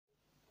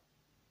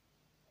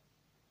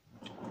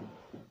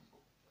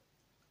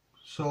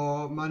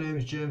So my name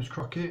is James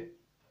Crockett.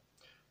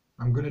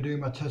 I'm going to do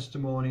my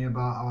testimony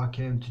about how I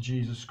came to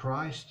Jesus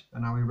Christ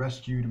and how he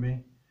rescued me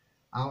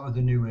out of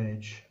the New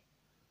Age.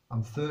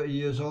 I'm 30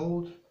 years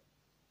old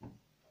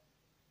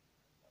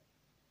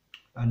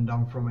and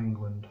I'm from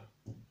England.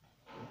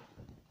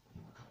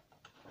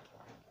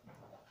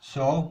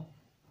 So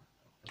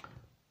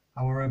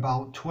I were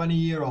about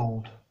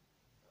 20-year-old,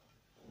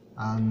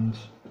 and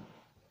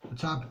the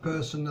type of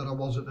person that I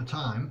was at the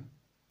time,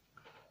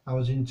 I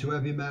was into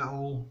heavy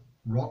metal,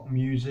 rock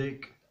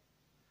music.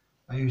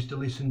 I used to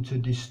listen to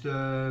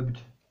Disturbed,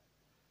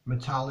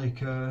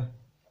 Metallica,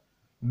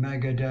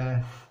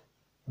 Megadeth,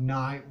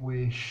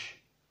 Nightwish,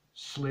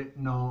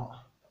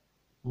 Slipknot,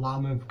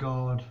 Lamb of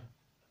God,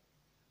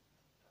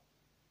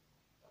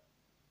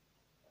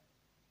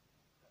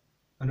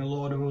 and a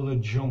load of other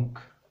junk.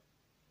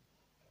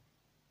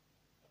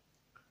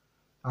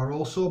 I was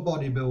also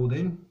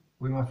bodybuilding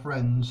with my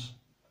friends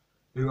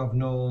who I've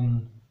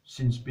known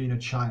since being a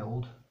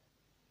child.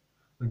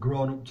 We've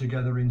grown up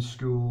together in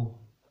school,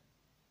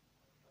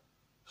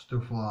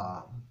 stuff like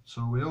that.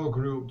 So we all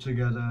grew up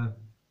together.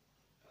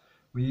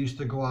 We used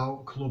to go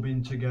out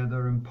clubbing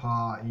together and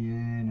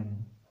partying,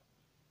 and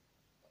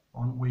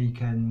on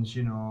weekends,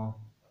 you know,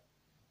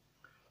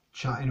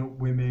 chatting up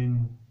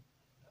women.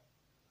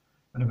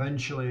 And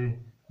eventually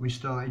we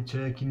started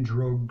taking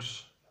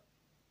drugs.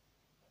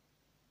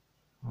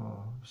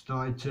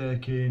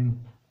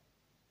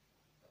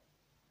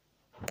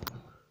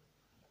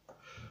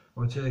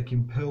 We're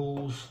taking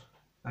pills,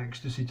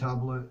 ecstasy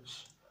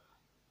tablets,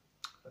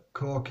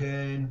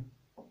 cocaine,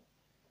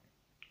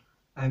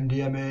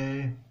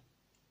 MDMA,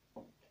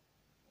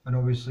 and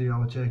obviously I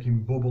was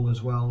taking bubble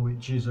as well,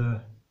 which is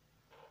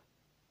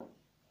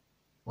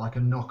like a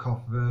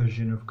knockoff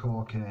version of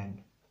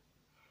cocaine.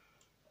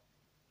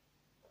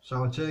 So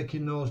I was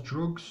taking those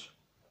drugs,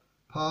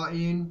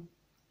 partying,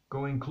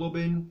 going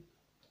clubbing,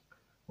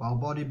 while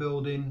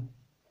bodybuilding,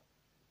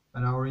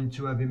 and I were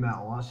into heavy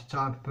metal. That's the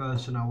type of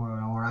person I were.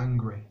 I were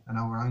angry, and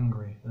I were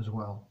angry as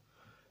well.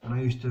 And I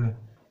used to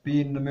be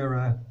in the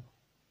mirror,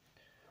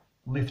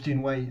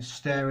 lifting weights,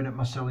 staring at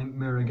myself in the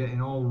mirror,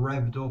 getting all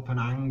revved up and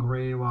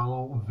angry while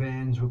all the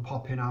veins were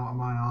popping out of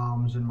my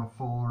arms and my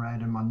forehead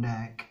and my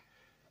neck.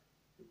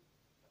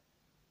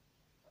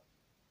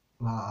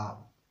 Like that.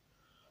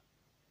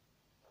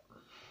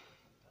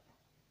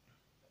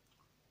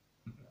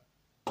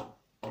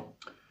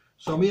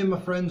 So me and my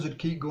friends would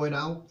keep going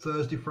out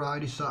Thursday,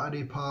 Friday,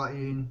 Saturday,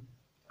 partying.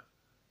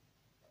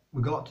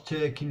 We got to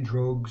taking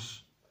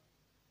drugs.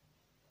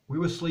 We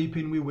were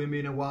sleeping with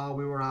women while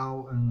we were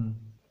out and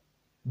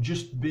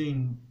just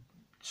being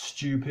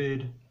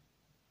stupid.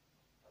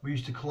 We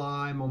used to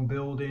climb on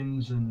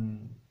buildings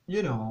and,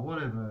 you know,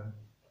 whatever.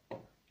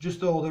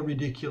 Just all the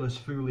ridiculous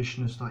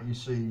foolishness that you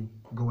see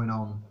going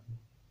on.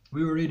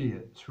 We were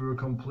idiots. We were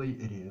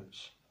complete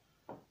idiots.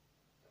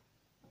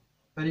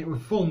 And it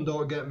was fun,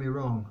 don't get me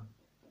wrong.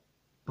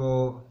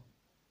 But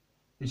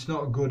it's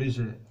not good, is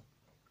it?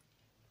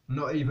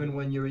 Not even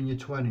when you're in your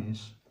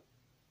 20s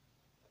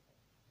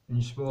and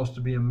you're supposed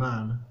to be a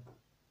man.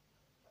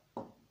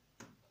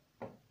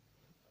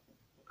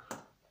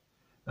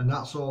 And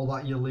that's all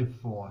that you live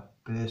for,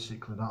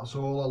 basically. That's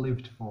all I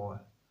lived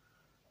for.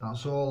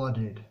 That's all I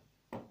did.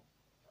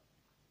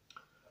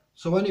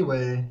 So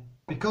anyway,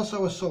 because I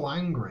was so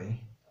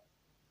angry,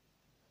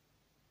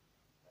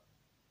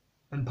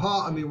 and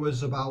part of me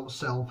was about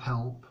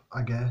self-help,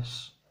 I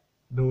guess,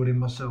 building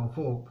myself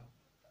up.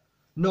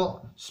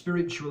 Not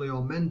spiritually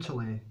or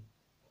mentally,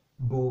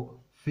 but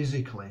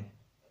physically.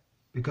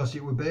 Because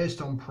it was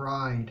based on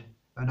pride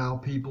and how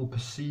people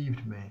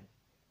perceived me.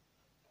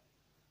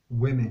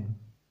 Women.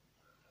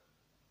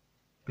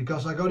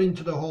 Because I got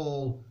into the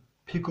whole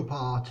pick-up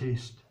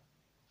artist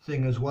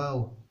thing as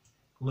well.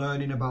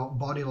 Learning about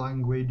body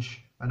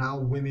language and how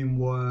women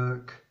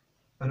work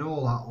and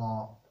all that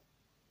lot.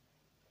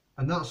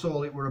 And that's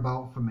all it were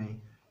about for me.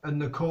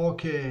 And the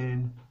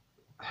cocaine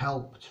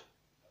helped,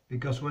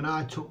 because when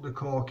I took the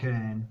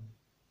cocaine,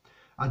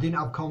 I didn't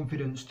have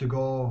confidence to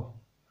go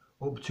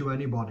up to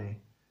anybody.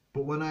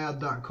 But when I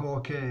had that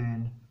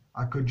cocaine,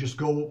 I could just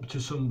go up to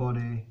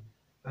somebody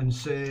and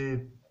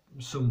say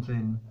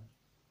something,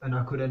 and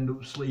I could end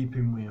up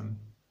sleeping with them.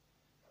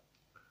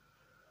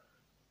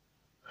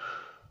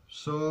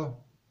 So,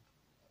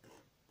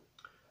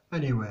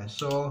 anyway,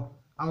 so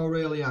I was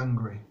really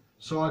angry.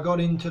 So I got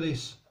into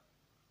this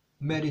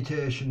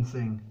meditation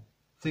thing,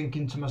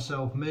 thinking to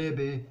myself,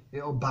 maybe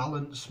it'll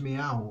balance me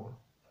out.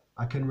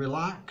 I can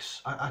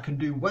relax, I can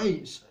do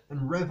weights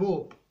and rev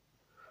up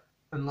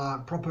and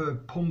like proper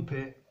pump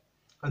it,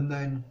 and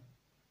then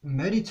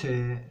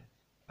meditate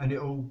and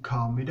it'll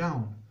calm me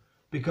down.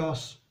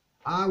 Because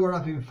I were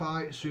having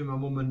fights with my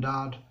mum and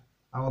dad.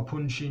 I were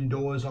punching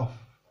doors off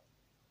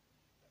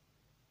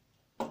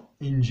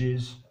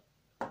hinges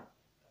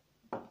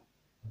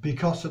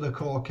because of the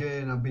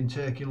cocaine. I've been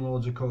taking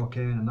loads of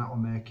cocaine and that was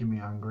making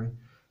me angry.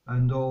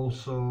 And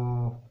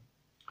also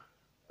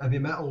heavy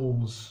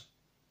metals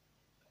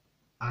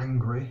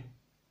angry,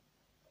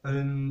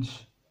 and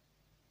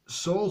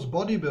so's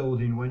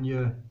bodybuilding when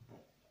you're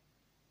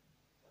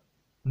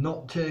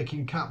not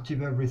taking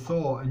captive every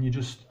thought, and you're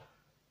just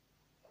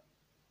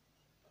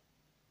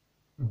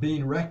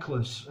being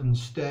reckless and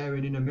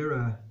staring in a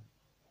mirror,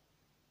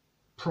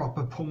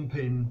 proper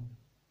pumping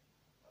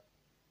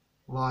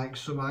like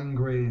some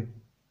angry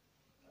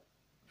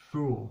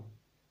fool.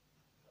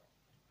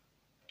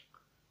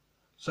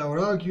 So I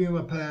was arguing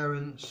with my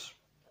parents.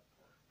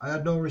 I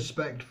had no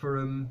respect for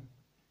them.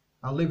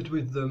 I lived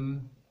with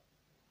them.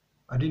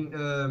 I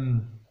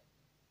didn't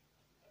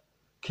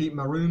keep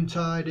my room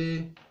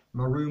tidy.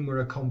 My room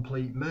were a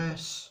complete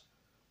mess.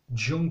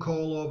 Junk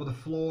all over the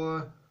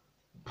floor.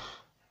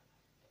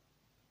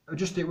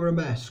 It were a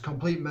mess,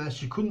 complete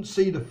mess. You couldn't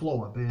see the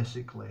floor,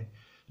 basically.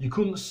 You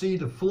couldn't see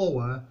the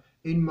floor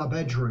in my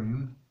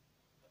bedroom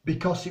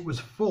because it was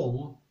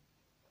full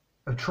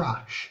of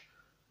trash.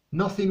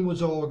 Nothing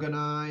was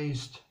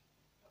organised.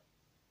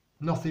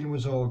 Nothing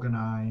was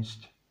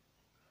organised.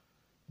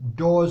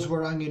 Doors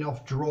were hanging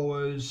off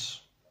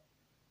drawers.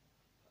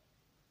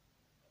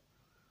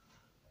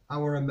 I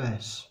were a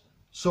mess.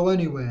 So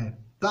anyway,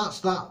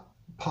 that's that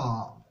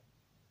part.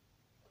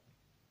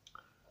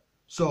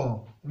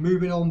 So,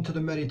 moving on to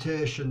the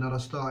meditation that I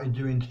started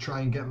doing to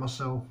try and get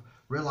myself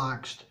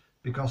relaxed,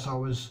 because I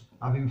was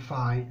having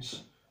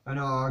fights and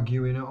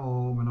arguing at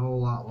home and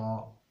all that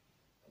lot.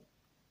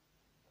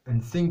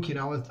 And thinking,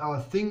 I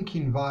was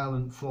thinking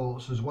violent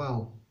thoughts as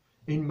well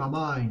in my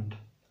mind.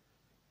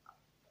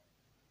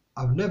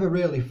 I've never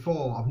really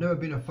fought, I've never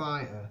been a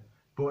fighter,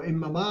 but in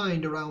my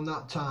mind around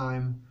that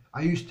time,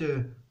 I used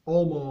to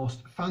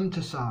almost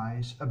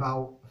fantasize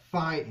about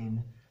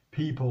fighting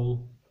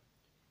people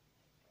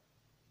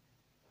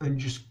and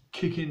just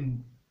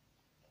kicking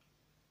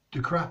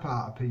the crap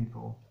out of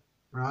people,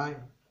 right?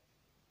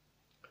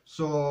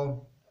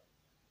 So,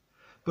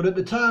 but at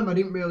the time I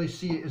didn't really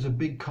see it as a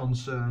big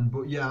concern,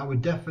 but yeah, I was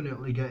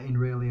definitely getting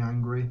really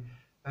angry.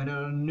 And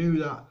I knew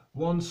that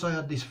once I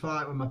had this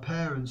fight with my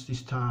parents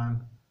this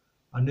time,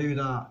 I knew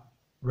that,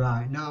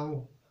 right,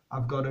 now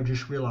I've got to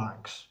just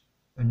relax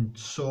and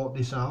sort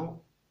this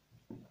out.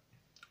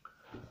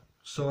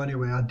 So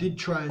anyway, I did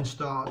try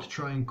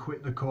and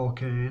quit the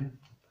cocaine.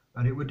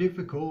 And it was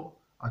difficult.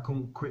 I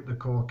couldn't quit the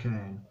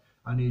cocaine.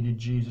 I needed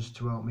Jesus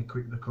to help me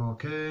quit the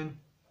cocaine,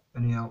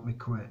 and he helped me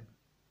quit.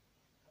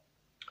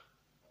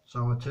 So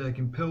I was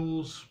taking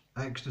pills,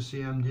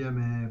 ecstasy,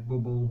 MDMA,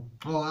 bubble,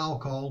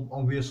 alcohol,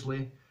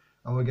 obviously.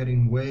 I was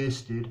getting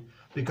wasted,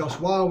 because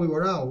while we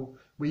were out,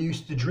 we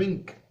used to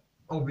drink,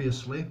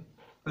 obviously,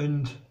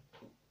 and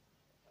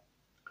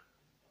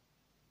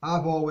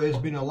I've always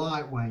been a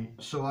lightweight,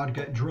 so I'd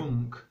get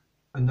drunk,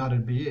 and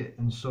that'd be it.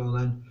 And so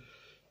then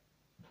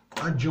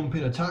I'd jump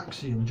in a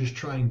taxi and just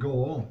try and go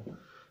home.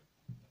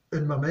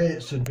 And my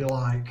mates would be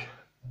like,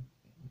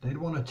 they'd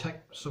want to take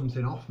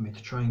something off me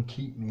to try and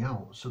keep me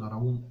out so that I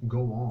won't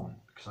go on,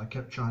 because I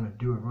kept trying to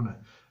do it, wasn't it?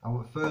 I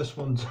was the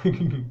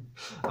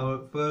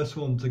first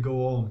one to go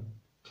home.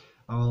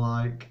 I was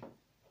like,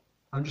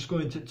 I'm just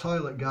going to the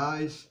toilet,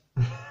 guys.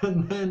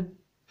 And then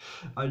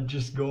I'd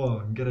just go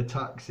and get a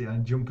taxi.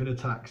 I'd jump in a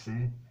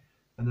taxi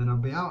and then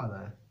I'd be out of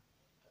there.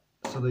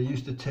 So they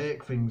used to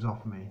take things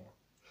off me,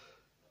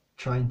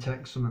 try and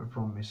take something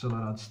from me so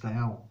that I'd stay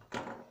out.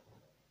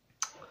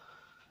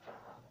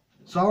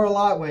 So I was a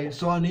lightweight,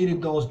 so I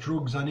needed those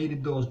drugs. I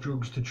needed those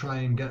drugs to try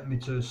and get me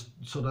to,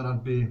 so that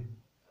I'd be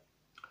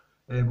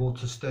able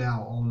to stay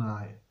out all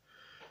night.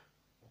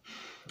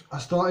 I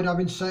started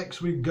having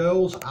sex with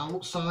girls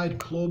outside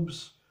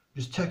clubs.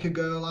 Just take a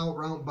girl out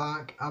round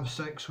back, have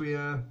sex with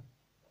her,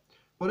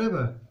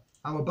 whatever.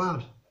 I was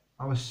bad.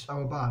 I was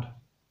bad.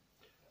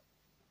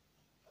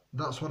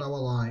 That's what I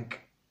was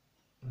like.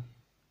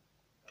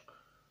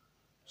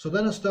 So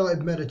then I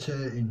started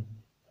meditating.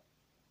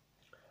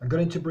 I got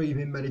into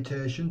breathing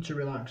meditation to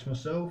relax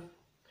myself.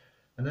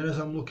 And then as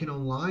I'm looking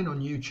online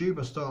on YouTube,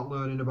 I start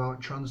learning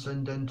about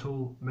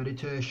transcendental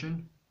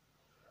meditation.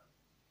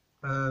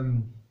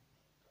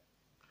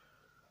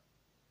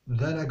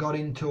 Then I got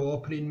into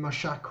opening my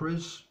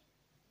chakras.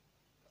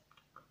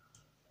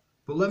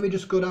 But let me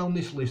just go down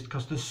this list,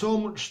 because there's so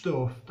much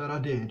stuff that I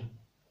did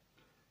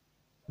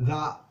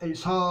that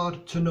it's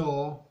hard to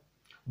know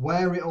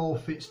where it all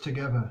fits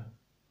together.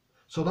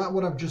 So that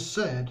what I've just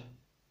said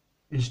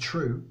is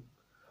true.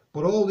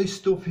 But all this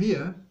stuff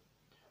here,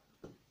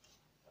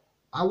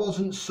 I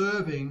wasn't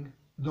serving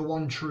the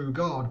one true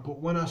God. But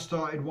when I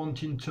started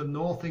wanting to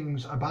know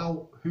things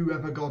about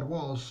whoever God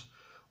was,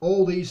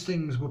 all these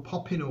things were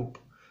popping up.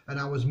 And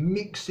I was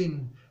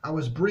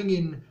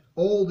bringing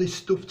all this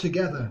stuff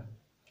together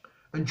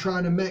and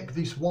trying to make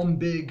this one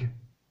big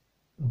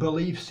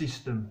belief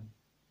system.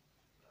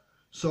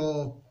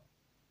 So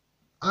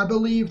I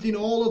believed in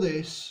all of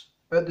this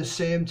at the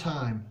same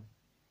time.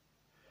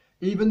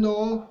 Even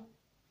though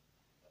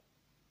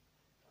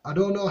I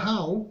don't know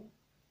how,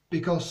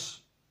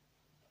 because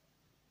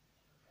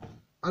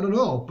I don't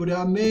know, but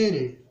I made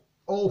it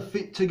all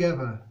fit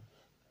together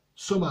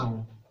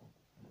somehow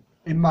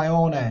in my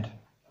own head.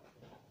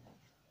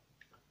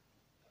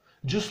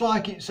 Just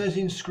like it says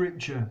in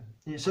Scripture.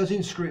 It says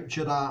in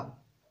Scripture that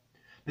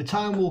the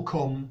time will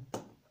come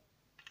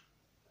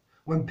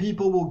when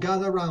people will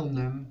gather around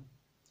them,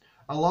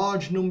 a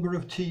large number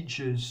of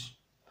teachers,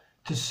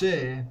 to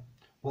say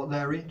what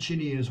their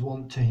itching ears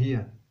want to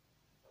hear.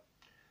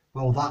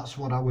 Well, that's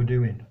what I were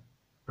doing,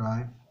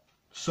 right?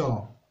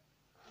 So,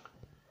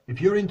 if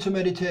you're into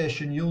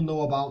meditation, you'll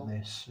know about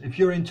this. If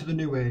you're into the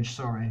New Age,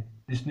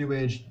 this New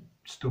Age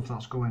stuff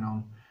that's going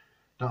on,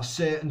 that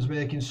Satan's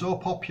making so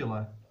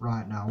popular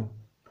right now,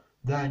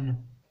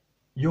 then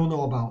you'll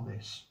know about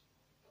this.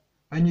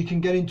 And you can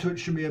get in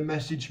touch with me and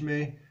message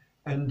me,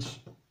 and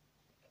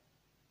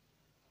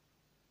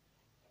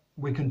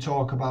we can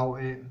talk about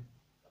it.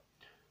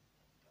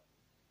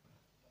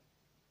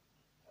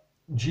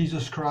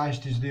 Jesus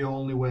Christ is the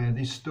only way.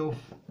 This stuff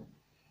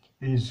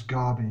is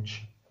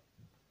garbage.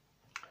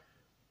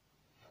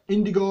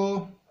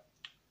 Indigo,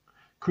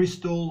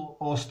 crystal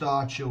or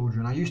star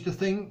children. I used to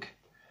think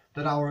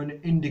that I were an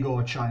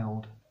indigo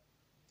child.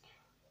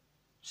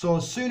 So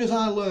as soon as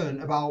I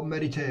learned about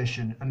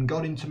meditation and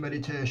got into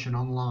meditation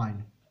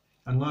online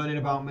and learning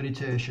about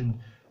meditation,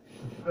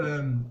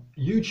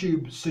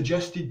 YouTube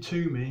suggested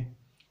to me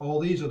all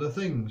these other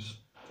things.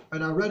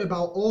 And I read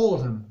about all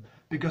of them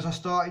because I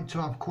started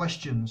to have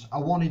questions. I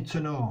wanted to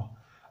know.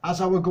 As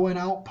I were going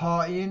out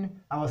partying,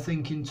 I was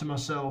thinking to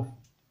myself,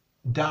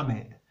 damn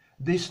it,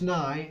 this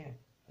night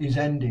is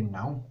ending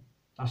now.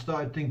 I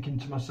started thinking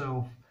to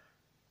myself,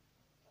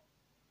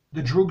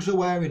 the drugs are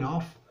wearing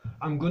off.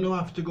 I'm going to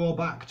have to go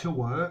back to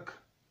work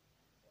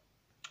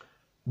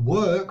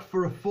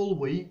for a full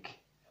week.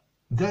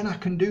 Then I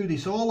can do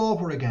this all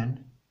over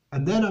again.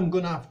 And then I'm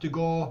going to have to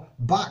go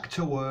back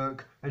to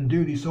work and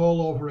do this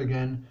all over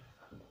again.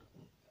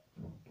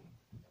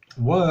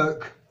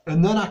 Work,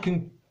 and then I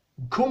can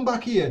come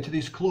back here to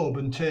this club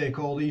and take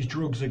all these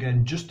drugs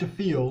again just to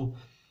feel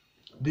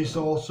this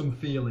awesome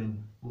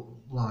feeling.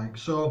 Like,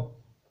 so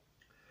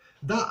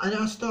that, and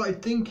I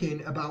started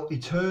thinking about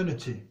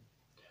eternity.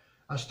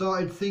 I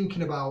started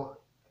thinking about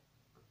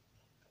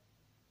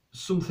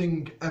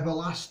something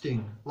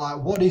everlasting.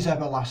 Like, what is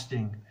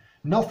everlasting?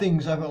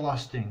 Nothing's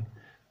everlasting.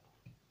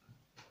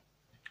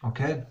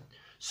 Okay,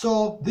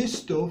 so this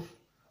stuff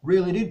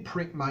really did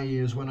prick my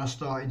ears when I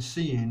started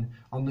seeing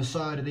on the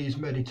side of these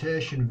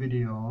meditation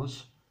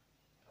videos,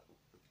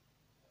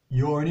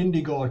 you're an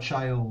indigo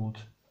child,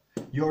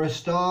 you're a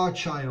star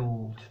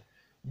child,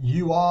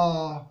 you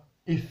are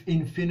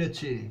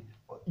infinity,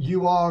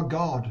 you are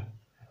God.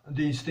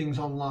 These things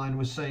online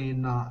were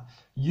saying that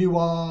you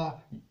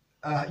are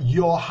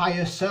your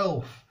higher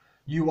self,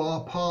 you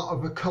are part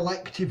of a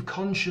collective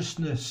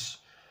consciousness,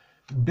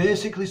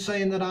 basically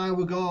saying that I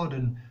were God.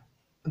 And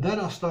then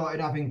I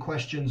started having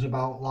questions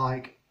about,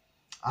 like,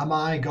 am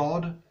I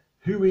God?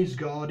 Who is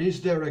God? Is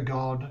there a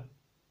God?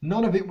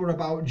 None of it were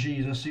about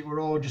Jesus. It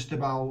were all just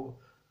about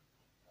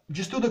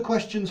just other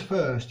questions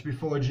first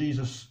before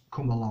Jesus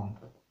come along.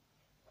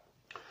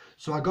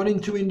 So I got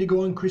into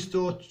indigo and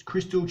crystal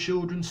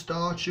children,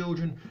 star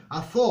children.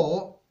 I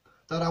thought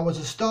that I was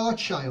a star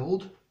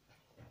child,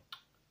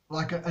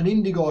 like an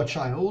indigo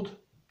child,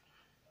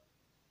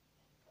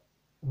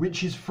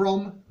 which is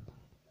from...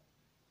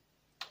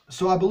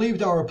 So I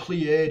believed I were a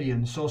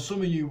Pleiadian, so some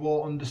of you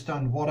won't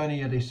understand what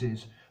any of this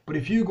is. But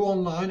if you go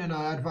online, and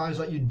I advise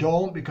that you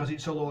don't because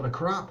it's a load of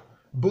crap,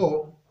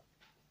 but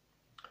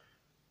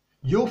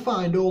you'll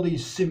find all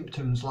these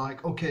symptoms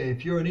like, okay,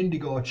 if you're an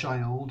indigo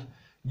child,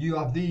 you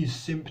have these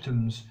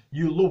symptoms.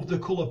 You love the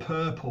colour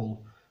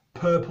purple.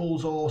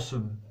 Purple's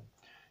awesome.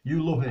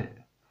 You love it.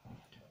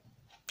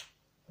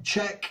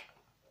 Check.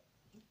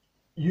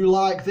 You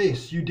like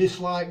this, you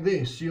dislike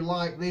this, you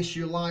like this,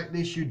 you like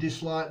this, you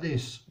dislike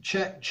this.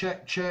 Check,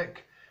 check,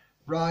 check.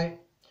 Right,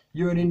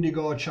 you're an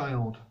indigo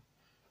child.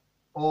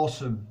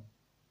 Awesome.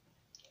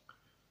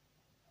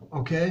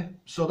 Okay,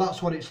 so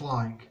that's what it's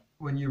like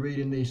when you're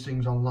reading these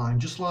things online.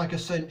 Just like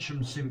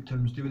ascension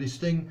symptoms, do this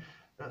thing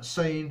that's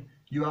saying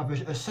you have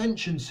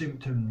ascension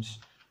symptoms.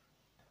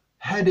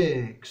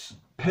 Headaches,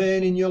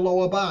 pain in your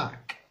lower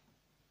back.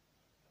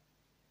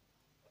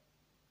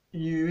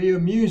 You hear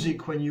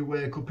music when you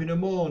wake up in the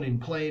morning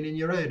playing in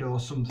your head or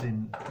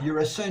something. You're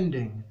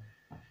ascending.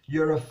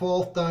 You're a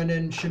fourth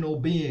dimensional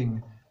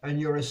being and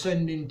you're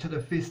ascending to the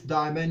fifth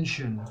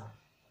dimension.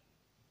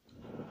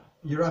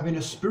 You're having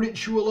a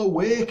spiritual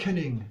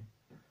awakening.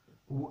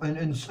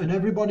 And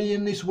everybody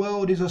in this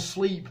world is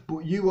asleep,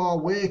 but you are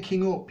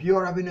waking up.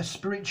 You're having a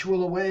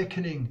spiritual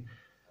awakening.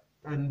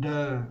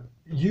 And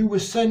you were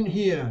sent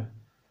here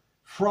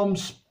from...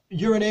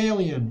 You're an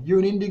alien. You're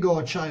an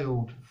indigo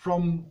child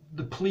from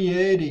the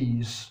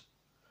Pleiades,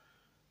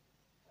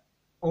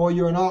 or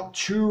you're an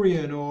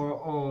Arcturian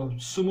or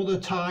some other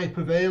type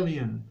of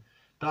alien,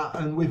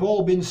 and we've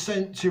all been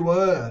sent to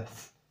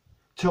Earth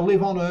to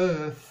live on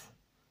Earth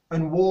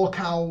and walk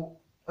out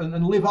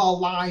and live our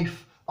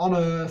life on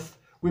Earth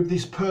with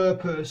this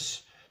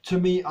purpose to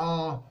meet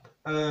our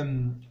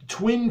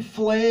twin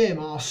flame,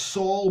 our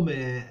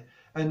soulmate,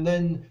 and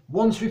then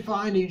once we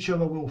find each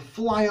other we'll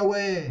fly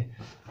away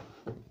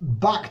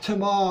back to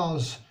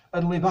Mars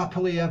and live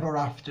happily ever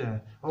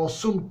after, or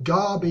some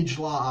garbage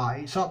like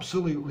that. It's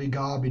absolutely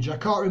garbage. I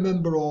can't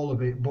remember all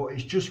of it, but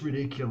it's just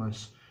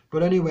ridiculous.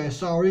 But anyway,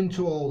 so we're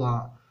into all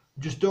that.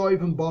 Just don't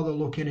even bother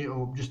looking it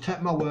up. Just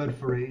take my word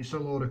for it. It's a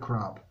load of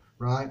crap,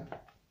 right?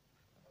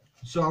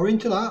 So we're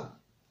into that.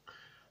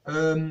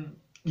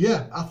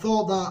 Yeah, I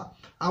thought that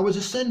I was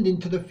ascending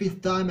to the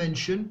 5th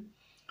dimension.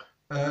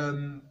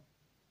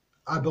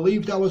 I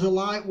believed I was a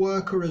light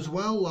worker as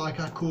well, like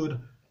I could,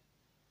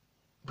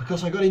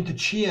 because I got into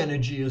chi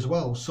energy as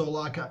well, so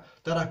like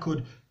that I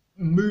could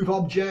move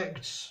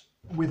objects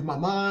with my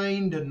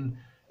mind, and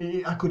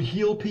I could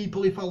heal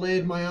people if I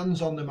laid my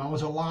hands on them. I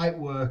was a light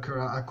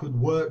worker. I could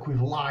work with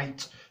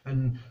light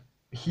and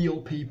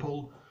heal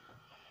people.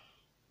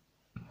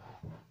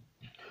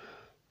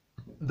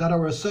 That I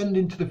was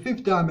ascending to the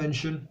 5th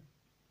dimension,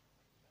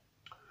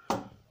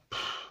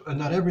 and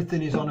that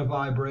everything is on a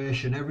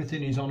vibration.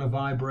 Everything is on a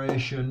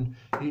vibration.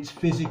 It's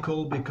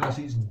physical because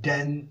it's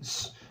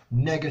dense,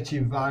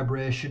 negative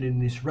vibration in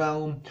this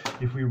realm.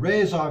 If we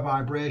raise our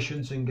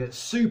vibrations and get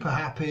super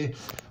happy,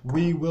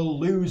 we will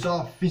lose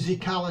our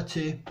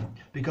physicality,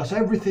 because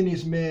everything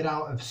is made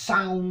out of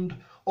sound.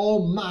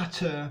 All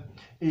matter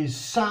is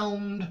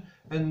sound,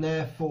 and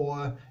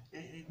therefore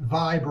it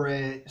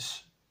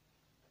vibrates.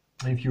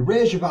 And if you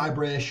raise your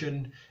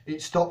vibration,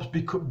 it stops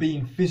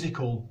being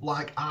physical,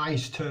 like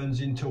ice turns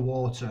into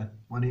water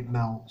when it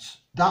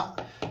melts.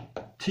 That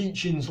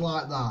teachings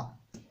like that.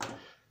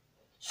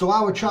 So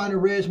I was trying to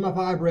raise my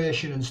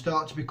vibration and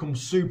start to become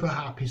super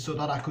happy so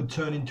that I could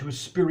turn into a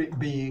spirit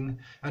being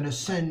and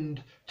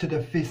ascend to the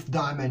 5th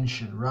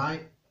dimension,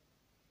 right?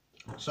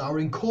 So I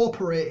was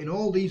incorporating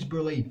all these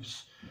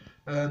beliefs.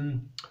 I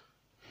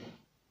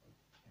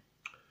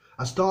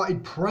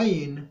started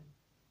praying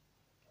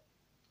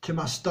to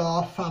my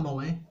star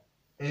family,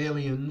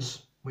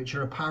 aliens, which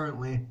are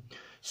apparently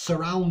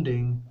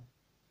surrounding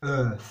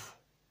Earth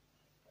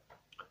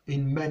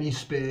in many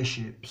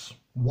spaceships,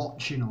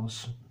 watching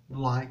us,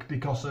 like,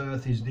 because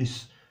Earth is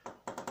this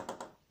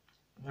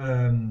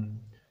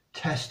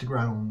test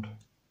ground.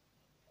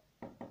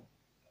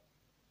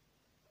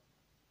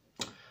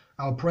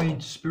 I'll pray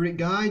to spirit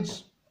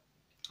guides.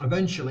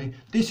 Eventually,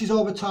 this is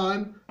over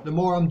time, the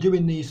more I'm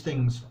doing these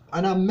things,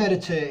 and I'm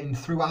meditating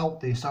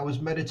throughout this. I was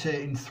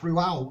meditating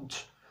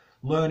throughout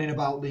learning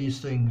about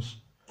these things.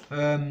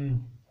 I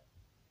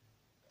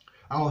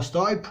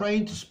started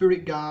praying to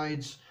spirit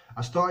guides.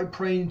 I started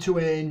praying to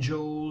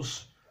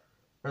angels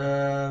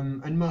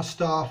and my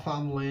star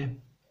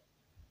family.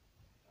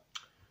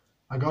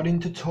 I got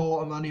into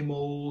totem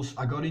animals.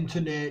 I got into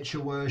nature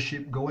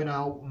worship, going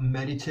out and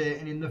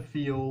meditating in the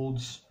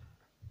fields,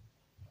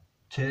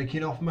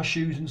 taking off my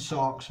shoes and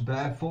socks,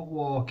 barefoot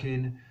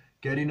walking,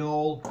 getting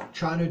all,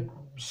 trying to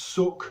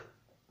suck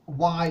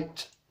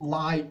white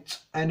light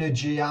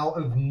energy out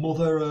of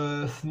Mother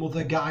Earth,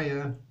 Mother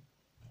Gaia.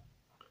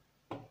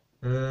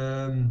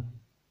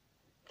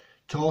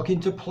 Talking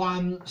to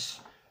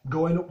plants,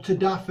 going up to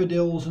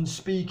daffodils and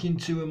speaking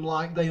to them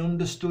like they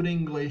understood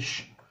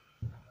English.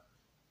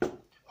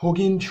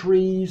 Hugging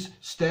trees,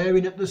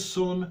 staring at the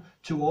sun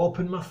to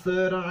open my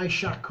 3rd eye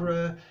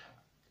chakra,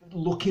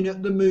 looking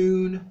at the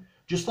moon.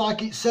 Just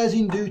like it says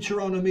in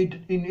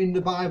Deuteronomy in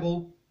the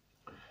Bible,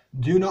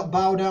 do not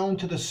bow down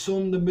to the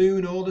sun, the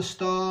moon, or the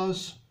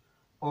stars,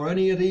 or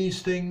any of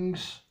these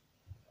things.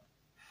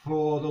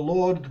 For the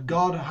Lord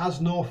God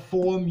has no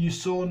form, you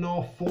saw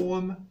no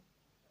form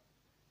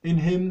in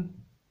him.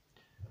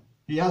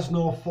 He has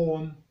no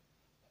form.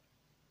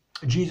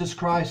 Jesus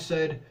Christ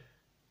said,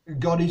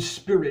 God is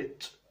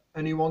spirit,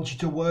 and he wants you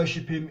to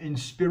worship him in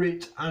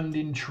spirit and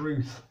in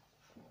truth.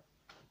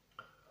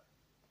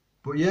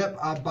 But yep,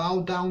 I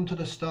bowed down to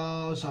the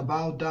stars, I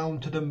bowed down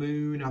to the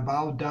moon, I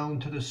bowed down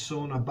to the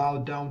sun, I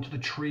bowed down to the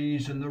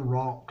trees and the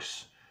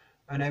rocks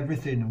and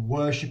everything,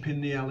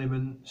 worshipping the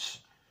elements.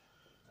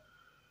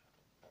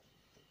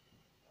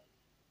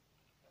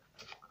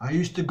 I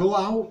used to go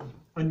out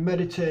and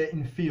meditate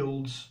in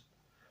fields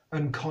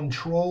and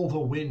control the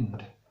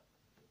wind.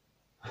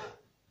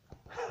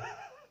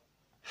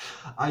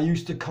 I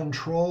used to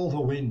control the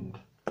wind,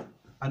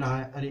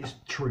 and it's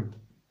true.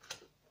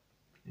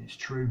 It's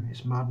true.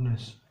 It's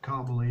madness. I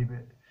can't believe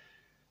it.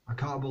 I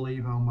can't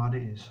believe how mad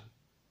it is.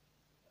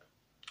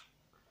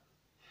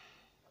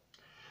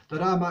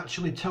 That I'm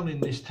actually telling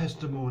this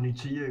testimony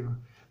to you,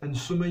 and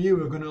some of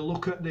you are going to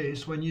look at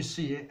this when you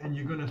see it and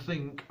you're going to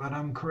think that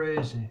I'm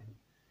crazy.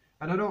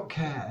 And I don't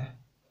care.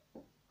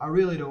 I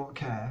really don't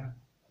care,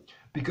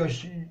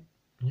 because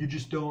you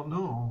just don't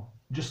know.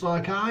 Just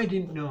like I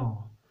didn't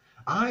know.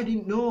 I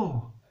didn't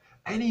know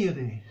any of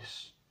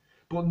this.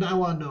 But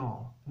now I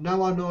know.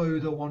 Now I know who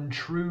the one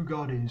true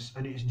God is,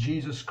 and it's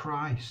Jesus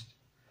Christ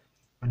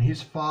and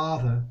his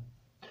Father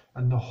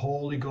and the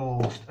Holy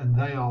Ghost, and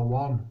they are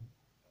one.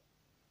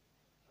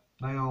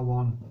 They are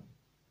one.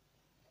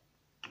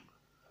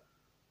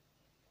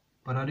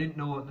 But I didn't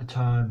know at the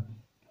time.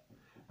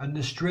 And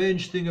the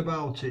strange thing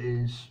about it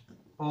is,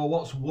 or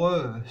what's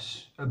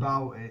worse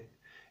about it,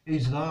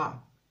 is that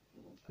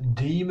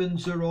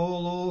demons are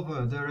all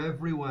over. They're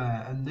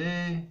everywhere, and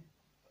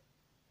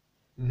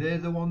they're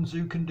the ones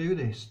who can do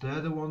this.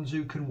 They're the ones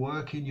who can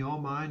work in your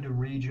mind and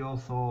read your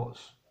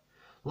thoughts.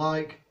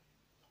 Like,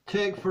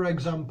 take for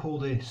example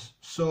this.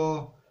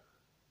 So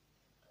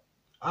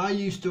I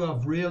used to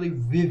have really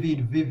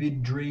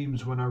vivid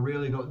dreams when I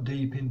really got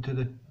deep into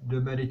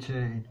the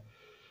meditating.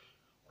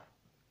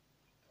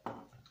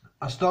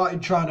 I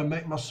started trying to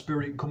make my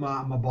spirit come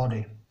out of my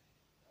body,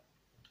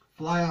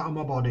 fly out of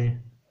my body,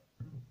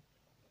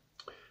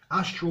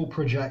 astral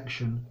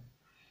projection,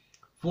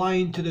 fly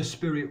into the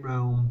spirit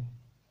realm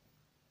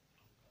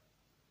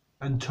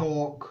and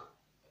talk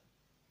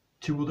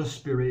to other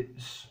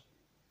spirits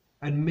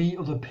and meet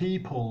other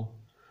people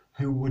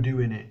who were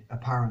doing it,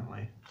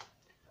 apparently,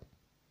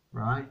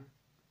 right?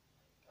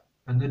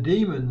 And the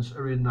demons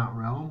are in that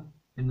realm,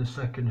 in the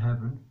second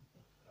heaven,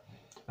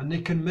 and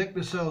they can make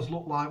themselves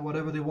look like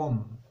whatever they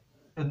want,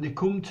 and they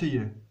come to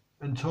you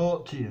and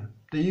talk to you.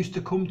 They used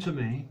to come to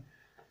me,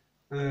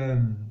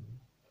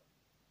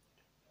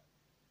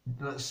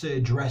 let's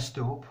say dressed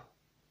up,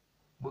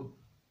 but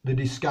they're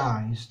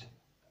disguised.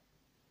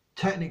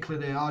 Technically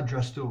they are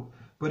dressed up,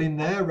 but in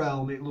their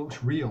realm it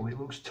looks real. It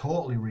looks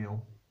totally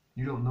real.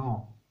 You don't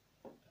know.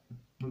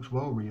 It looks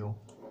well real.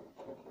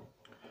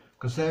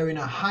 Because they're in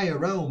a higher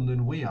realm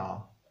than we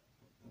are,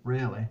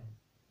 really.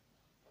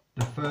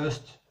 The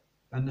first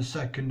and the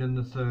second and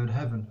the third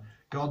heaven.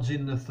 God's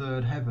in the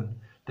third heaven.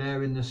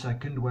 They're in the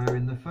second, we're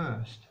in the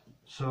first.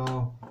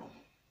 So,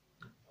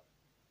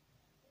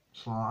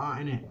 it's like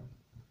that, innit?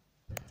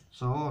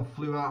 So I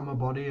flew out of my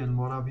body and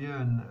what have you,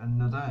 and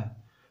they're there.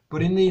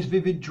 But in these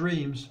vivid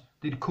dreams,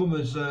 they'd come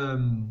as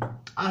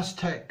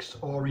Aztecs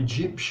or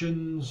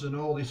Egyptians and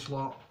all this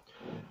lot,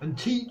 and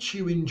teach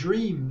you in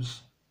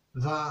dreams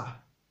that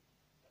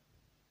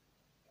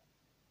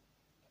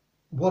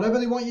whatever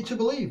they want you to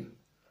believe.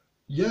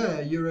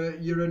 Yeah,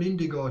 you're an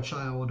indigo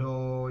child,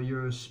 or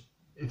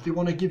if they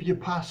want to give you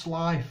past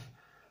life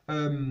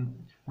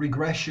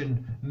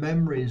regression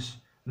memories,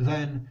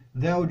 then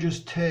they'll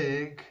just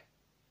take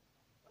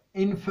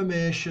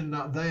information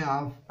that they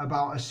have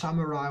about a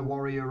samurai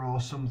warrior or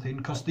something,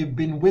 because they've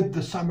been with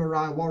the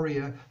samurai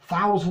warrior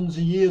thousands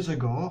of years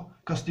ago,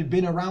 because they've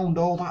been around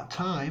all that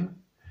time.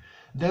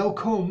 They'll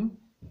come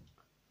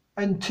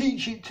and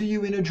teach it to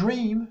you in a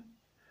dream,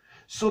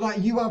 so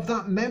that you have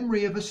that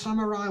memory of a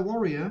samurai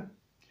warrior,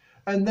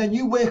 and then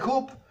you wake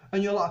up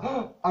and you're like,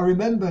 oh, I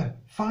remember,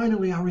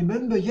 finally I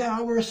remember, yeah,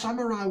 I were a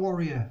samurai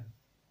warrior.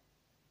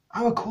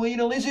 I were Queen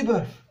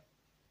Elizabeth.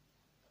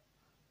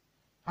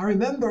 I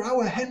remember I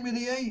were Henry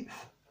VIII,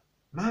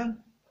 man.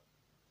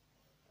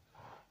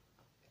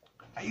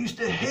 I used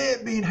to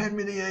hate being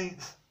Henry VIII.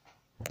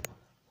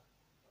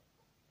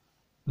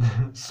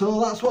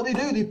 So that's what they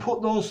do, they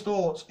put those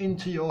thoughts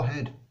into your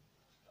head.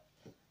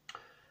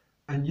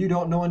 And you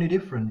don't know any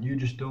different, you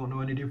just don't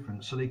know any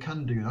different. So they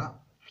can do that.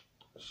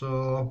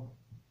 So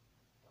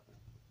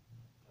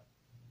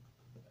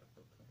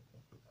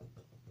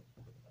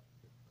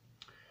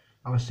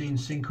I was seeing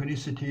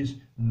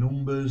synchronicities,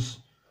 numbers,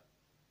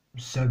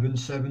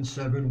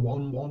 777,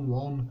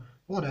 111,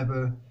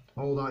 whatever,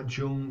 all that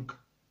junk.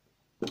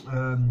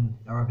 Are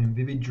having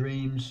vivid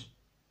dreams,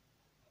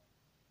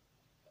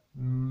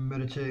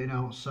 meditating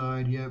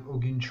outside, yeah,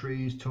 hugging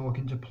trees,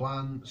 talking to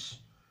plants,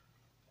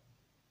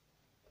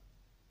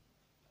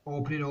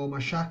 opening all my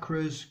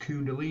chakras,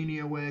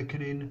 Kundalini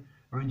awakening,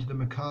 or into the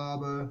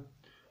macabre,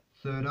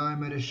 third eye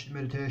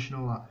meditation,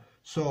 all that.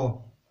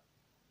 So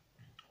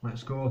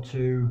let's go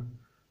to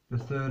the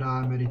third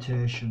eye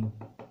meditation,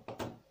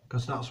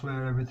 because that's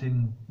where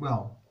everything,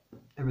 well,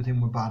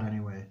 everything were bad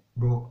anyway,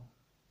 but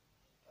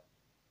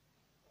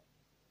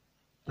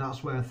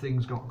that's where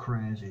things got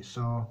crazy.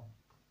 So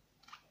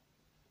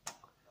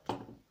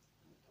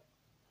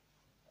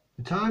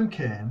the time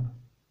came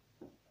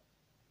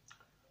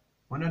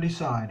when I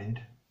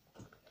decided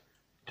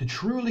to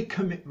truly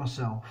commit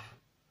myself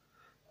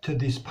to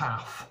this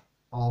path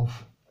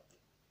of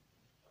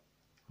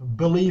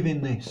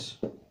believing this.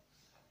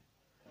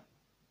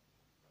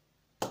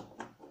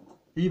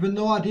 Even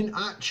though I didn't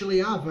actually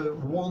have a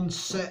one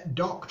set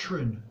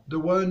doctrine, there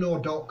were no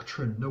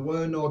doctrine, there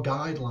were no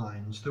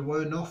guidelines, there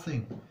were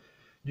nothing.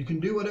 You can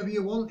do whatever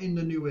you want in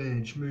the New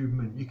Age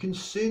movement. You can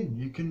sin,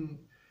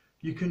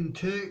 you can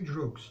take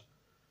drugs.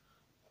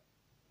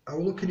 I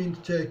was looking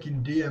into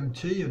taking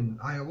DMT and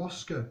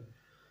ayahuasca,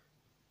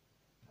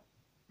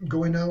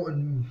 going out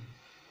and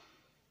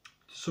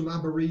some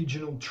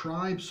aboriginal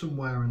tribe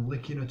somewhere and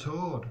licking a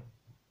toad,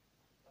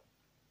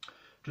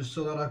 just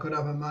so that I could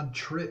have a mad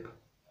trip.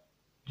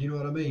 Do you know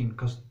what I mean?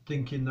 Because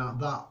thinking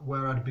that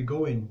where I'd be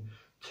going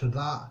to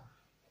that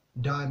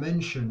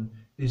dimension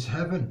is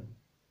heaven,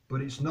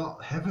 but it's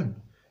not heaven,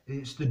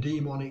 it's the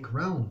demonic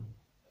realm.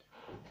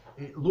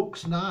 It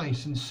looks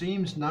nice and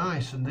seems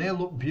nice and they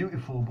look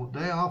beautiful, but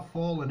they are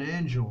fallen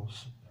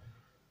angels.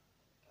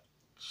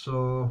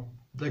 So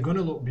they're going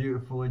to look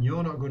beautiful and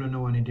you're not going to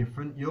know any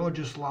different. You're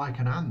just like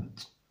an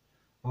ant,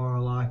 or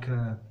like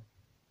a...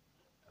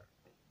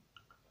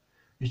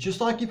 It's just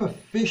like if a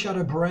fish had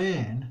a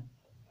brain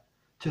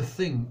to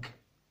think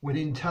with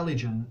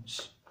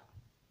intelligence,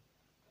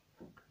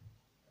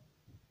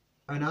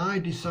 and I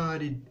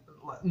decided,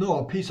 no,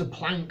 a piece of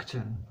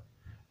plankton,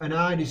 and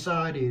I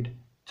decided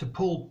to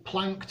pull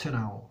plankton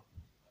out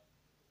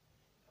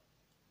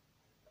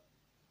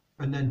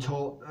and then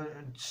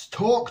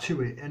talk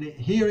to it, and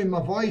hearing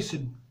my voice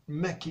would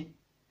make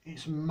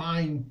its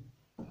mind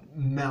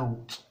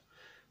melt,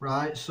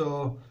 right?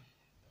 So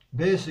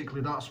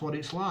basically that's what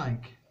it's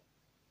like.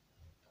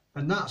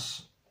 And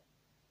that's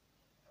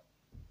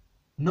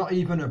not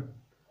even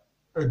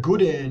a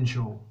good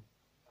angel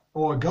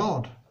or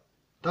God.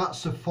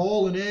 That's a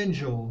fallen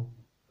angel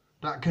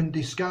that can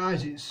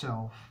disguise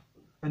itself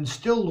and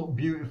still look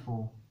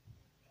beautiful.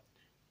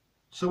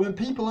 So when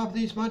people have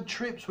these mad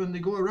trips, when they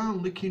go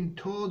around licking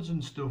toads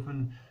and stuff,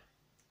 and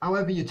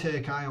however you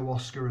take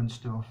ayahuasca and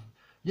stuff,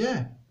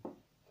 yeah,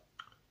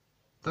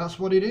 that's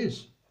what it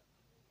is.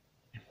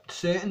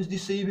 Satan's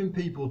deceiving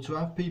people to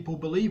have people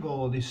believe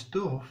all this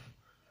stuff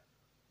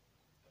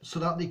so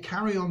that they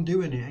carry on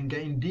doing it and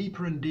getting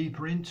deeper and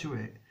deeper into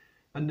it.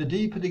 And the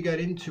deeper they get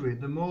into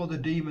it, the more the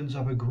demons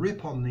have a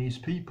grip on these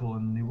people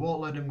and they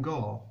won't let them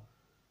go.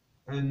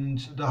 And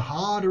the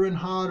harder and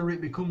harder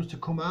it becomes to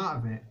come out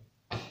of it.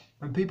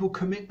 And people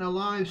commit their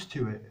lives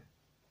to it.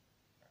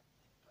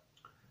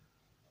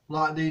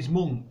 Like these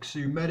monks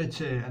who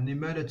meditate and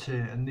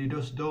they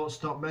just don't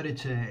stop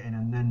meditating,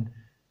 and then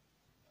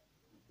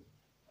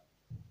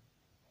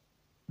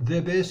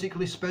they're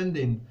basically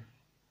spending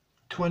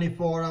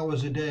 24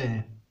 hours a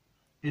day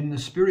in the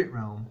spirit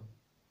realm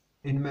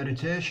in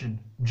meditation.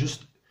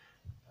 Just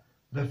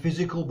the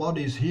physical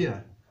body's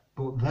here,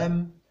 but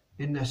them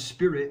in their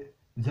spirit,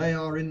 they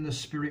are in the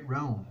spirit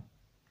realm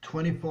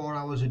 24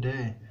 hours a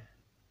day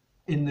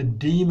in the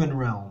demon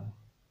realm,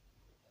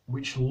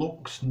 which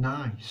looks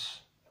nice.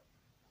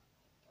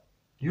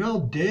 You know how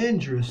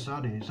dangerous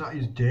that is? That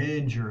is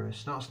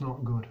dangerous. That's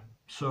not good.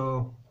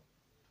 So,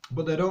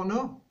 but they don't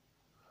know.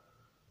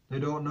 They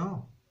don't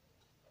know.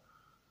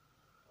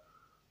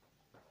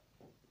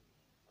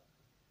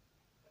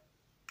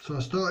 So I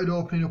started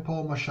opening up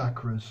all my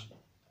chakras.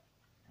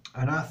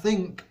 And I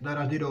think that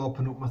I did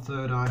open up my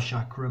third eye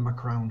chakra and my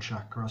crown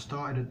chakra. I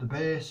started at the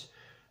base.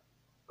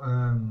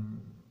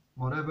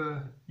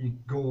 Whatever, you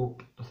go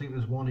up, I think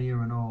there's one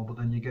here and all, but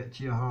then you get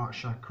to your heart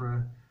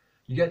chakra.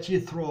 You get to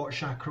your throat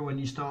chakra when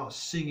you start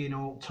singing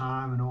all the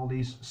time and all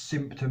these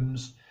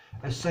symptoms,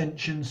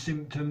 ascension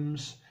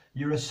symptoms.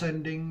 You're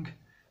ascending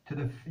to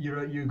the,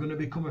 you're going to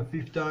become a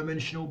fifth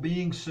dimensional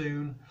being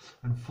soon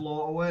and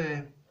float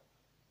away.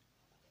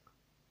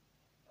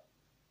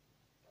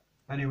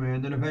 Anyway,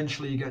 and then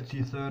eventually you get to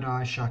your third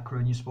eye chakra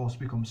and you're supposed to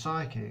become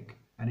psychic.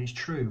 And it's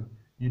true,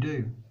 you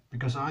do,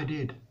 because I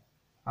did.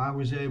 I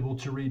was able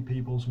to read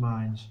people's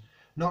minds.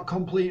 Not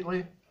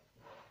completely.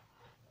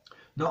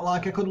 Not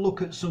like I could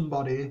look at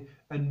somebody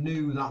and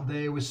knew that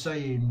they were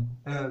saying,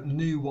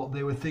 knew what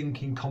they were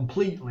thinking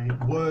completely,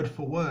 word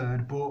for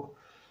word, but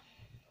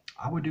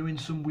I was doing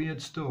some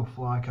weird stuff.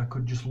 Like I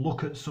could just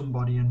look at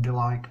somebody and be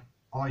like,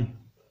 oi,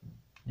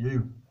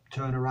 you,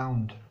 turn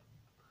around.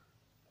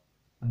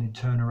 And they'd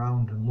turn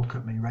around and look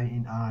at me right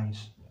in the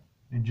eyes.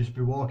 They'd just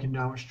be walking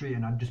down the street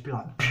and I'd just be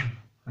like,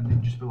 and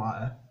they'd just be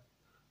like,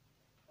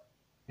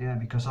 yeah,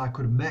 because I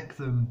could make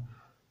them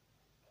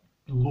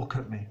look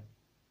at me.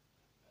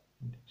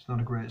 It's not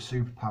a great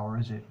superpower,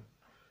 is it?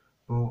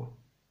 But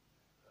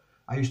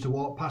I used to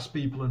walk past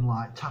people and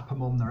like tap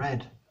them on their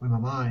head with my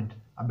mind.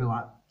 I'd be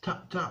like,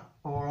 tap, tap,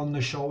 or on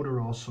the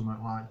shoulder or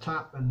something, like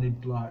tap, and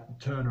they'd like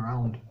turn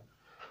around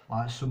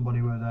like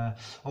somebody were there.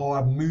 Or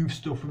I'd move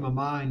stuff in my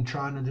mind,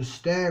 trying to just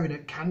staring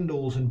at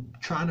candles and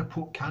trying to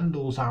put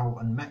candles out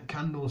and make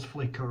candles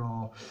flicker,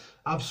 or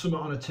have something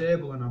on a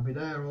table and I'd be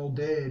there all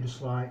day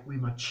just like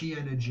with my chi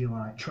energy,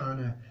 like trying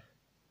to.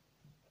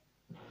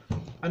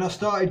 And I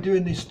started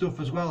doing this stuff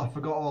as well. I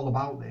forgot all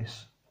about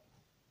this.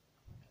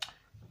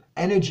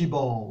 Energy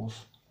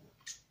balls.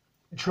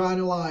 Trying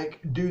to like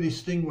do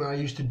this thing where I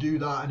used to do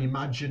that and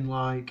imagine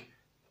like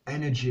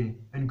energy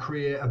and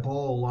create a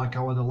ball like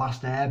I were the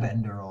last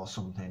airbender or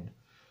something.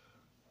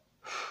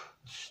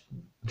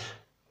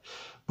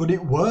 But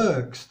it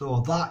works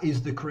though. That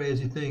is the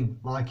crazy thing.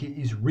 Like it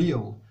is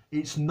real.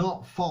 It's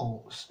not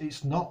false.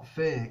 It's not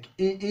fake.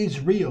 It is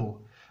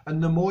real.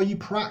 And the more you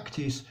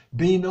practice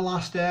being the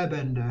last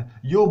airbender,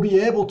 you'll be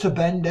able to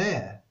bend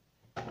air.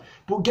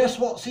 But guess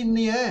what's in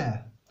the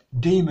air?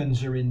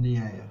 Demons are in the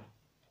air.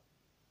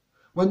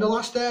 When the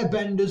last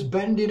airbender's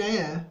bending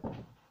air,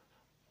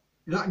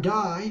 that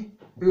guy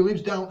who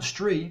lives down the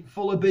street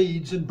full of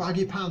beads and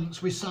baggy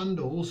pants with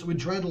sandals with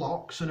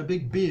dreadlocks and a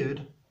big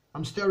beard,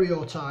 I'm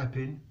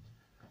stereotyping,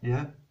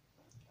 yeah?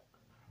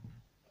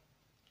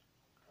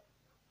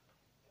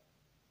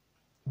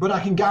 But I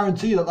can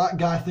guarantee that that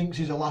guy thinks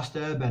he's a last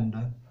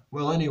airbender.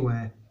 Well,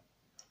 anyway,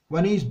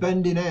 when he's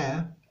bending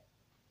air,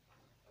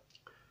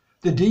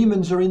 the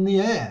demons are in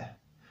the air.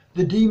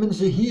 The demons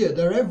are here,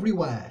 they're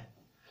everywhere.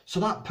 So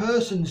that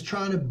person's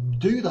trying to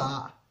do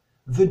that.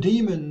 The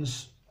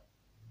demons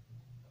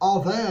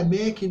are there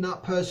making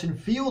that person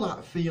feel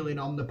that feeling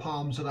on the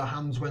palms of their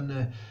hands when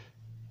they're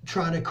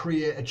trying to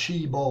create a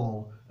chi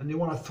ball. And they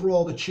want to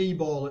throw the chi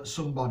ball at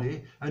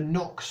somebody and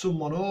knock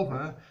someone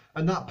over.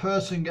 And that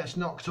person gets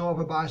knocked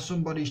over by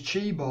somebody's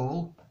chi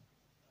ball.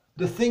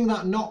 the thing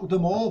that knocked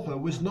them over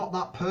was not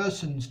that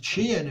person's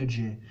chi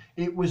energy.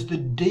 It was the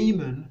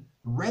demon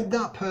read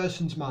that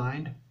person's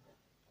mind,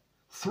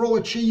 throw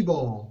a chi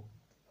ball.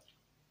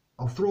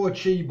 I'll throw a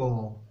chi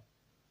ball.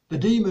 The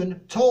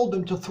demon told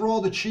them to throw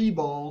the chi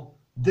ball.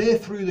 They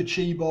threw the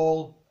chi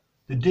ball.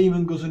 The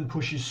demon goes and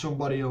pushes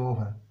somebody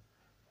over.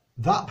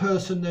 That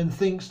person then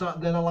thinks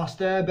that they're the last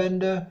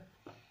airbender,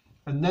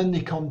 and then they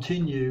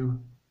continue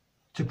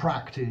to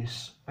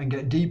practice and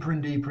get deeper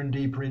and deeper and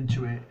deeper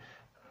into it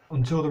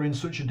until they're in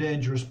such a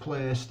dangerous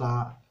place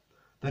that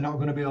they're not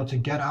going to be able to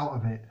get out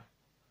of it,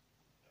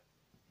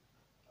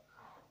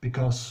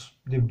 because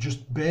they've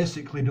just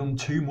basically done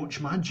too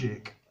much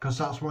magic, because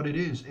that's what it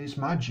is. It's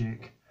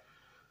magic.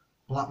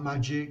 Black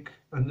magic,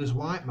 and there's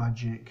white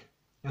magic.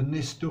 And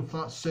this stuff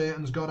that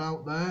Satan's got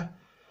out there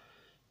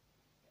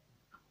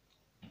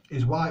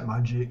is white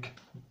magic.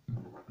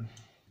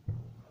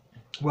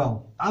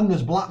 Well, and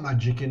there's black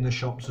magic in the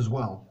shops as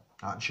well,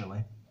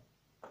 actually.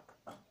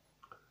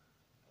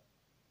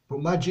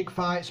 But magic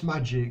fights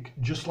magic,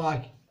 just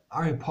like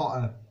Harry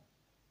Potter.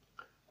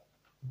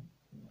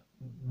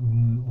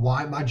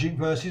 White magic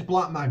versus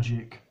black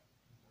magic.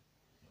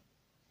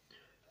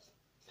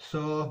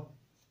 So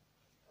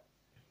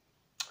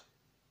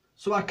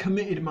I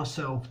committed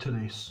myself to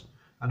this,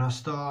 and I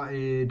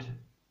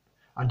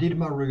did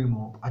my room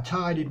up, I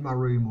tidied my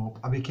room up,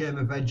 I became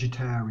a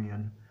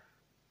vegetarian.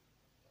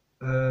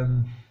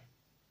 And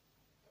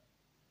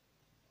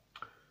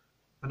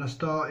I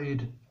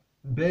started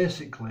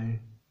basically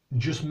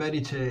just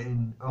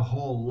meditating a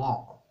whole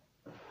lot.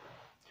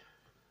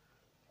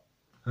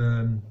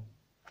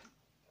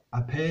 I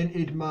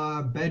painted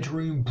my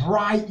bedroom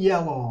bright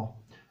yellow,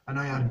 and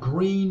I had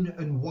green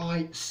and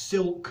white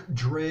silk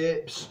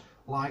drapes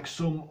like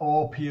some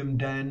opium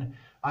den.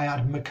 I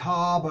had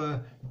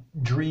macabre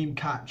dream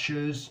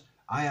catchers.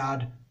 I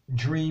had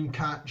dream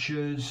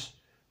catchers.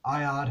 I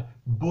had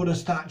Buddha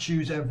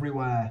statues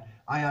everywhere.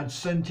 I had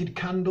scented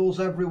candles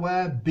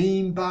everywhere,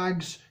 bean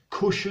bags,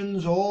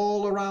 cushions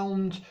all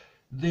around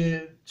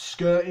the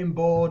skirting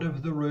board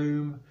of the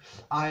room.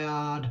 I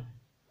had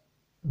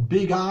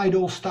big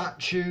idol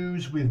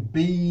statues with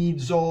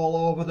beads all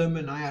over them,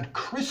 and I had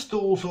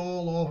crystals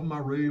all over my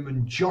room,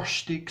 and joss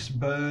sticks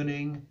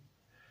burning,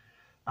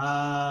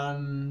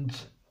 and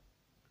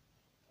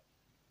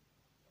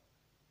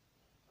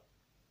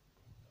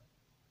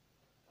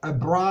a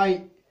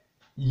bright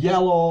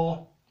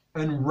yellow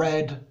and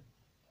red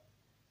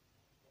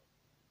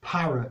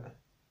parrot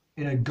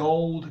in a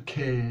gold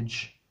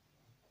cage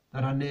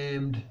that I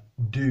named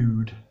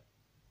Dude.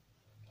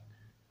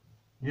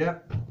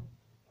 Yep.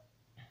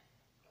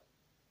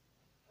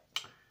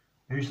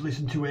 I used to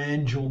listen to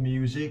angel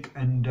music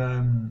and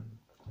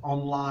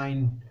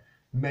online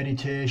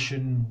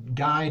meditation,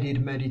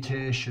 guided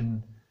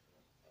meditation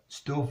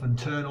stuff, and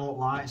turn all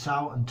lights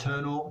out and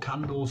turn all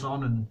candles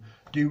on and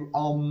do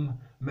Om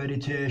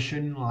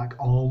meditation, like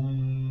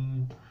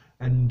Om,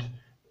 and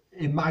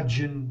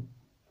imagine,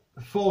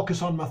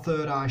 focus on my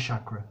third eye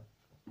chakra.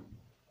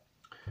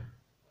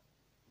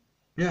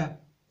 Yeah,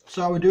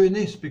 so I was doing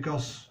this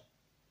because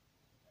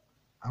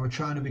I was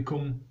trying to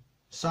become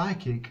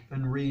psychic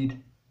and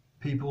read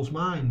people's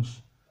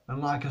minds.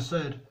 And like I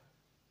said,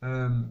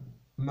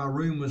 my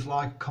room was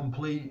like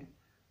complete,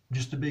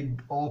 just a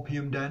big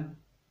opium den.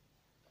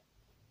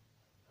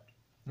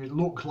 It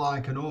looked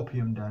like an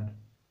opium den,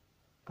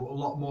 but a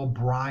lot more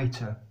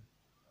brighter.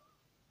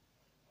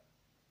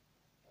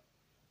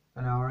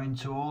 And I was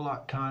into all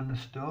that kind of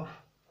stuff.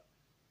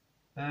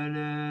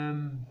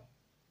 And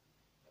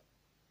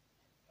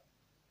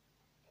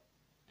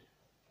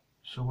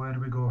so where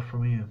do we go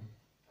from here?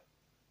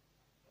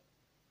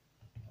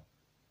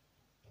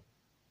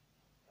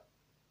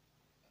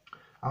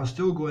 I was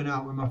still going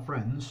out with my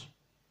friends.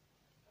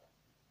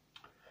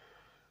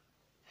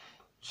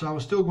 So I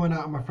was still going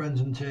out with my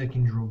friends and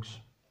taking drugs.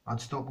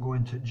 I'd stopped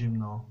going to the gym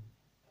though.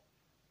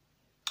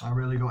 I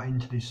really got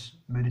into this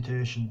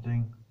meditation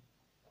thing,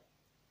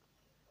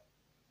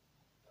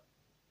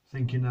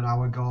 thinking that I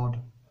were God.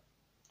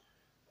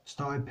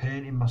 Started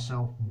painting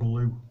myself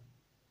blue.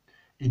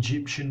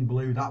 Egyptian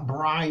blue, that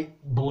bright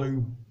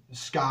blue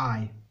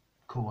sky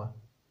colour.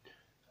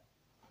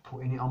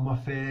 Putting it on my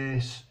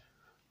face,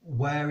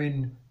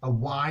 wearing a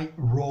white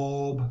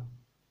robe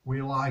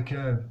with like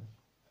a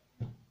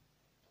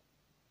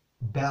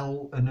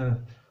belt and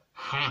a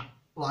hat,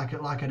 like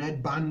an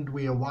headband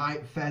with a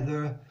white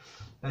feather.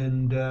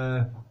 And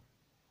I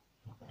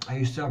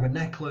used to have a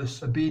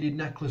necklace, a beaded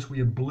necklace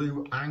with a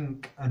blue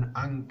ankh, an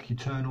ankh,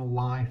 eternal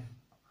life,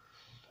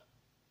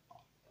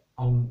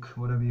 ankh,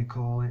 whatever you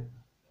call it.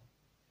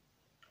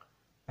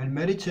 And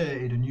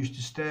meditated and used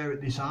to stare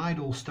at this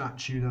idol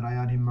statue that I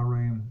had in my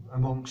room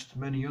amongst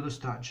many other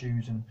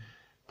statues and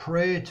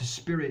pray to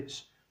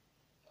spirits.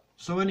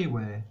 So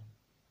anyway,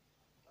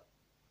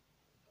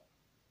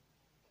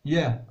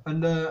 yeah,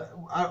 and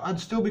I'd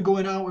still be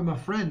going out with my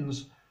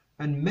friends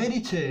and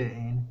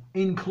meditating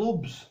in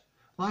clubs.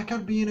 Like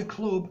I'd be in a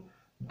club,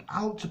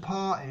 out to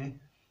party,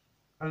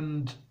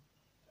 and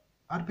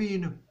I'd be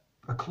in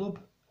a club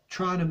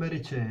trying to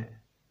meditate.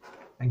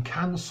 and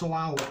cancel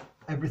out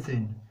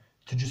everything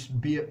to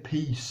just be at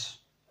peace.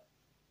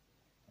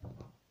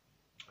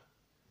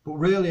 But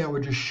really I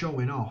was just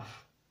showing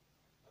off.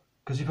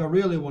 Because if I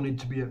really wanted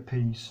to be at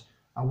peace,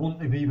 I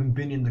wouldn't have even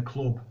been in the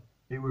club.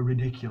 It was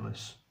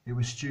ridiculous. It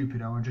was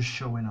stupid. I was just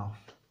showing off.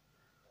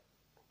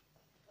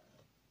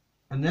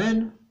 And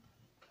then,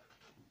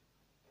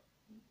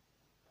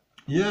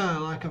 yeah,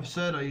 like I've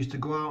said, I used to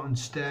go out and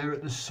stare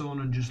at the sun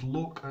and just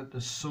look at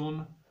the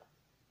sun,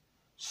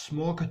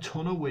 smoke a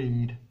ton of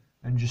weed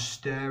and just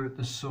stare at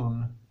the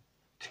sun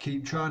to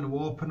keep trying to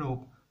open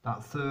up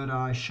that third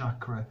eye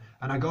chakra.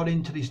 And I got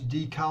into this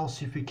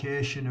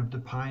decalcification of the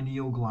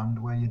pineal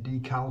gland, where you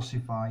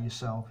decalcify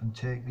yourself and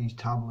take these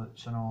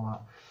tablets and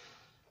all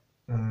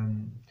that.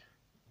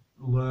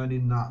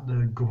 Learning that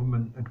the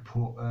government had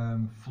put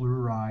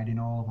fluoride in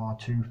all of our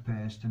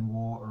toothpaste and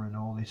water and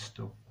all this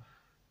stuff,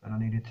 and I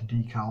needed to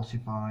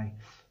decalcify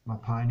my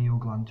pineal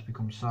gland to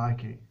become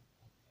psychic.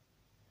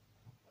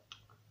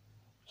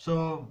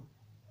 So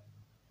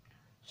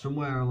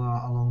somewhere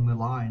along the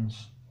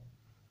lines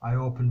I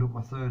opened up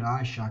my third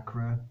eye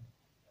chakra,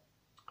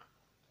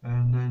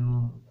 and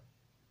then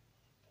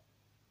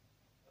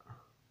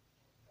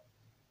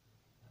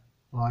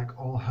like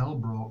all hell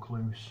broke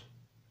loose,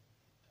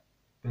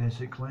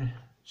 basically.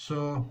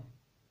 So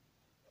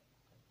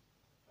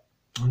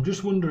I'm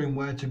just wondering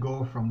where to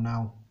go from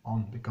now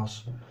on,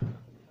 because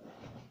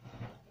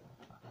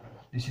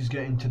this is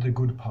getting to the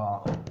good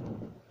part.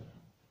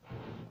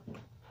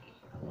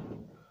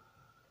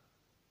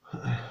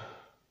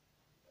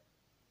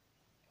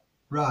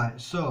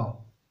 Right,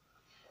 so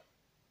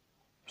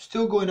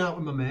still going out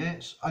with my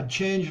mates. I'd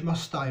changed my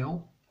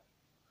style.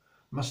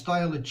 My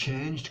style had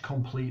changed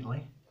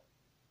completely.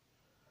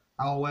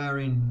 I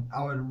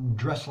would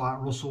dress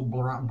like Russell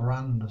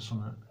Brand or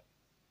something.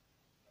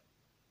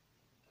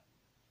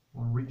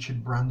 Or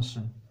Richard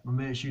Branson. My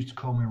mates used to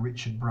call me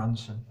Richard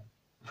Branson.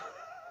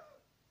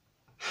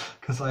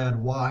 Because I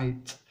had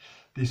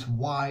this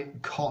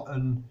white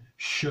cotton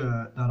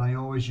shirt that I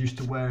always used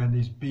to wear, and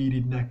these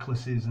beaded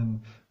necklaces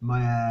and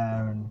my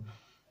hair and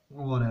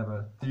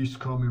whatever. They used to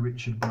call me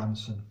Richard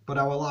Branson. But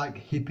I was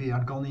like hippie.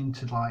 I'd gone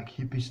into like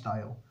hippie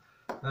style.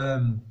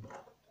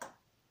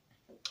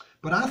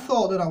 But I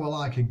thought that I was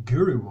like a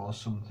guru or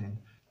something.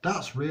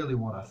 That's really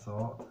what I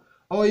thought.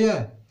 Oh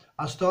yeah,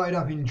 I started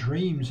having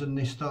dreams and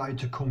they started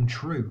to come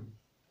true.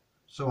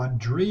 So I'd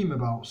dream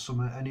about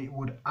something and it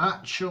would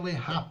actually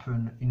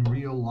happen in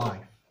real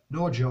life.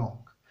 No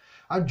joke.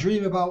 I'd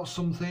dream about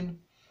something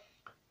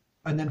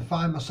and then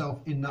find myself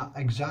in that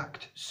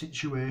exact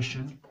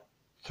situation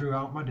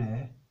throughout my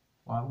day.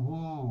 Like,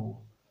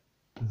 whoa,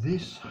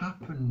 this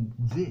happened,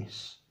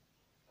 this.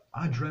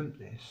 I dreamt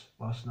this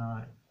last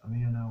night. I'm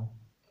here now.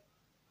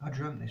 I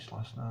dreamt this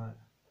last night.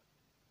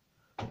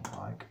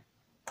 Like,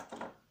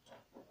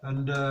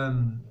 and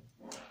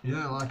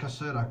yeah, like I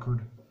said, I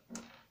could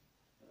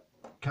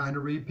kind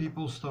of read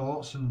people's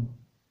thoughts and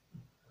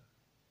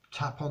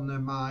tap on their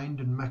mind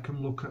and make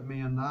them look at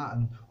me and that.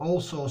 And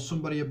also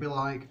somebody would be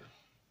like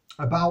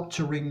about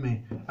to ring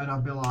me and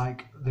I'd be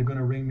like, they're going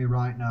to ring me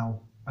right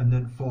now, and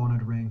then phone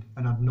would ring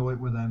and I'd know it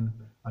was them.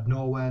 I'd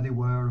know where they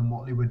were and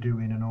what they were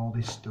doing and all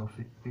this stuff.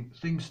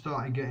 Things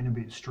started getting a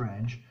bit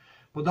strange,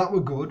 but that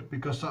were good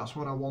because that's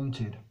what I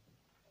wanted.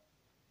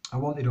 I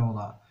wanted all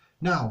that.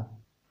 Now,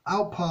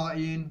 out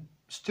partying,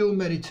 still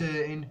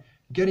meditating,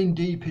 getting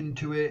deep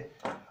into it,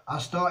 I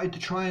started to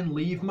try and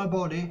leave my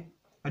body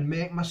and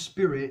make my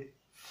spirit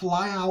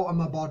fly out of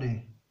my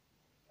body.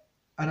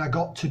 And I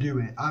got to do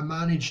it. I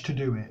managed to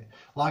do it.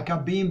 Like,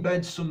 I'd be in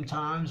bed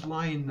sometimes,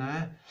 lying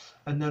there,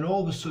 and then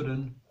all of a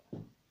sudden,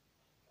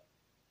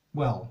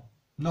 well,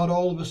 not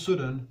all of a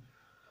sudden,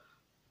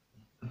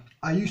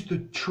 I used to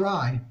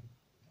try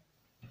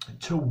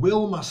to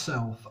will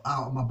myself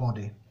out of my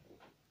body,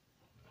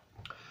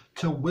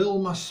 to will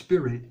my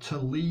spirit to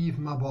leave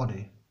my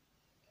body.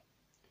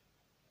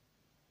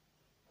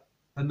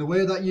 And the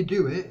way that you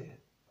do it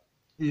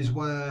is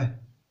where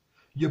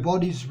your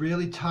body's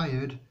really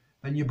tired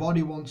and your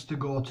body wants to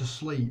go to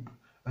sleep,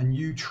 and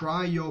you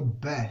try your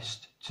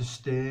best to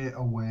stay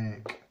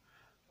awake.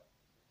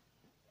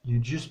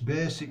 You're just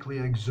basically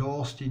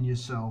exhausting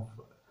yourself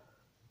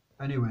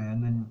anyway,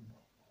 and then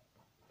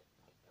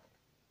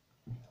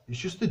it's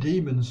just the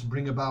demons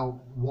bring about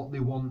what they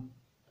want.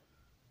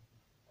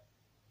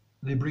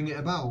 They bring it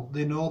about.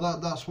 They know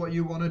that that's what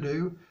you want to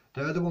do.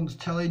 They're the ones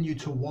telling you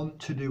to want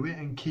to do it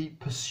and keep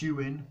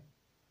pursuing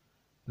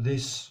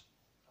this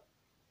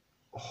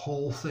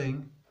whole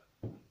thing.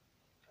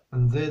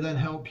 And they then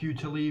help you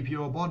to leave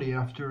your body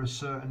after a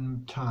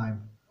certain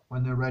time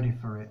when they're ready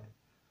for it.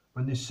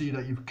 When they see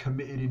that you've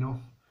committed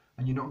enough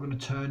and you're not going to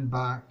turn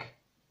back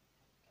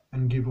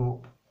and give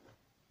up.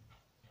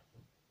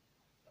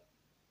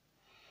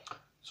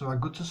 So I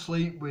go to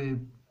sleep with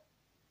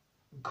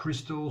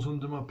crystals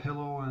under my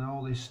pillow and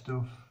all this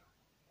stuff,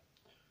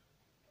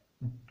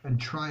 and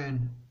try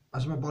and,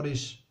 as my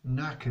body's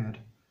knackered,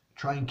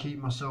 try and keep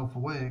myself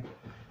awake.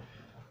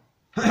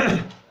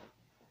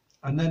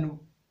 And then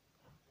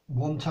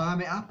one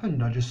time it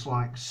happened, I just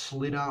like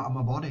slid out of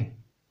my body.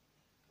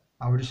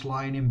 I was just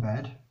lying in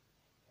bed,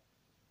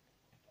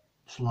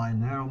 just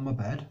lying there on my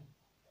bed,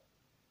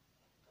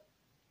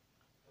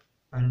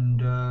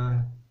 and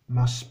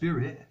my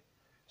spirit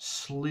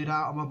slid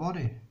out of my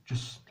body.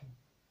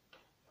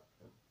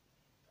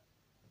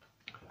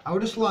 I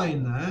was just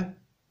lying there.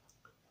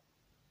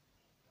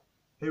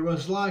 It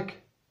was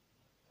like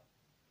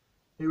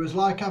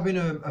having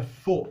a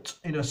foot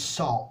in a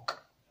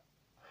sock.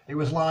 It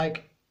was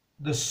like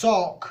the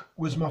sock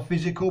was my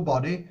physical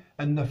body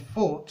and the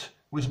foot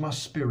was my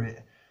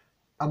spirit.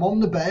 I'm on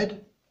the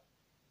bed.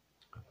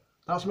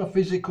 That's my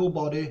physical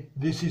body.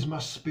 This is my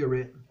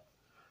spirit.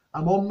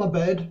 I'm on my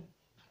bed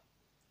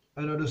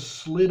and I just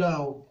slid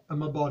out of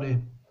my body.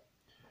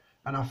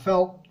 And I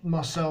felt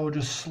myself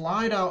just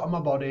slide out of my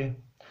body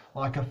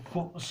like a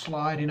foot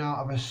sliding out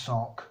of a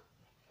sock.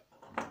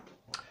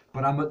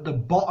 But I'm at the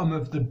bottom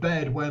of the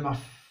bed where my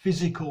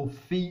physical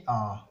feet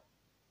are,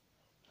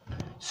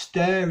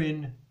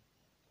 staring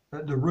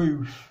at the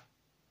roof.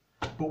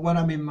 But when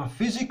I'm in my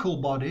physical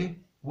body,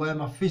 where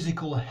my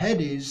physical head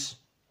is,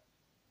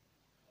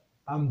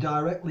 I'm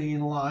directly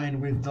in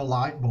line with the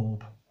light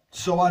bulb.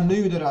 So I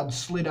knew that I'd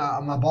slid out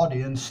of my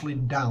body and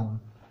slid down.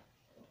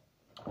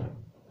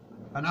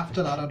 And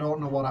after that, I don't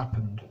know what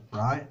happened,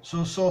 right?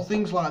 So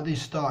things like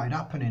this started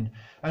happening.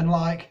 And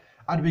like,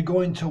 I'd be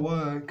going to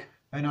work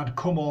and I'd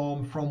come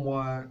home from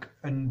work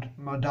and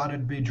my dad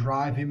would be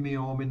driving me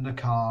home in the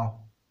car.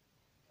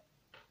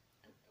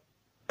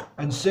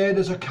 And say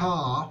there's a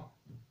car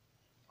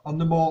on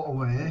the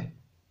motorway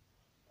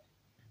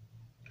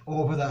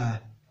over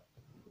there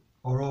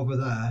or over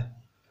there.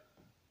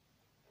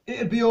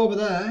 It'd be over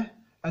there,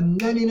 and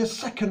then in a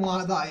second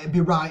like that, it'd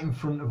be right in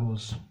front of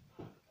us.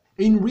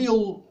 In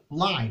real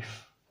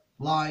life,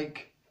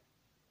 like,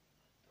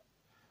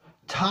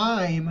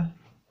 time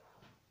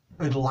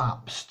had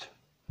lapsed,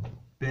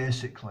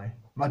 basically.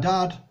 My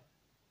dad,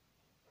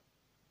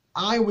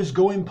 I was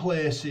going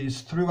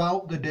places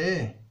throughout the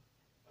day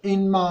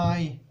in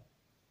my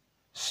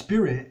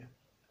spirit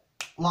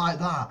like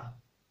that,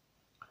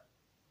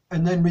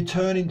 and then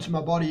returning to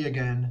my body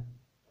again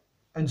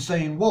and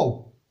saying,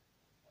 whoa,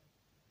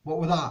 what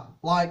was that?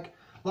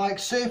 Like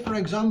say for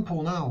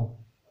example now,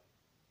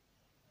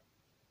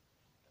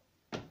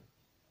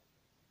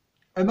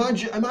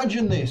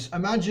 imagine this,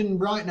 imagine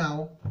right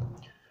now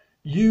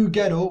you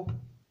get up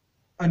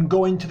and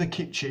go into the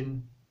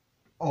kitchen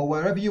or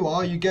wherever you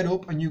are, you get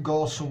up and you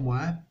go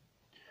somewhere.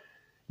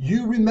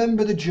 You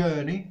remember the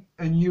journey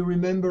and you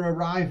remember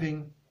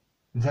arriving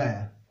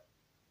there.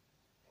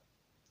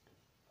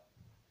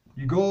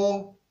 You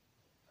go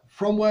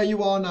from where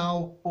you are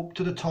now up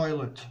to the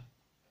toilet.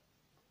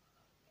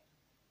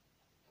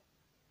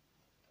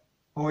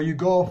 Or you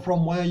go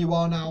from where you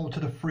are now to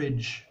the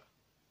fridge.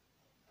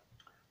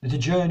 There's a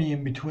journey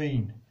in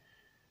between.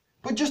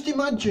 But just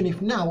imagine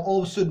if now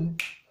all of a sudden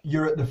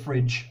you're at the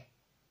fridge,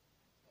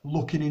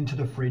 looking into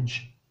the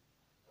fridge.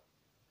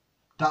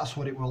 That's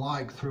what it was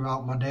like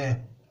throughout my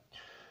day.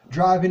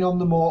 Driving on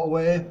the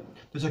motorway,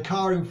 there's a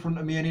car in front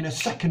of me and in a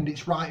second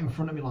it's right in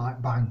front of me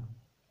like bang.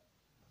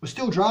 We're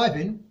still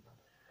driving,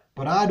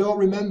 but I don't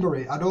remember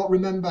it. I don't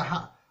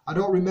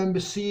remember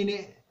seeing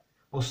it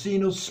or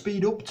seeing us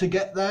speed up to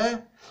get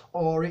there,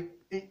 or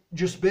it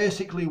just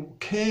basically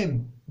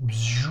came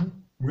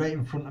right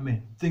in front of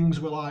me. Things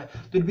were like,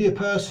 there'd be a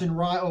person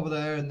right over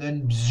there and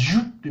then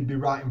they'd be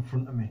right in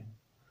front of me.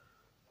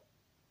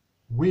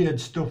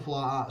 Weird stuff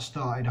like that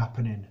started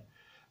happening.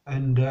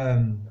 And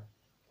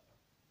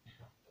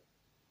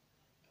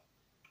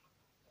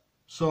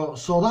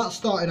so that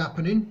started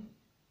happening.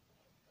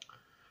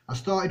 I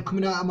started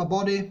coming out of my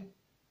body.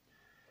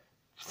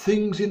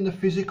 Things in the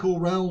physical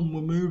realm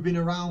were moving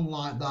around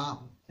like that.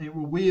 It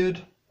was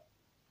weird.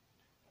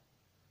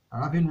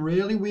 I'm having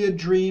really weird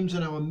dreams,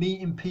 and I was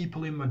meeting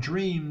people in my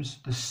dreams,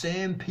 the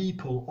same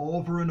people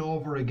over and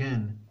over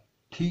again,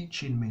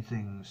 teaching me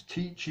things,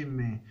 teaching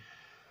me,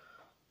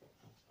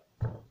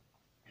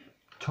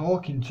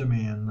 talking to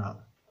me and that.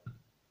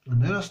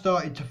 And then I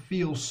started to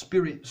feel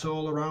spirits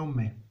all around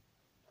me.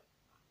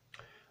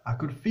 I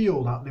could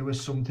feel that there was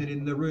something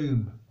in the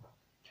room.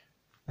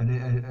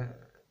 And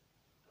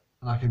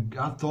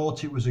I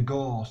thought it was a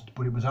ghost,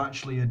 but it was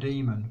actually a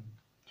demon.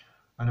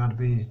 And I'd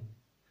be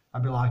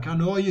like, I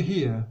know you're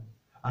here.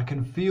 I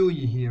can feel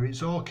you here.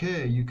 It's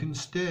okay. You can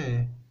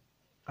stay.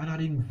 And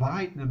I'd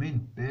invite them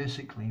in,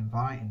 basically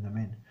inviting them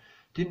in.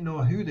 Didn't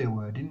know who they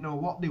were. Didn't know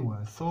what they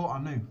were. Thought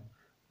I knew.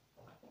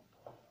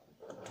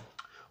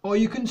 Oh,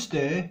 you can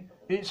stay.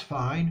 It's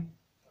fine.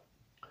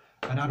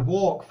 And I'd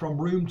walk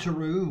from room to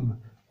room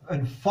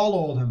and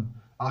follow them.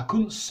 I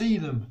couldn't see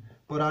them,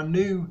 but I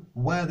knew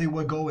where they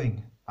were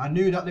going. I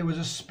knew that there was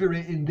a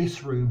spirit in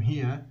this room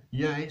here.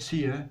 Yeah, it's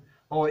here.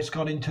 Oh, it's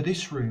gone into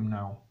this room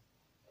now.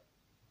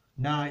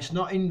 No, it's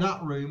not in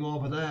that room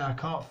over there. I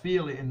can't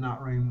feel it in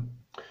that room.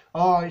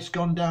 Oh, it's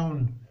gone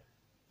down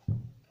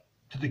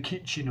to the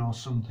kitchen or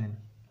something.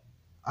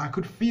 I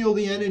could feel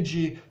the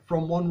energy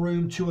from one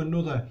room to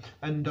another,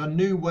 and I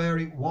knew where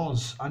it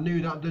was. I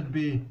knew that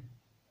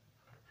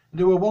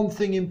there were one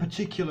thing in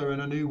particular,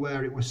 and I knew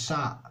where it was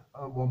sat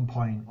at one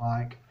point.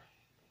 Like,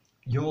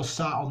 you're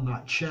sat on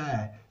that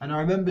chair. And I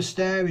remember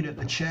staring at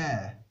the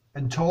chair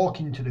and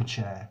talking to the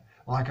chair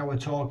like I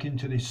was talking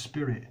to this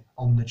spirit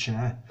on the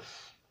chair.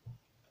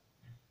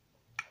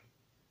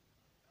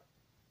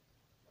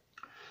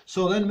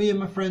 So then me and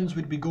my friends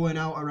would be going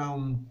out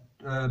around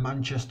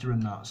Manchester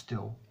and that,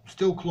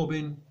 still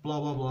clubbing, blah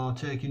blah blah,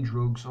 taking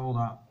drugs, all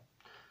that.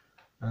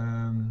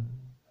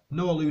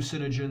 No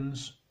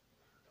hallucinogens.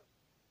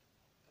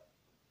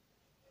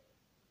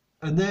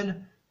 And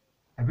then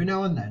every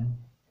now and then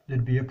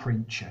there'd be a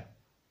preacher,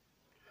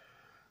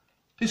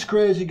 this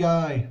crazy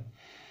guy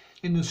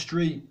in the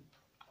street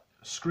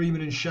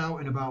screaming and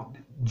shouting about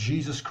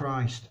Jesus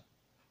Christ.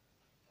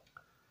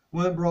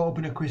 Weren't brought up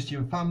in a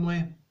Christian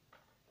family,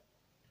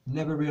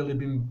 never really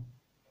been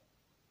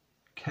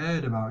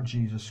cared about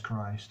Jesus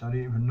Christ. I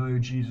didn't even know who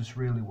Jesus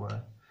really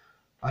were.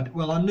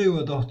 Well, I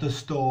knew the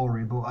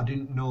story, but I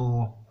didn't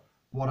know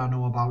what I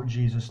know about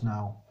Jesus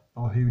now,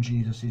 or who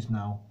Jesus is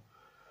now.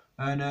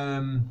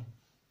 And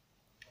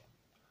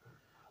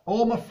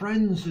all my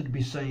friends would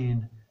be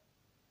saying,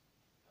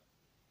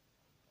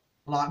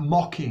 like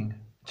mocking,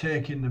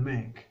 taking the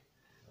mick.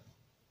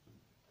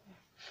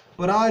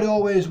 But I'd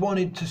always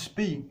wanted to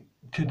speak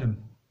to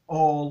them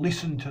or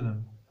listen to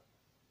them.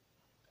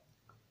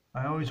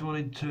 I always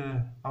wanted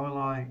to, I was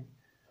like,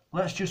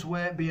 let's just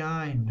wait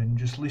behind and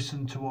just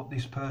listen to what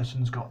this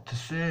person's got to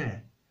say.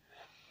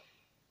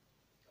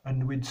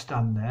 And we'd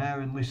stand there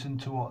and listen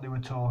to what they were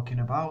talking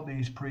about,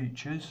 these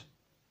preachers.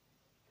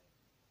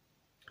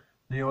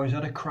 They always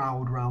had a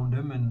crowd round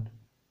them, and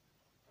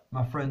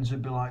my friends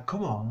would be like,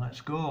 come on,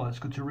 let's go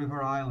to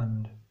River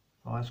Island,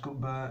 or let's go to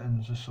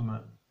Burton's or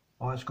something,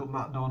 or let's go to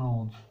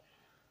McDonald's.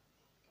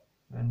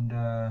 And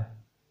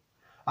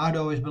I'd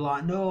always be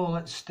like, no,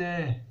 let's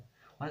stay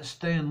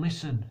and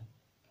listen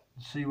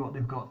and see what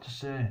they've got to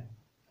say.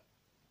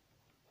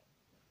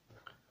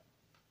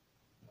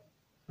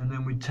 And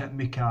then we'd take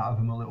mick out of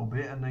them a little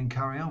bit and then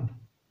carry on.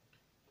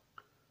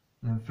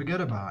 And then forget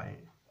about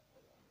it.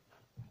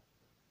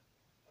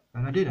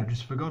 And I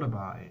just forgot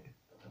about it.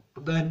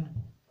 But then,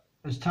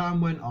 as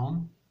time went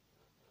on,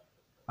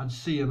 I'd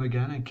see them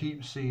again and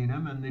keep seeing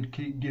them, and they'd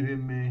keep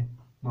giving me,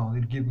 well,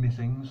 they'd give me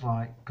things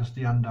like, because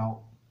they hand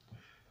out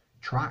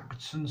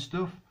tracts and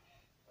stuff,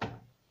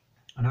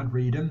 and I'd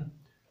read them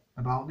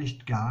about this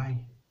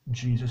guy,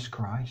 Jesus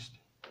Christ.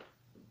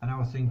 And I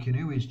was thinking,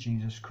 who is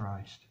Jesus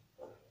Christ?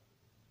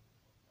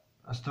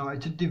 I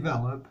started to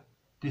develop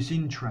this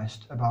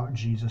interest about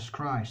Jesus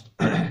Christ.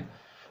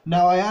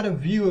 Now, I had a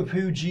view of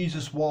who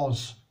Jesus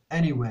was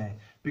anyway,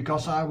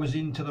 because I was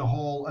into the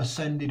whole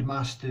ascended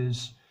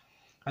masters,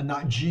 and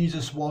that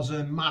Jesus was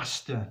a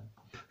master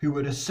who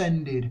had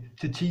ascended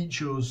to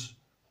teach us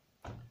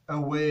a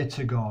way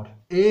to God.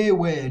 A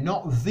way,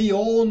 not the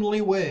only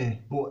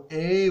way, but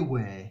a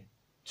way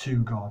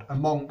to God,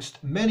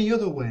 amongst many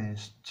other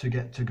ways to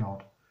get to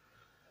God.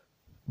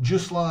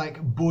 Just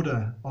like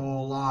Buddha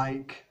or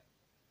like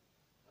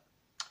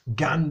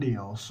Gandhi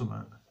or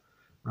something,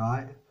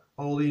 right?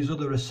 All these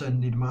other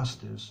ascended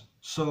masters.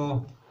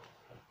 So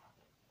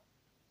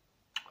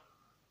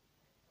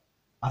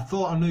I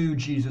thought I knew who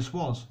Jesus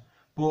was,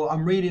 but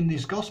I'm reading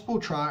these gospel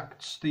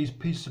tracts, these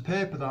pieces of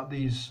paper that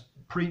these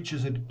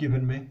preachers had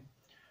given me,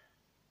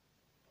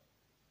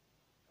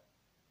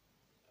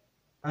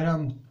 and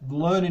I'm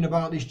learning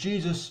about this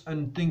Jesus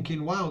and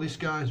thinking, wow, this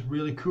guy's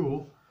really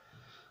cool.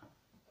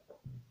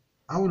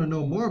 I want to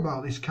know more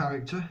about this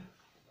character.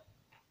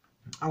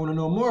 I want to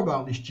know more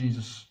about this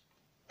Jesus.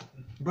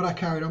 But I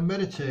carried on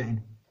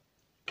meditating,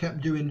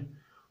 kept doing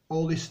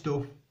all this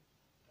stuff.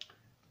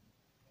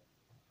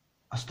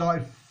 I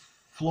started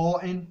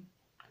floating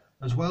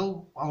as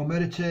well. I was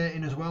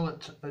meditating as well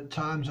at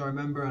times, I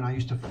remember, and I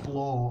used to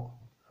float.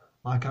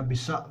 Like I'd be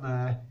sat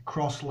there,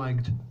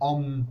 cross-legged,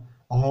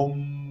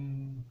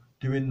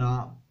 doing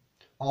that,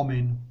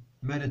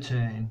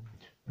 meditating.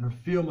 And I'd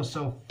feel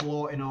myself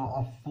floating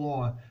off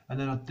floor, and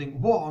then I'd think,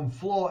 what, I'm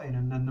floating,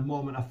 and then the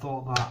moment I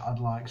thought that, I'd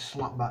like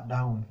slap back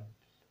down.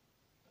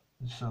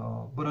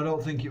 So, but I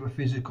don't think it was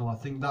physical. I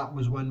think that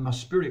was when my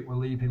spirit were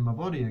leaving my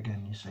body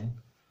again, you see.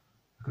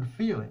 I could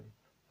feel it.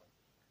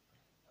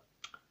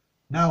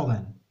 Now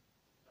then,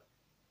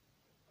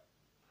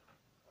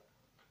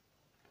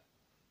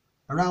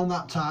 around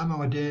that time I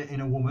was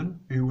dating a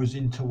woman who was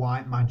into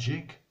white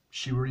magic.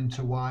 She were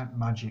into white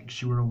magic.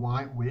 She were a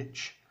white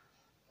witch.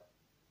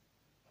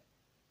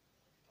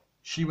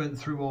 She went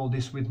through all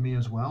this with me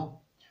as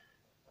well.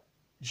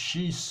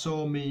 She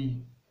saw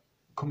me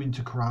coming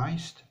to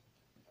Christ.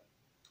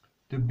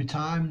 There'd be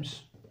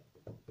times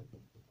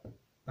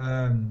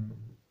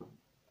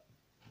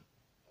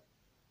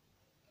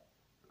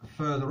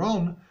further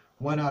on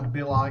when I'd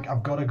be like,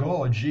 I've got to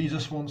go,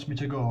 Jesus wants me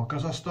to go,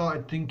 because I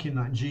started thinking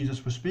that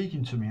Jesus was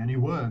speaking to me, and he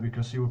were,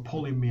 because he were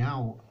pulling me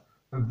out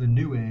of the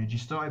New Age. He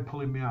started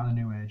pulling me out of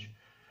the New Age.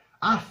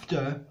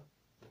 After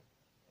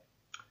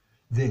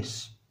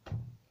this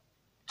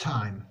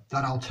time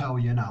that I'll tell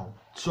you now.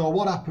 So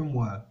what happened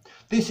were,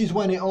 this is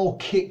when it all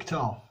kicked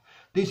off.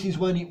 This is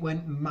when it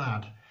went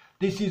mad.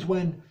 This is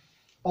when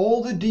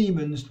all the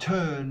demons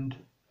turned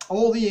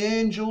all the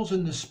angels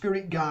and the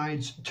spirit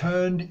guides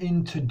turned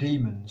into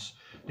demons.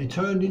 They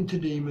turned into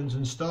demons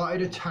and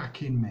started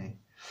attacking me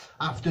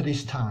after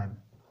this time.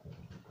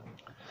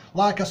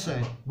 Like I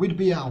said, we'd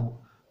be out.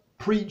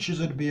 Preachers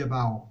would be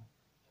about.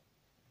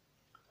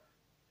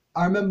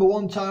 I remember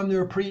one time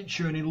there was a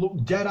preacher and he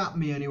looked dead at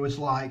me and he was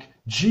like,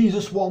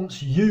 Jesus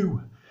wants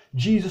you.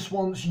 Jesus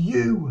wants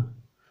you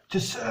to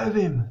serve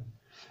him.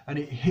 And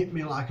it hit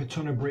me like a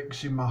ton of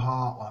bricks in my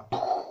heart. Like,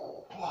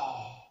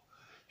 oh,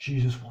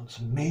 Jesus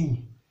wants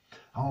me.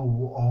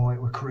 Oh,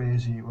 it was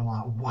crazy. It was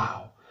like,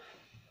 wow.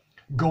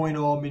 Going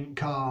home in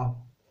car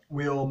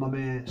with all my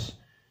mates,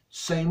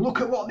 saying,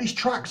 look at what this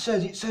track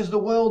says. It says the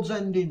world's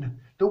ending.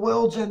 The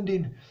world's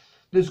ending.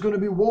 There's going to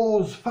be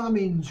wars,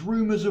 famines,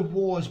 rumours of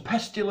wars,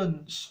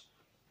 pestilence.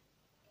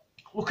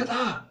 Look at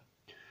that.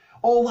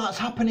 All that's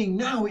happening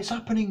now. It's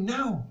happening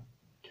now.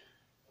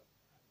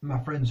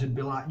 My friends would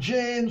be like,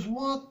 James,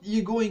 what?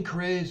 You're going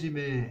crazy,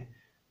 mate.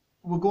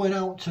 We're going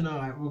out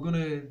tonight. We're going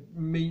to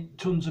meet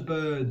tons of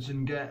birds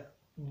and get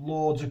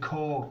loads of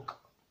coke.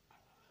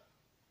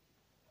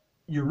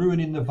 You're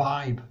ruining the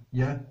vibe,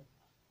 yeah?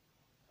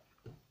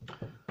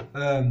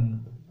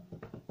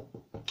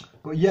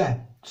 But yeah,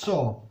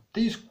 so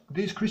these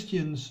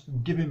Christians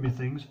giving me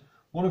things.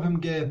 One of them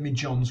gave me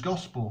John's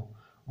Gospel,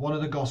 one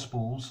of the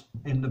Gospels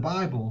in the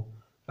Bible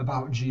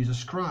about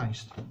Jesus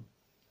Christ.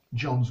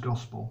 John's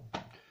Gospel.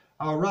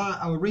 I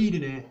was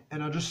reading it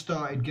and I just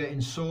started getting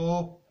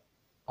so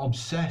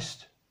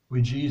obsessed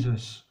with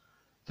Jesus,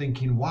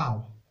 thinking,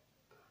 wow,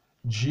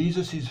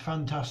 Jesus is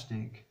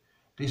fantastic.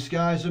 This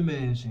guy's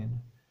amazing.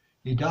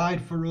 He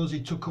died for us. He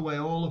took away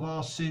all of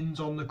our sins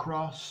on the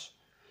cross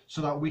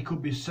so that we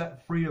could be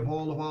set free of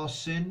all of our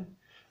sin.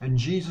 And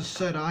Jesus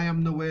said, I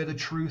am the way, the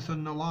truth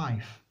and the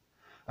life.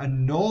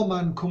 And no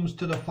man comes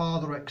to the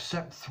Father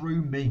except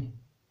through me.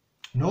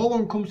 No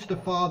one comes to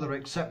the Father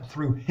except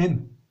through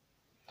him.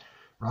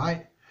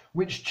 Right?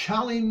 Which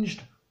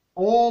challenged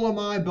all of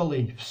my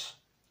beliefs.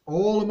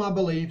 All of my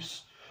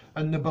beliefs.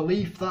 And the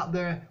belief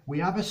that we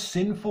have a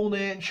sinful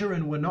nature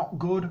and we're not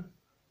good.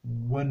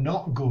 We're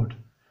not good.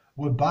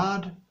 We're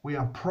bad. We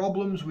have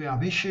problems. We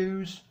have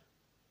issues.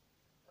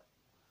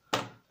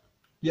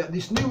 Yet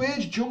this new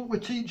age junk were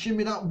teaching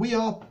me that we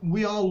are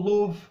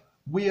love.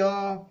 We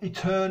are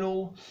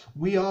eternal.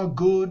 We are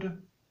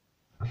good.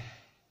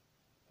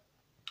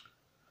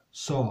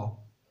 So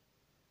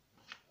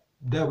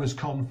there was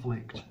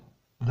conflict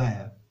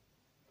there.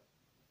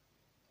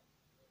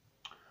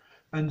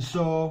 And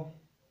so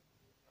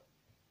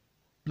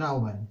now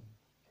then,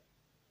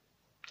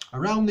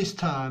 around this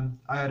time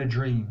I had a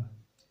dream,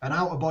 an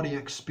out-of-body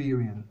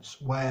experience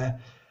where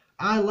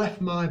I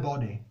left my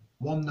body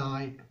one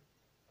night.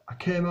 I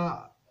came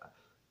out,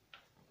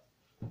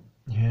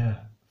 yeah,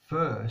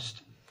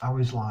 first I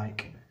was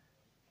like,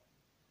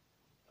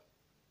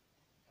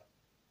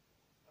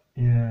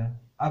 yeah,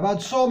 I've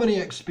had so many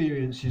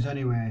experiences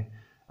anyway.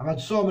 I've had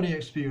so many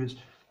experiences.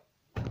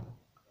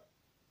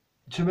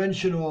 To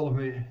mention all of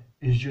it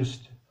is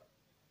just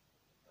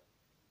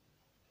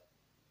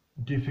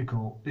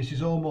difficult. This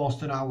is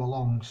almost an hour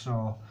long,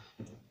 so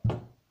I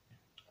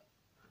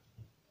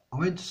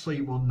went to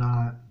sleep one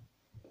night,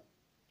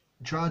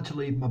 tried to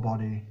leave my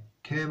body,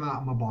 came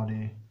out of my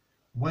body,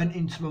 went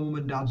into my mum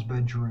and dad's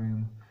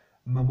bedroom.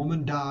 My mum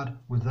and dad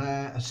were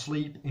there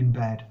asleep in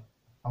bed.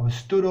 I was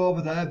stood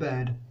over their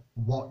bed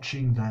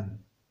watching them.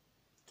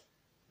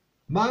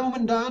 My mum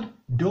and dad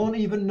don't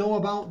even know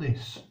about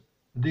this.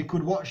 They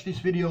could watch this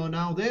video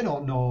now. They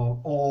don't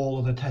know all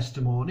of the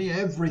testimony,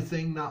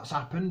 everything that's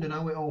happened and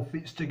how it all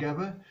fits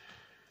together.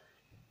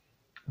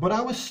 But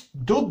I was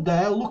stood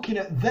there looking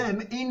at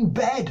them in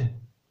bed.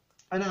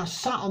 And I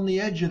sat on the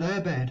edge of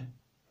their bed.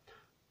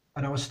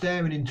 And I was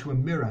staring into a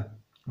mirror,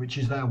 which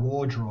is their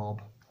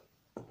wardrobe,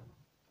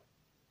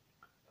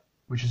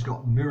 which has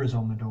got mirrors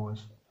on the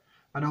doors.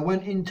 And I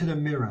went into the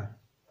mirror.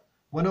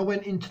 When I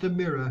went into the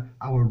mirror,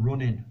 I was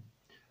running.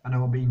 And I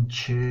was being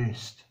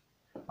chased.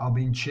 I was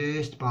being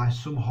chased by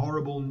some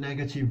horrible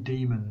negative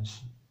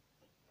demons.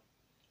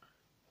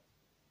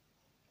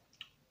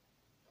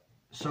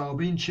 So I was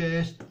being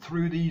chased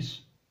through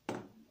this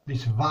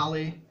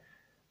valley.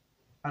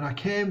 And I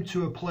came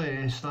to a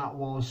place that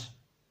was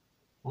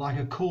like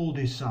a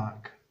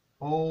cul-de-sac.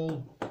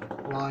 All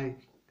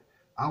like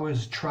I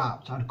was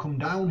trapped. I'd come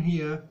down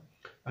here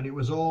and it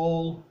was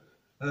all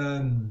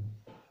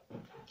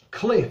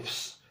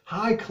cliffs,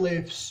 high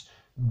cliffs,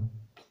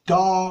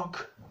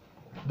 dark.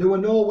 There were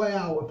no way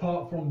out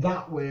apart from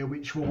that way,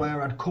 which were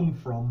where I'd come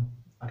from.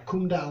 I'd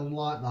come down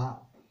like that.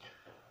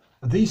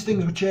 And these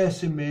things were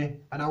chasing me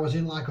and I was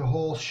in like a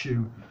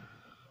horseshoe.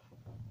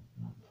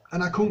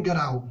 And I couldn't get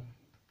out.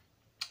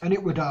 And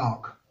it were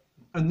dark.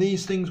 And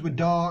these things were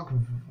dark,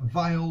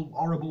 vile,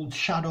 horrible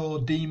shadow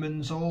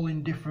demons, all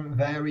in different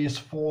various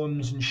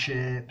forms and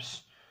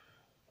shapes.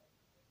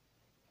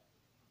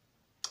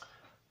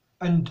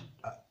 And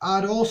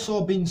I'd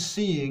also been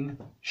seeing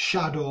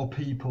shadow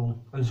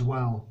people as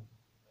well.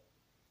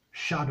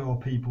 Shadow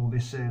people, they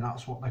say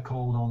that's what they're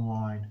called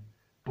online.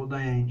 But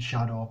they ain't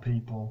shadow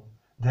people,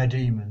 they're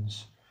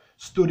demons.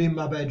 stood in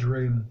my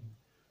bedroom.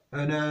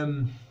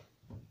 And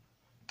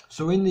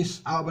so in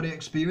this out-of-body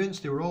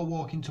experience, they were all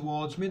walking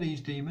towards me,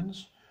 these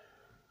demons,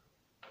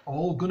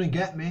 all gonna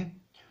get me.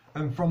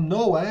 And from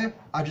nowhere,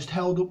 I just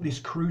held up this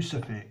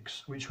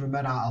crucifix, which were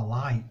made out of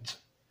light,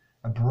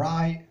 a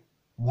bright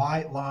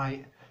white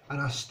light.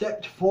 And I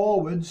stepped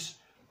forwards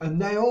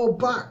and they all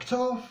backed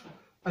off.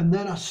 And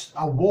then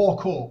I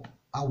walk up.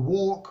 I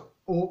walk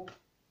up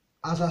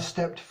as I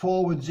stepped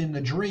forwards in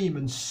the dream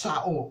and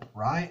sat up,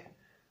 right?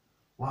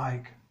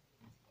 Like,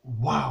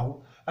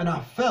 wow. And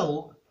I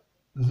felt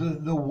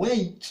the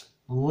weight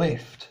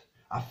lift.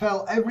 I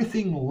felt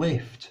everything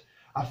lift.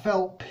 I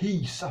felt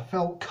peace. I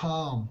felt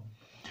calm.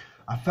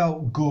 I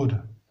felt good.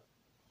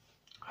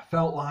 I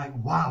felt like,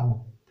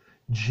 wow,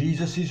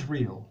 Jesus is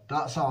real.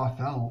 That's how I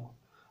felt.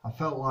 I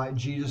felt like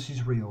Jesus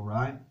is real,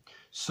 right?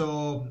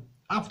 So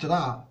after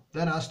that,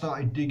 then I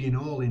started digging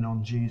all in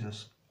on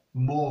Jesus.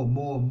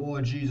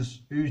 More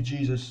Jesus. Who's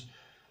Jesus?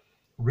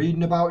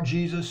 Reading about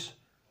Jesus.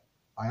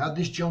 I had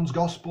this John's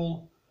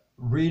Gospel,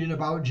 reading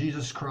about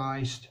Jesus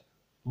Christ,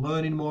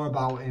 learning more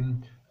about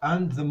him.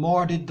 And the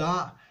more I did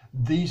that,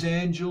 these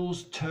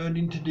angels turned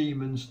into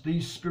demons.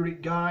 These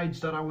spirit guides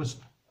that I was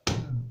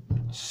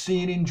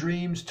seeing in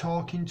dreams,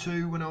 talking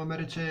to when I was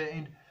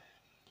meditating,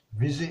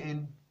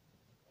 visiting,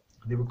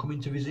 they were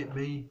coming to visit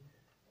me.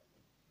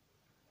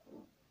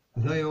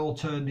 They all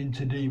turned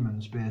into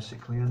demons,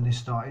 basically, and they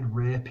started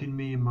raping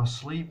me in my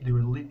sleep. They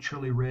were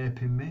literally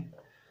raping me.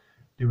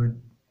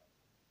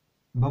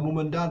 My mum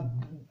and dad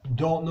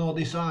don't know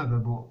this either,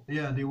 but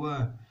yeah, they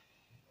were.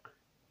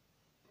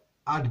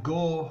 I'd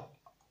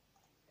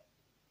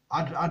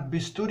be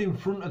stood in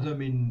front of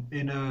them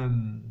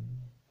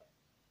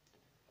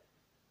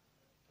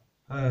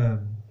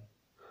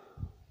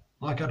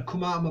like I'd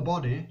come out of my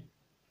body,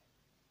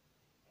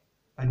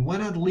 and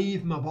when I'd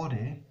leave my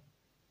body,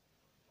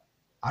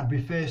 I'd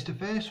be face to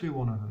face with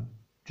one of them,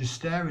 just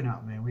staring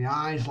at me with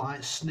eyes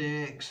like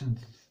snakes and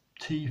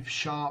teeth,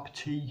 sharp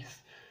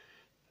teeth.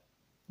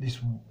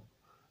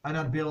 And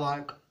I'd be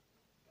like,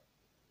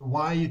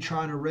 why are you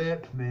trying to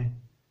rape me?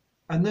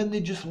 And then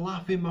they'd just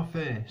laugh in my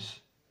face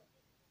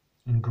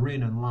and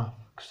grin and laugh,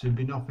 because there'd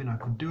be nothing I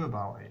could do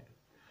about it.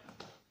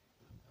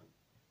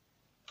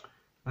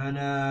 And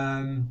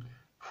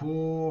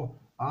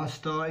I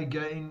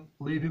started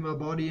leaving my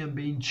body and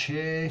being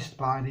chased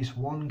by this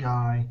one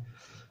guy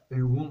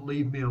who wouldn't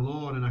leave me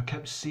alone, and I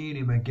kept seeing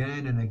him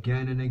again and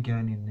again and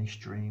again in this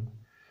dream.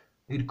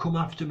 He'd come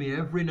after me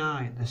every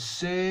night. The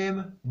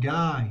same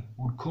guy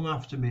would come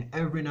after me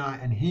every night,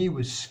 and he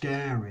was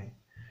scary.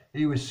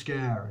 He was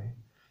scary.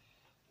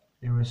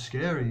 He was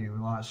scary. He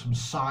was like some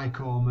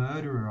psycho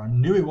murderer. I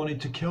knew he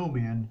wanted to kill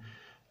me, and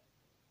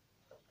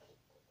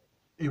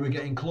he was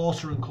getting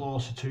closer and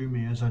closer to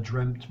me as I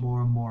dreamt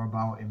more and more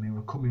about him. He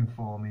was coming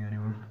for me, and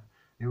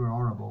he were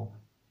horrible.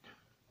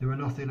 There was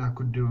nothing I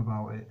could do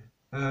about it.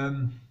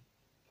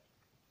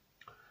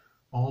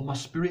 All my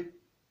spirit,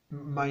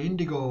 my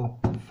indigo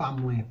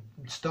family,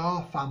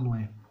 star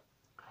family,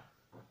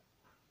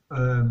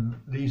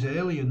 these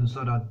aliens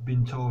that I'd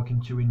been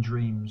talking to in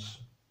dreams,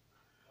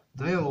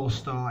 they all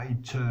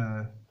started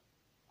to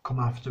come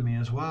after me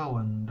as well,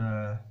 and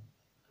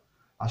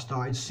I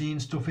started seeing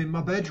stuff in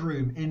my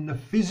bedroom, in the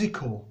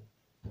physical.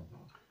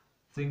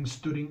 Things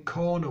stood in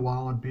corner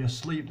while I'd be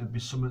asleep. There'd be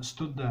someone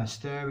stood there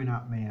staring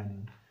at me,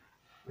 and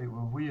it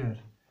was weird.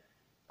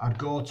 I'd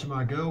go to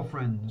my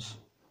girlfriend's,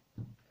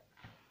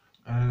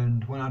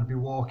 and when I'd be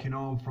walking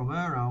home from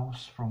her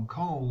house, from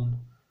Colne,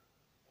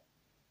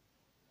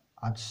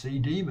 I'd see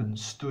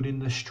demons stood in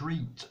the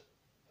street,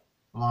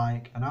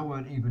 like, and I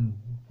weren't even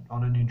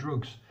on any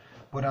drugs,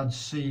 but I'd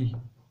see,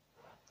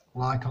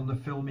 like on the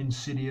film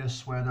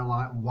Insidious, where they're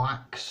like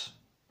wax,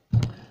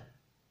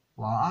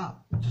 like that,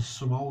 just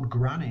some old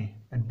granny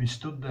would be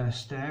stood there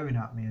staring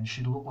at me, and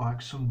she'd look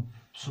like some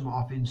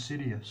off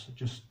Insidious,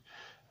 just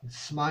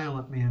smile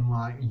at me, and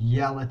like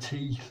yellow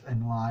teeth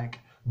and like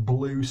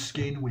blue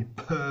skin with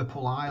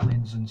purple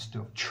eyelids and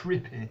stuff,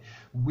 trippy,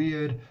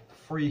 weird,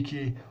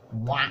 freaky,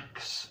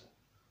 wax,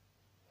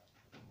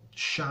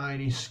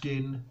 shiny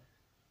skin.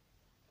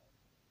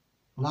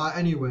 Like,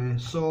 anyway,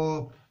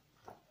 so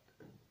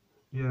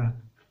yeah,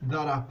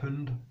 that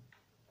happened.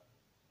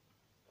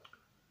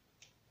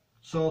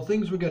 So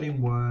things were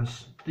getting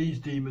worse. These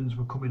demons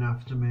were coming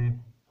after me.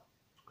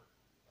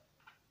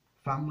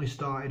 Family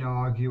started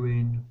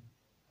arguing.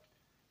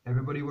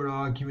 Everybody were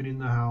arguing in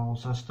the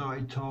house. I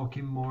started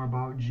talking more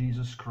about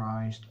Jesus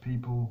Christ.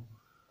 People,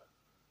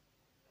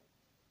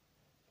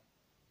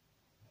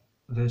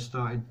 they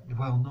started,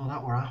 well, no,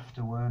 that were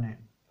after, weren't it?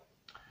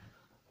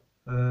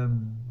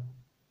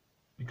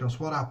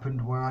 Because what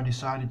happened where I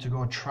decided to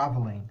go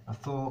travelling, I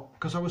thought,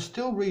 because I was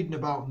still reading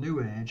about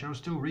New Age, I was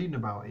still reading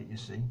about it, you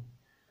see.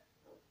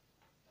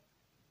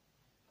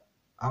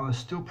 I was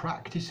still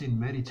practicing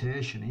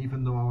meditation,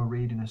 even though I was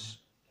reading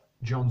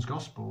John's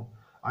Gospel.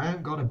 I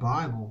ain't got a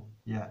Bible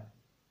yet.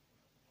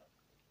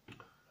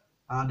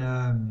 And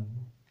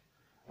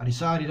I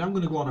decided I'm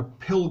going to go on a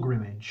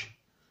pilgrimage.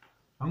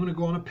 I'm going to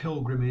go on a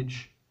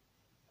pilgrimage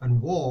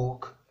and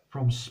walk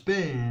from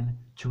Spain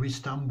to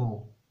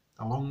Istanbul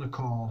along the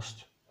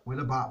coast with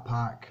a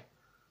backpack,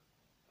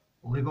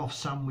 live off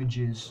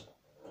sandwiches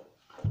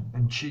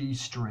and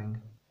cheese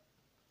string,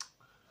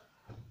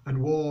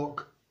 and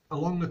walk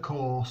along the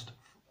coast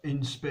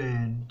in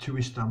Spain to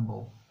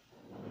Istanbul.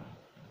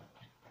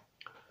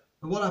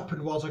 And what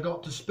happened was I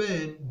got to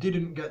Spain,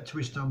 didn't get to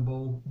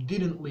Istanbul,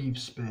 didn't leave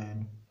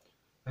Spain.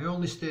 I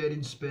only stayed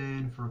in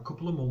Spain for a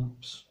couple of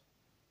months,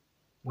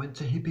 went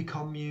to hippie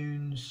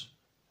communes,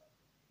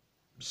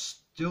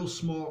 still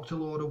smoked a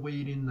load of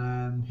weed in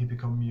them hippie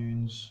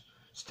communes,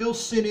 still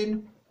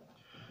sinning,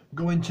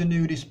 going to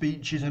nudist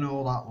beaches and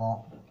all that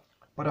lot.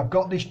 But I've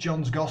got this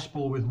John's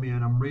Gospel with me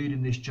and I'm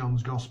reading this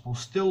John's Gospel,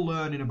 still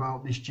learning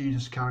about this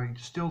Jesus character,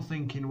 still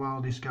thinking, wow,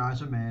 this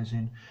guy's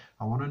amazing.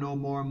 I want to know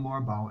more and more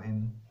about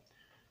him.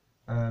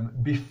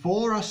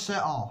 Before I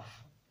set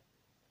off,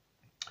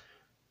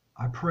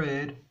 I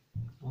prayed,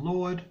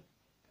 Lord,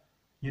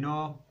 you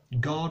know,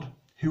 God,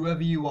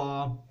 whoever you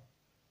are,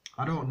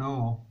 I don't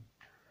know,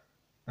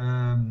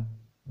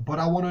 but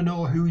I want to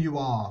know who you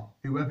are,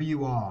 whoever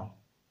you are.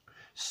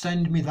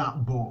 Send me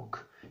that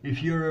book.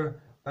 If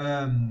you're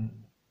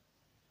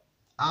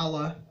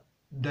Allah,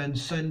 then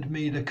send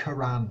me the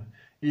Quran.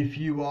 If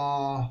you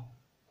are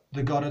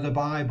the God of the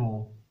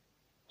Bible,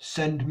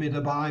 send me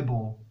the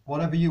Bible.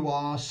 Whatever you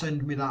are,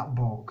 send me that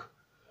book.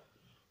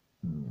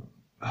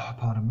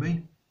 Pardon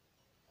me.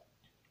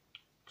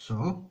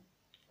 So,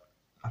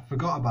 I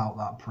forgot about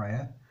that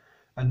prayer.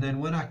 And then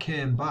when I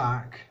came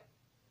back,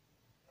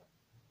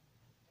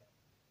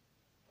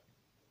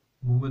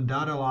 Mum and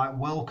Dad are like,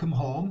 welcome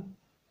home.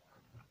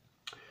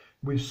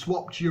 We've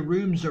swapped your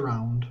rooms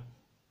around,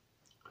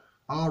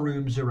 our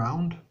rooms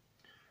around.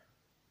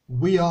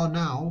 We are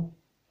now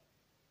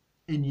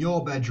in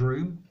your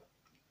bedroom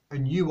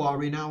and you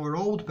are in our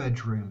old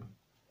bedroom.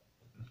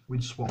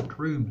 We'd swapped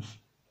rooms.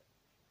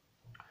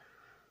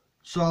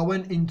 So I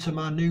went into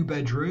my new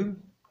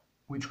bedroom,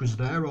 which was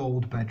their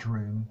old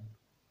bedroom.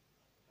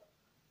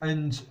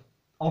 And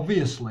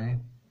obviously,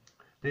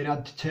 they'd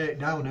had to take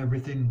down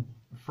everything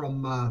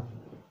from my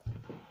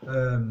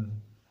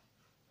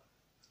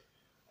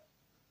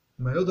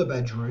other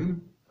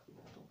bedroom,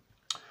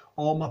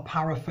 all my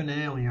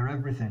paraphernalia,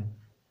 everything,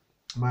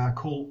 my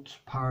occult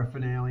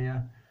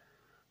paraphernalia,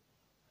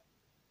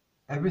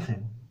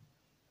 everything,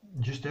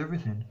 just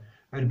everything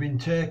had been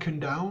taken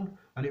down,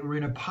 and it were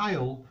in a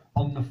pile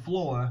on the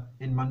floor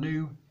in my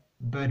new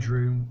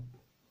bedroom.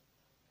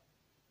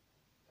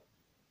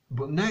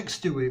 But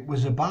next to it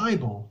was a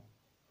Bible.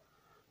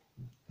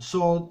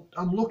 So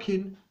I'm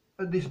looking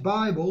at this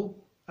Bible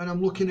and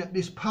I'm looking at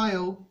this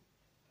pile,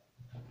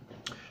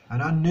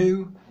 and I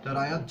knew that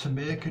I had to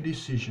make a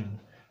decision.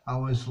 I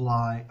was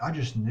like, I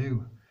just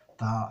knew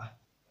that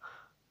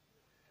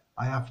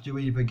I have to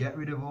either get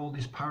rid of all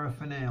this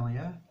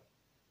paraphernalia,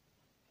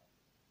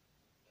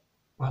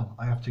 well,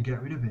 I have to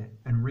get rid of it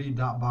and read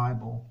that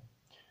Bible.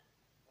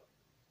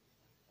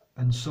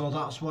 And so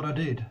that's what I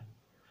did.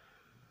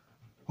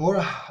 Or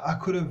I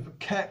could have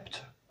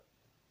kept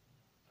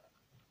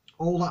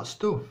all that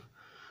stuff.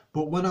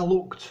 But when I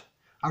looked,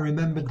 I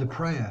remembered the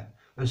prayer.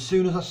 As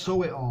soon as I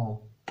saw it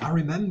all, I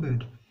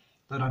remembered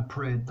that I'd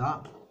prayed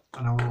that.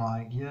 And I was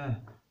like, yeah.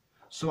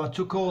 So I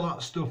took all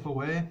that stuff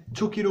away,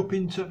 took it up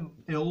into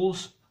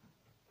hills,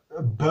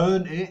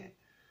 burnt it,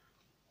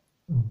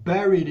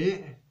 buried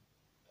it,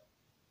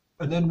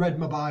 and then read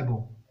my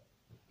Bible.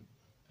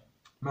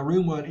 My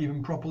room weren't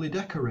even properly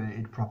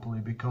decorated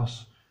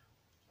because,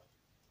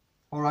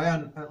 or I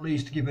hadn't at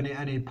least given it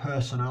any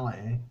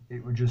personality.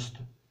 It was just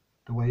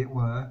the way it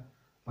were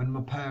when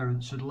my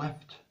parents had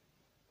left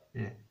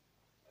it.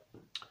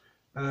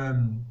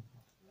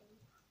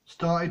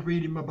 Started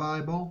reading my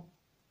Bible,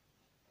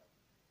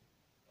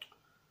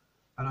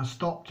 and I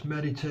stopped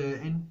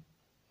meditating,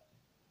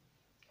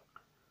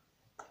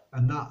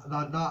 and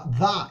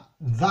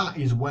that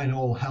is when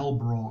all hell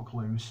broke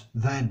loose.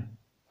 Then,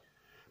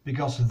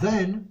 because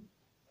then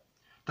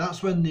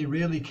that's when they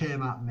really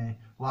came at me.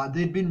 Like,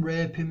 they'd been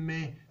raping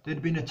me,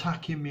 they'd been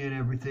attacking me and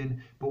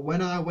everything, but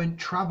when I went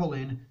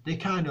travelling, they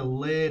kind of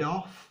laid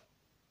off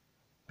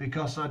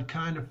because I'd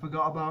kind of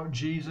forgot about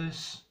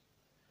Jesus,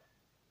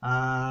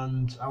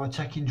 and I was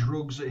taking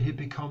drugs at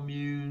hippie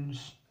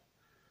communes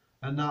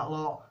and that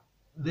lot.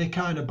 They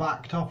kind of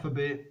backed off a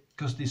bit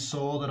because they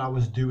saw that I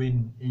was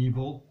doing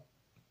evil.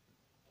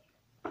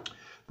 But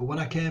when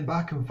I came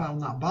back and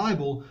found that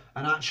Bible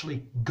and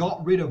actually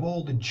got rid of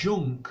all the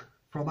junk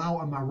from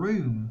out of my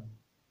room,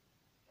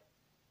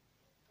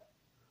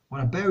 when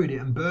I buried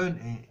it and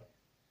burnt it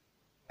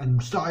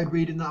and started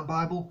reading that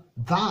Bible,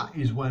 that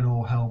is when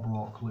all hell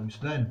broke loose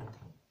then.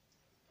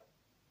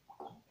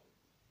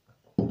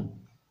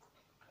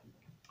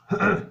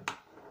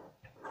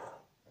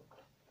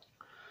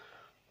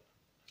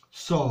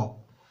 So,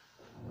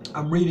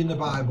 I'm reading the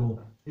Bible.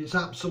 It's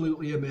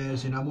absolutely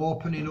amazing. I'm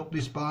opening up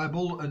this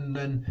Bible, and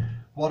then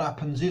what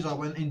happens is I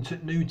went into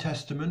New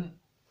Testament,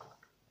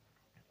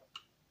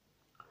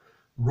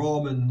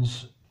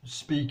 Romans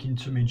speaking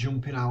to me,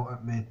 jumping out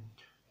at me,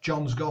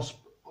 John's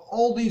Gospel,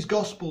 all these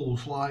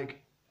Gospels,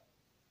 like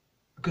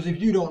Because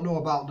if you don't know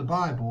about the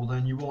Bible,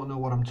 then you won't know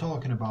what I'm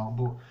talking about.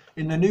 But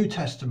in the New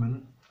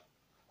Testament,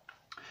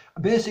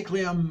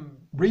 basically I'm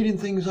reading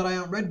things that I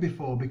haven't read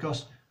before,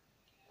 because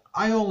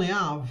I only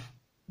have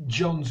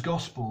John's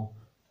Gospel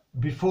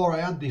before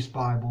I had this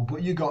Bible.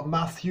 But you got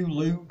Matthew,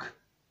 Luke,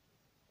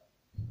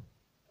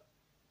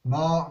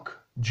 Mark,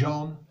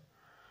 John.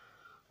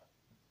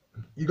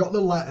 You got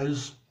the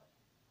letters.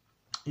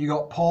 You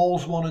got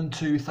Paul's 1 and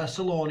 2,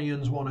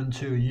 Thessalonians 1 and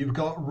 2. You've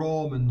got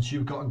Romans,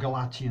 you've got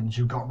Galatians,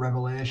 you've got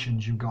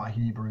Revelations, you've got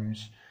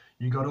Hebrews.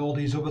 You got all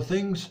these other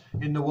things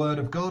in the Word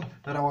of God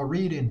that I was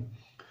reading.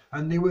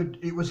 And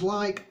it was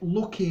like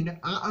looking at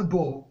a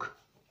book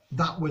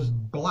that was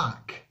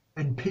black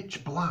and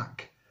pitch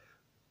black.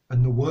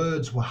 And the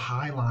words were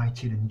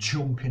highlighted and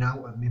jumping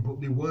out at me, but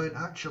they weren't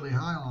actually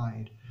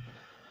highlighted.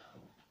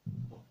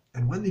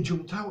 And when they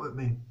jumped out at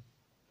me,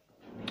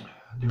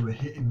 they were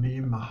hitting me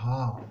in my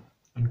heart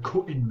and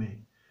cutting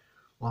me,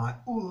 like,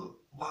 oh,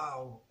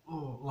 wow,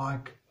 oh,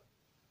 like,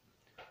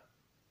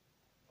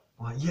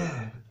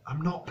 yeah,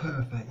 I'm not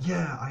perfect.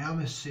 Yeah, I am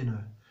a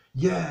sinner.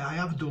 Yeah, I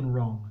have done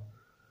wrong.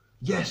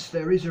 Yes,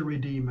 there is a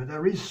Redeemer.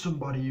 There is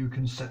somebody who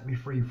can set me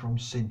free from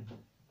sin.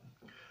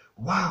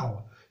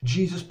 Wow,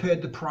 Jesus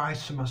paid the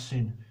price for my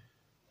sin.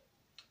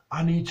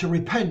 I need to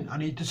repent. I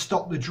need to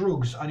stop the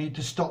drugs. I need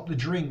to stop the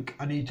drink.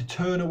 I need to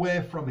turn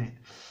away from it.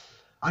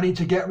 I need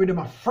to get rid of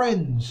my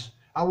friends.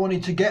 I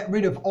wanted to get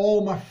rid of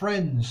all my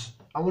friends.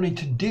 I wanted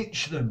to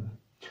ditch them.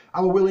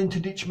 I was willing to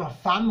ditch my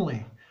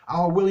family. I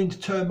was willing to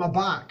turn my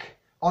back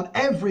on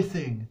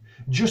everything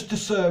just to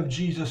serve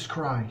Jesus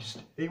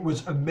Christ. It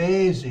was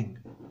amazing.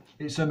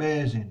 It's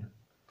amazing.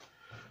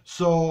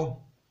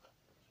 So,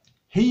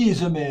 he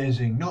is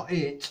amazing, not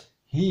it.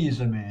 He is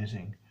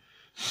amazing.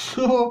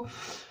 So,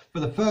 for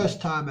the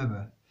first time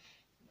ever,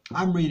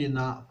 I'm reading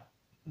that.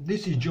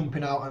 This is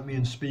jumping out at me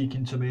and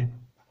speaking to me.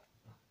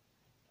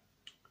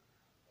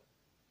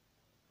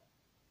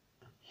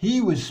 He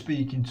was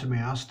speaking to me.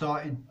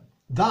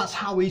 That's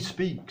how he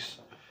speaks.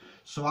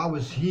 So I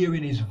was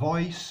hearing his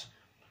voice.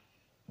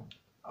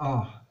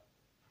 Oh,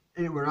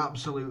 it were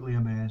absolutely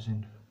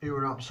amazing. It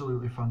were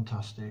absolutely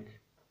fantastic.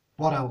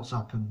 What else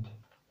happened?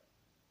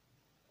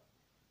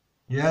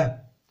 Yeah,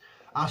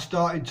 I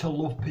started to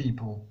love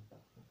people.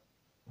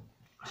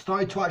 I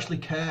started to actually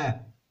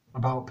care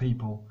about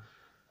people.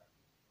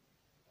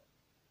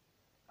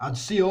 I'd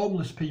see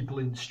homeless people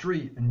in the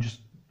street and just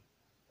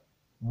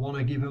want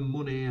to give them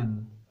money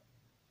and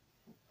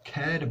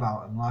cared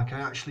about them, like I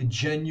actually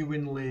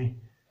genuinely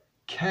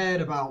cared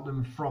about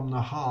them from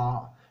the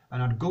heart.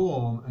 And I'd go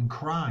home and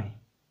cry.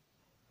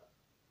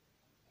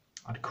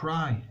 I'd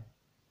cry,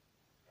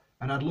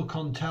 and I'd look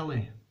on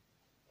telly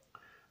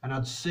and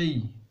I'd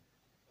see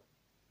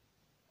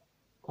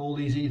all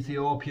these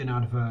Ethiopian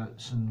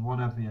adverts and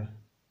whatever,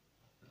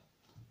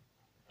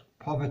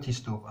 poverty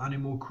stuff,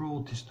 animal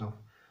cruelty stuff.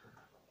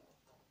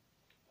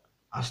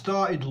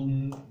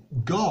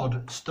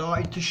 God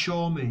started to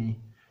show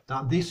me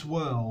that this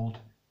world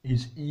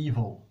is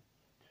evil.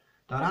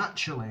 That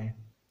actually,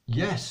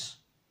 yes,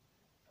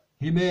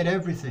 he made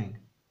everything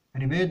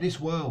and he made this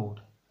world,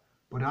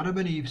 but Adam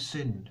and Eve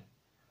sinned,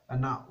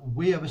 and that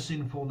we have a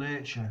sinful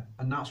nature,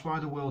 and that's why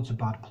the world's a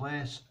bad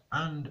place,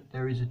 and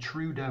there is a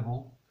true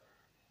devil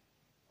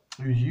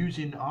who's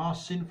using our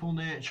sinful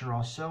nature,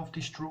 our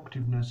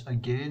self-destructiveness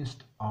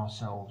against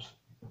ourselves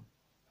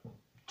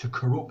to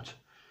corrupt.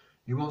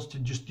 He wants to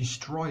just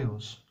destroy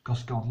us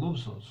because God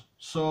loves us.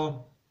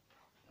 So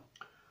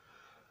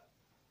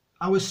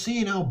I was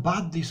seeing how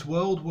bad this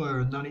world were,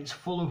 and that it's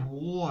full of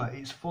war,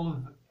 it's full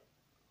of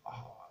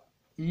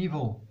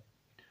evil.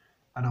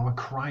 And I was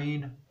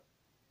crying.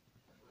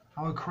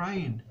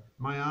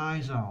 My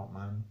eyes out,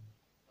 man.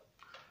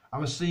 I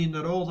was seeing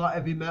that all that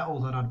heavy metal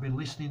that I'd been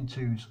listening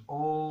to is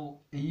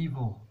all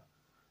evil.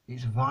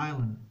 It's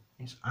violent.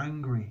 It's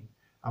angry.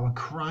 I was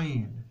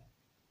crying.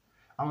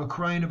 I was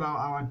crying about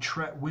how I'd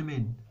treat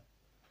women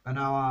and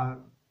how I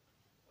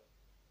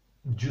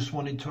just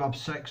wanted to have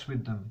sex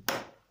with them.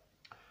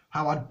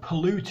 How I'd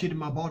polluted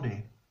my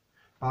body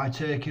by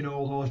taking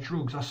all those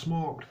drugs. I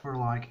smoked for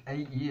like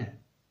 8 years.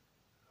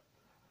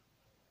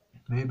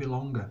 Maybe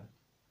longer.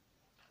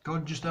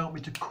 God just helped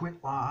me to quit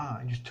like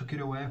that. He just took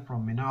it away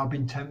from me. Now I've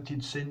been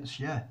tempted since,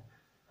 yeah.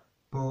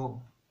 But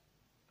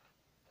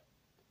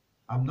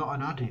I'm not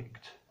an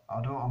addict.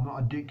 I'm not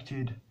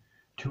addicted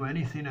to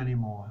anything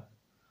anymore.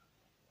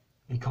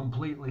 He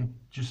completely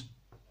just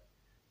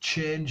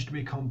changed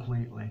me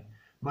completely.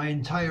 My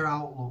entire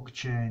outlook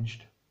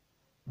changed.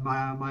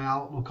 My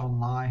outlook on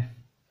life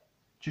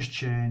just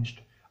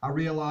changed. I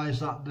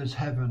realised that there's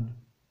heaven.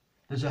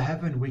 There's a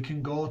heaven. We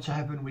can go to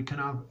heaven. We can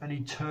have an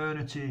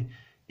eternity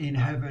in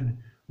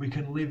heaven. We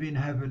can live in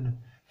heaven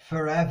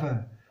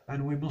forever.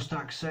 And we must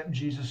accept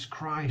Jesus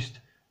Christ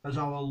as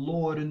our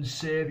Lord and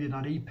Saviour,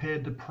 that he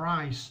paid the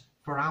price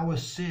for our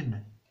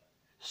sin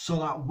so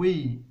that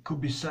we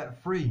could be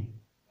set free.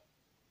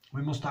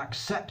 We must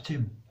accept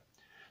him.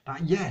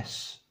 That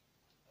yes,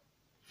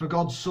 For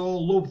God so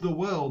loved the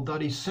world that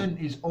he sent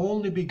his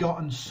only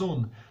begotten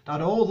Son, that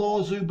all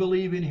those who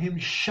believe in him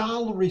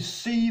shall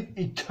receive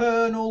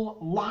eternal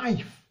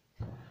life.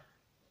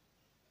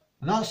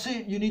 And that's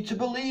it. You need to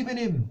believe in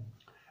him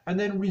and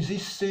then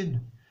resist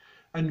sin.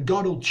 And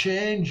God will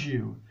change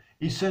you.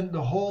 He sent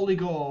the Holy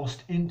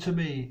Ghost into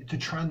me to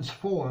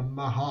transform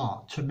my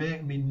heart, to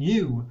make me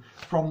new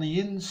from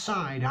the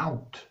inside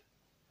out.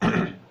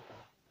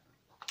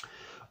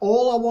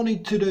 All I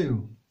wanted to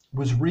do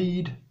was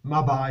read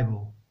my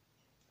Bible,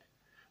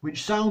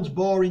 which sounds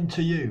boring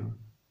to you,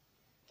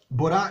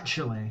 but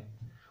actually,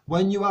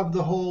 when you have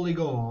the Holy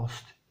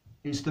Ghost,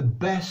 it's the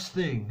best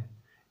thing,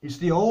 it's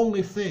the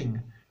only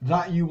thing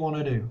that you want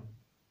to do.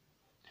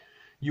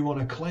 You want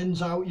to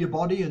cleanse out your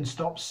body and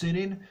stop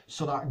sinning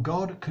so that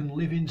God can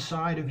live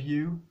inside of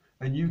you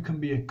and you can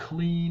be a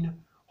clean,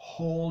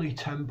 holy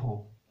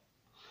temple.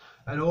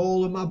 And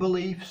all of my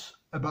beliefs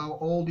about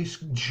all this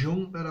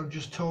junk that I've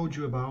just told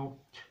you about,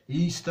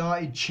 he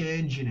started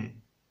changing it.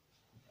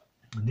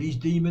 And these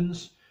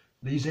demons,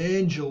 these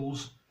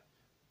angels,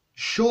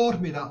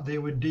 showed me that they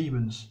were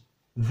demons.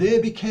 They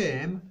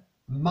became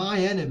my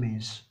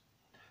enemies.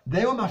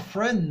 They were my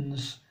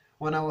friends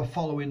when I was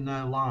following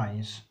their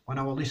lies, when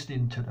I was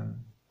listening to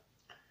them.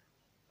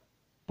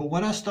 But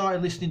when I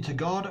started listening to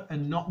God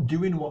and not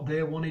doing what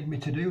they wanted me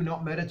to do,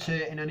 not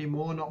meditating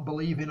anymore, not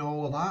believing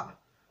all of that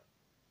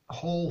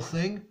whole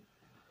thing,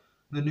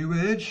 the New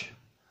Age,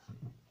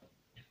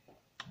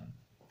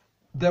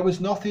 there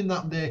was nothing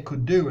that they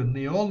could do, and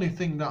the only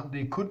thing that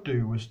they could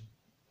do was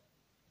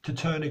to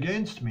turn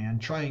against me and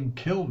try and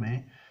kill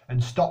me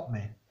and stop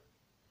me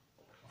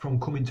from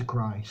coming to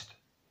Christ.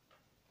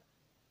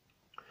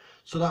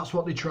 So that's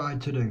what they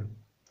tried to do.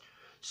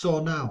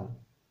 So now,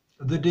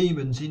 the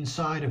demons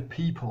inside of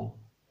people,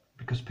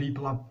 because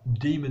people have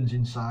demons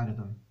inside of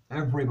them,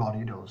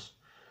 everybody does,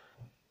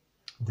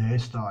 they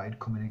started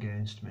coming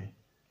against me.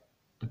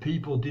 The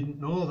people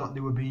didn't know that they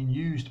were being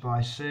used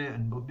by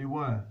Satan, but they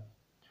were.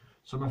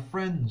 So my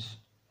friends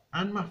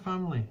and my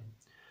family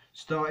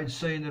started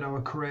saying that I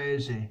was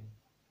crazy.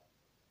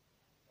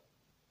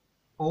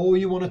 All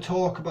you want to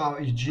talk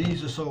about is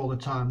Jesus all the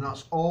time.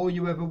 That's all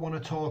you ever want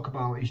to talk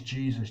about is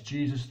Jesus.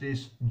 Jesus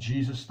this,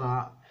 Jesus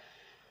that.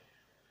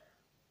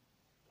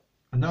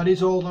 And that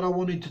is all that I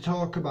wanted to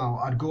talk about.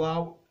 I'd go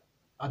out.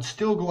 I'd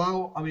still go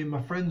out. I mean,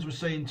 my friends were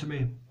saying to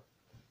me,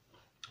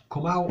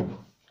 come out.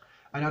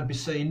 And I'd be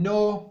saying,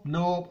 no,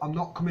 I'm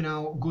not coming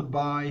out.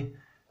 Goodbye.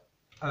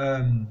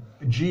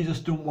 Jesus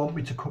don't want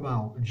me to come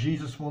out.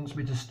 Jesus wants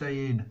me to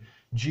stay in.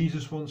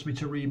 Jesus wants me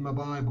to read my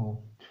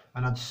Bible.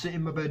 And I'd sit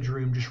in my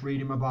bedroom just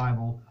reading my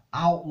Bible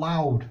out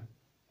loud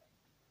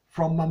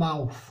from my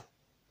mouth,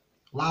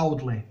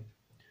 loudly.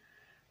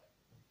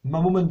 My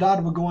mum and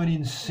dad were going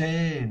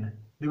insane.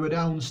 They were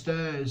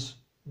downstairs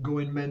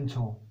going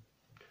mental,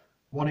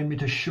 wanting me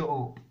to shut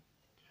up.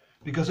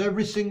 Because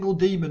every single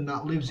demon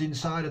that lives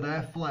inside of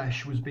their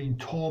flesh was being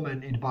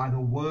tormented by the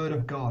word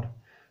of God.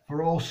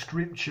 For all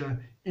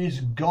scripture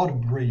is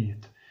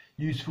God-breathed,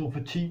 useful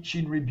for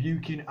teaching,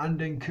 rebuking, and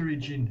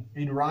encouraging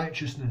in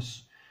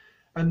righteousness.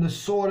 And the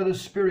sword of the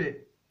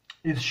Spirit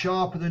is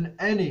sharper than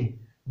any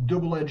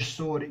double-edged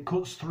sword. It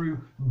cuts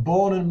through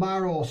bone and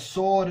marrow,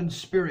 sword and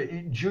spirit.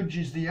 It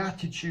judges the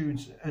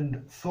attitudes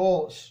and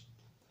thoughts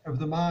of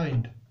the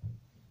mind.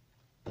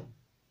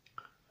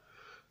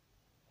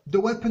 The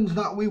weapons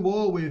that we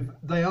war with,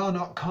 they are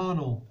not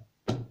carnal,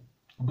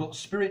 but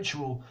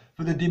spiritual,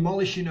 for the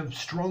demolishing of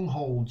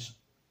strongholds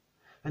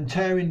and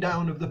tearing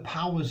down of the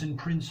powers and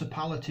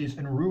principalities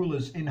and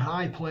rulers in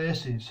high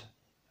places.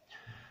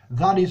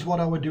 That is what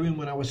I was doing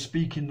when I was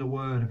speaking the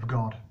word of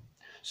God,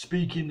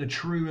 speaking the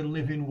true and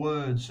living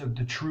words of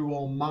the true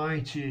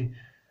almighty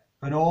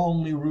and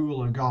only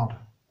ruler God.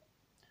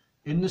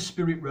 In the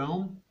spirit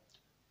realm,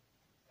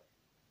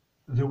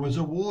 there was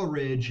a war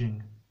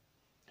raging.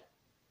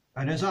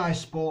 And as I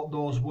spoke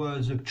those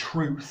words of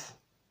truth,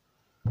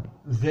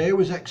 they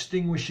was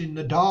extinguishing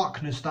the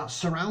darkness that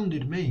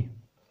surrounded me.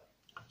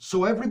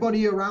 So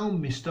everybody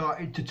around me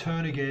started to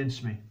turn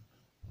against me.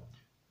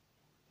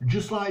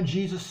 Just like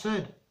Jesus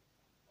said,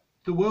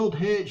 the world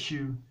hates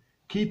you.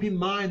 Keep in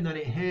mind that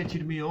it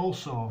hated me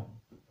also.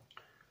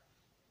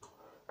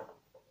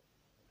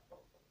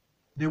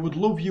 They would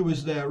love you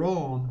as their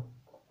own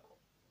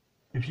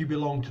if you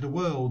belong to the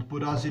world,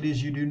 but as it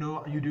is, you do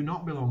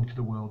not belong to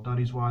the world. That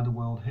is why the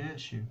world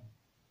hates you.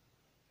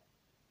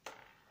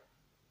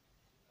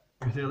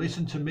 If they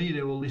listen to me,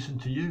 they will listen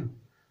to you.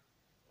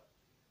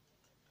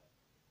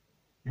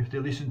 If they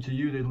listen to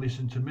you, they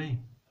listen to me.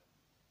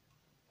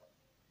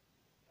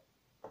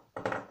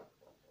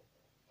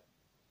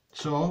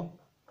 So,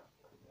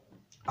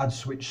 I'd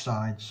switched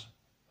sides.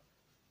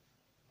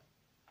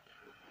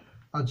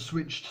 I'd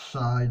switched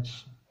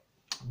sides.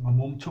 My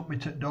mum took me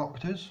to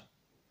doctors.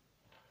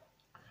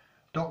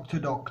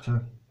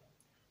 Doctor,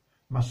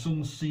 my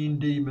son's seeing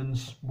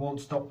demons,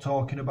 won't stop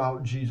talking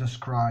about Jesus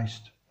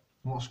Christ.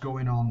 What's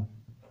going on?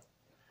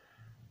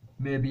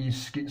 Maybe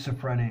he's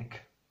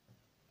schizophrenic.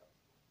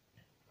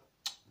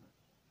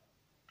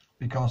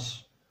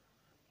 Because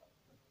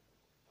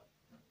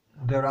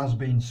there has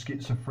been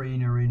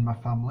schizophrenia in my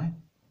family.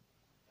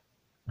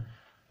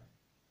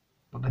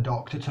 But the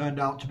doctor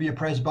turned out to be a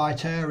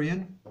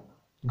Presbyterian.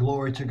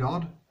 Glory to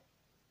God.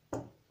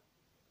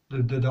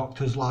 The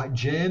doctor's like,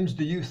 James,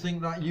 do you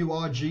think that you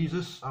are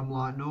Jesus? I'm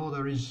like, no,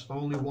 there is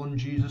only one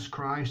Jesus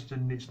Christ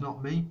and it's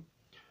not me.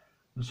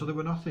 And so there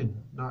were nothing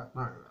that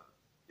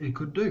he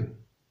could do.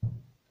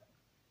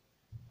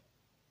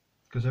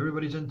 Because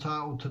everybody's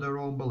entitled to their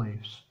own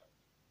beliefs.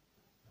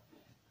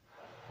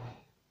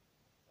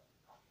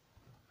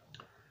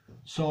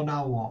 So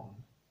now what?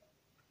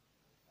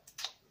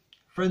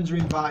 Friends are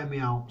inviting me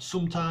out.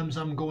 Sometimes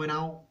I'm going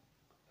out.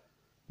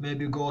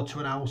 Maybe go to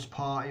an house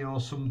party or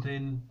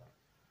something.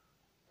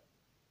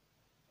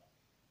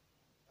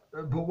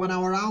 But when I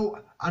were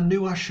out, I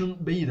knew I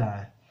shouldn't be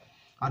there.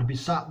 I'd be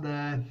sat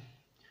there.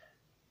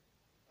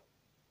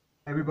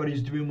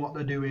 Everybody's doing what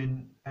they're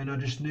doing. And I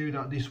just knew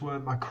that this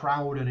weren't my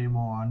crowd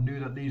anymore. I knew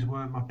that these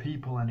weren't my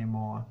people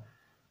anymore.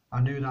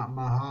 I knew that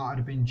my heart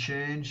had been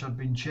changed. I'd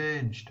been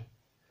changed.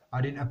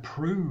 I didn't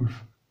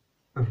approve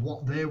of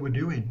what they were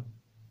doing.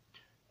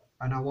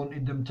 And I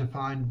wanted them to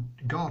find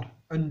God.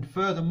 And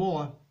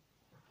furthermore,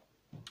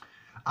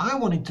 I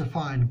wanted to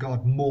find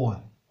God more.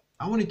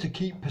 I wanted to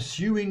keep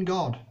pursuing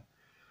God.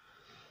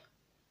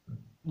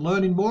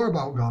 Learning more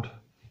about God.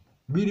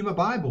 Reading my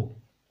Bible.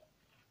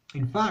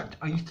 In fact,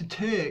 I used to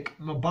take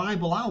my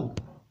Bible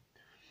out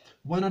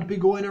when I'd be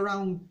going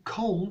around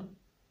Cologne,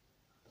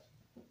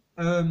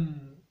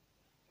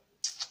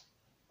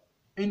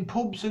 in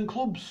pubs and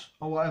clubs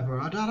or whatever.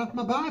 I'd have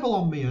my Bible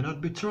on me and I'd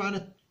be trying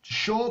to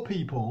show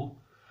people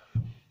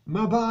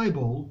my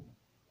Bible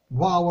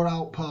while we're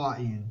out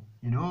partying.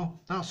 You know,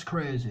 that's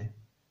crazy.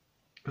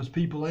 Because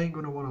people ain't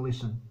going to want to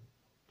listen.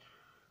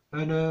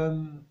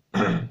 And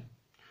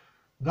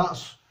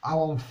that's how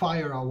on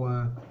fire I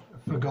were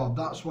for God.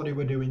 That's what he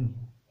were doing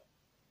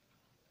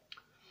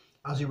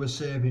as he was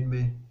saving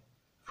me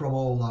from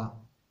all that.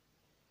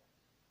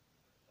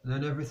 And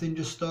then everything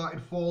just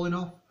started falling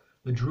off.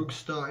 The drugs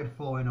started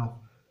falling off.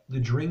 The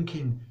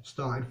drinking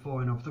started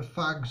falling off. The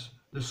fags,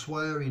 the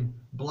swearing,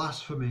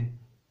 blasphemy,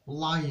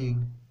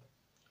 lying.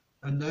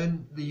 And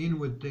then the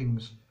inward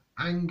things.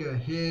 Anger,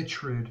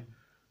 hatred,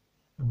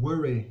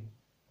 worry.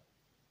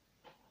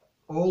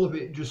 All of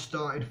it just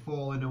started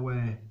falling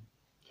away.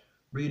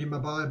 Reading my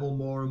Bible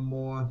more and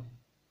more.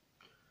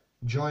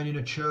 Joined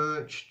a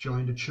church,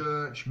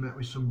 met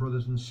with some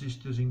brothers and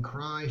sisters in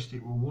Christ.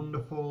 It was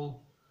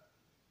wonderful.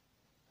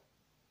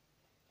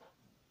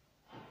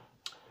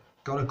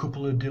 Got a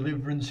couple of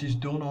deliverances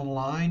done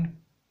online.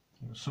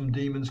 Some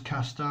demons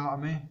cast out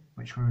of me,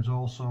 which was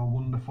also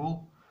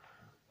wonderful.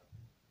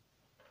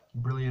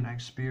 Brilliant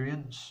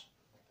experience.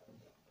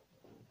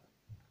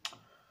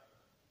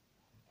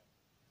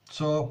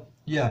 So,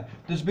 yeah,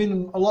 there's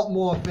been a lot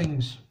more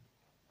things.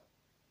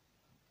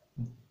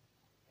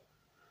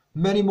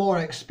 Many more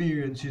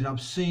experiences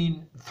I've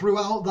seen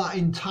throughout that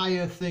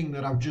entire thing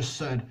that I've just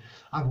said.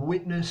 I've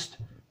witnessed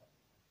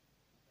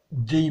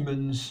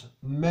demons,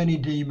 many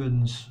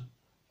demons,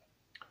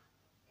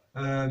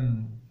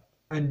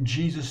 and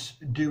Jesus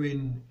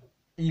doing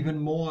even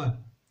more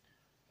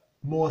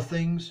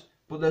things.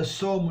 But there's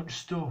so much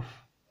stuff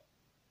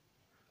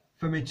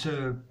for me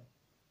to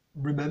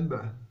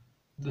remember.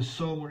 There's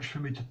so much for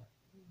me to,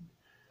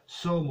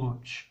 so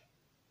much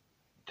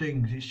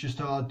things. It's just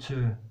hard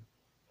to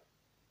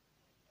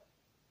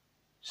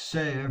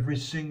say every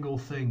single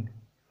thing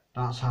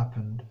that's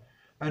happened.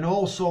 And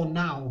also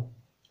now,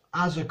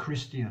 as a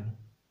Christian,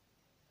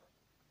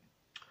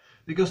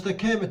 because there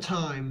came a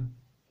time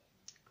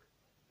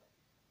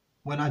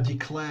when I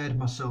declared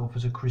myself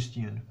as a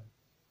Christian.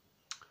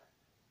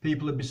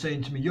 People would be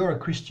saying to me, you're a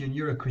Christian,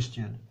 you're a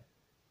Christian.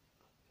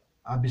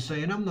 I'd be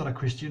saying, I'm not a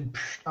Christian,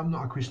 I'm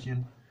not a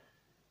Christian.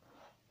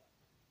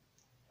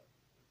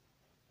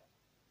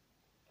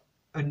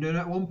 And then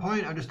at one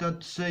point I just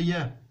had to say,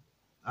 yeah,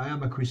 I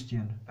am a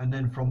Christian. And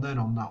then from then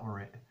on, that were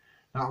it.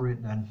 That were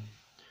it then.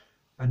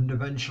 And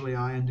eventually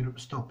I ended up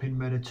stopping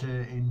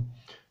meditating.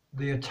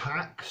 The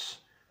attacks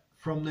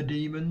from the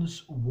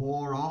demons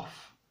wore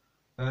off.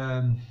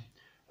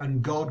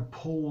 And God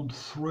pulled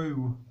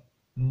through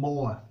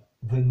more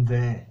than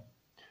they.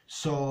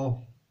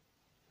 So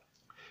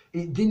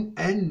it didn't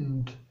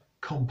end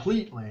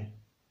completely.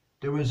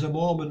 There was a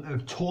moment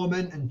of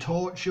torment and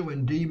torture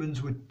when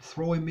demons were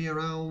throwing me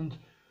around.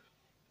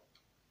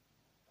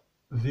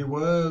 They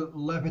were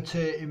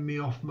levitating me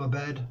off my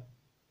bed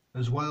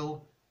as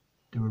well.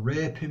 They were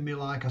raping me,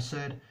 like I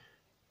said.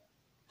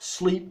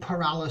 Sleep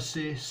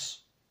paralysis,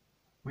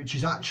 which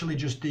is actually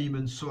just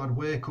demons. So I'd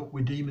wake up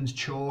with demons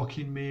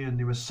choking me and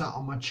they were sat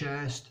on my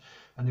chest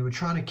and they were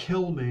trying to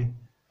kill me.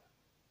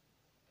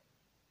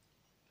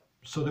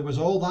 So there was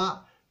all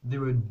that. They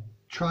were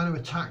trying to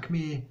attack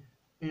me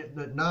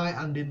at night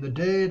and in the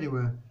day. They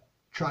were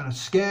trying to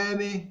scare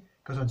me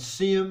because I'd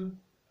see them.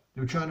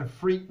 They were trying to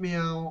freak me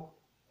out.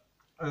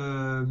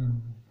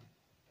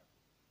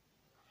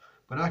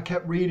 But I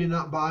kept reading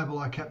that Bible,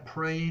 I kept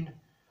praying,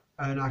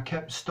 and I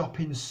kept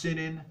stopping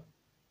sinning.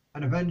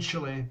 And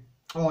eventually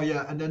Oh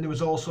yeah, and then there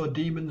was also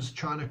demons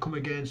trying to come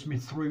against me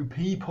through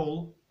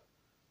people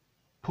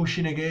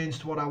pushing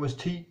against what I was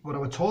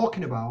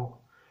talking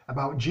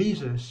about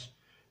Jesus,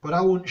 but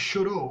I wouldn't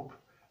shut up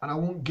and I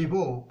wouldn't give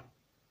up.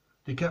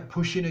 They kept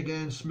pushing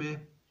against me.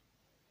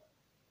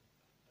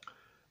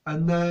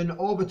 And then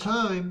over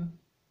time,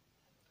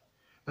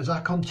 as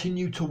I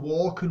continued to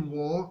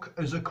walk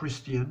as a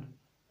Christian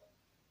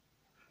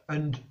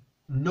and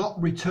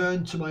not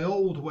return to my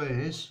old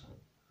ways,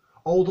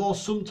 although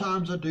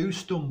sometimes I do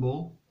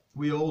stumble,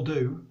 we all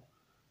do,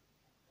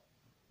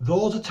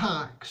 those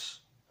attacks,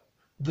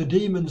 the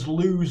demons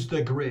lose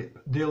their grip,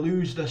 they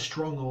lose their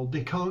stronghold,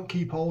 they can't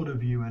keep hold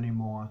of you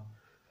anymore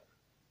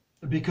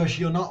because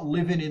you're not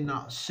living in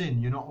that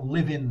sin, you're not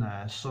living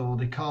there, so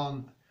they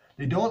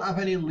don't have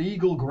any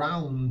legal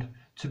ground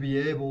to be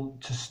able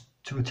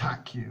to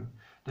attack you.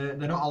 They're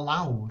not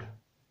allowed.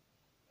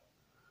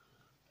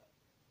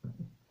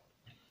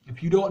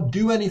 If you don't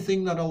do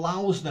anything that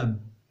allows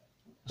them,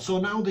 so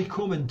now they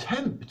come and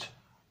tempt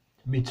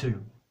me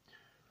to,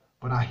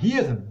 but I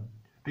hear them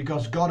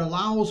because God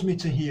allows me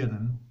to hear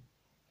them,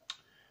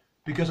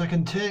 because I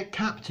can take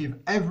captive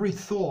every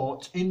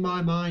thought in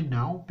my mind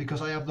now,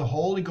 because I have the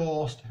Holy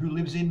Ghost who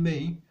lives in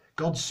me,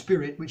 God's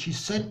Spirit, which He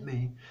sent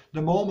me.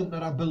 The moment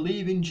that I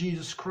believe in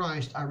Jesus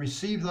Christ, I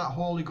receive that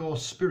Holy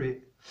Ghost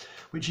Spirit,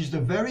 which is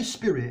the very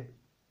Spirit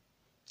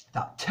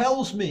that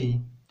tells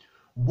me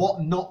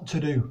what not to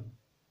do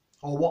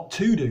or what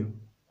to do.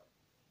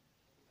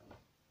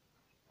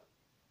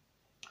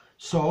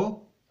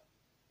 So,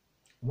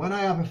 when I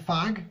have a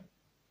fag,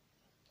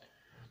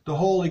 the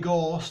Holy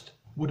Ghost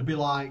would be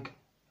like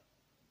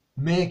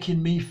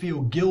making me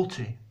feel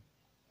guilty.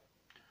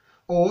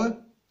 Or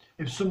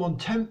if someone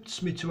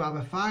tempts me to have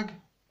a fag,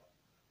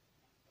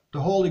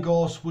 the Holy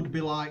Ghost would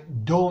be like,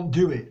 don't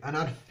do it, and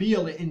I'd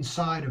feel it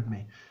inside of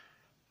me.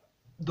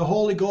 The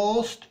Holy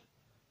Ghost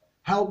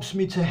helps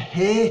me to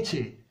hate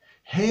it,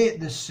 hate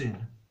the sin,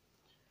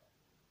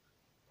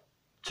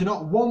 to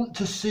not want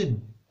to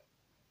sin.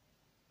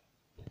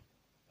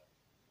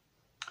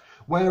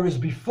 Whereas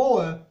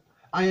before,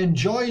 I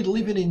enjoyed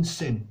living in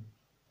sin.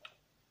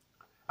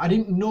 I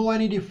didn't know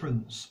any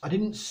difference. I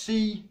didn't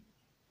see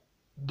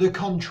the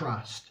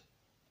contrast.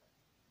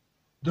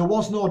 There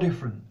was no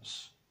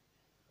difference.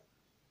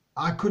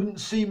 I couldn't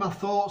see my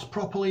thoughts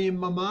properly in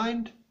my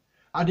mind.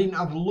 I didn't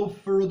have love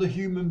for other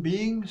human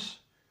beings.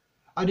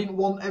 I didn't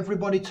want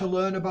everybody to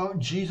learn about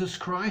Jesus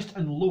Christ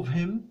and love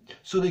Him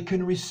so they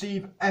can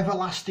receive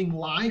everlasting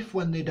life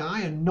when they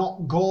die and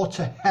not go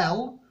to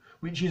hell,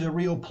 which is a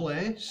real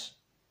place.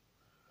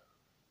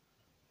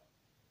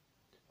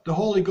 The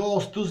Holy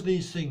Ghost does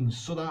these things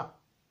so that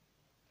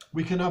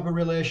we can have a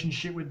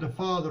relationship with the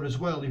Father as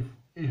well.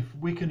 If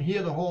we can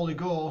hear the Holy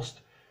Ghost,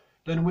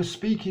 then we're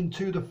speaking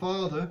to the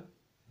Father.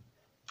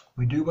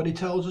 We do what He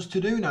tells us to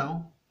do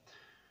now.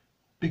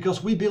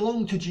 Because we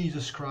belong to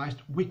Jesus Christ,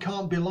 we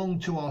can't belong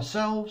to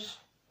ourselves.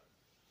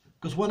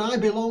 Because when I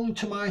belonged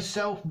to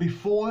myself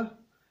before,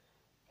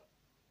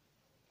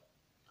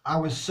 I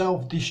was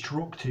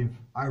self-destructive.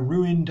 I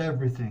ruined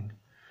everything.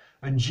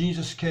 And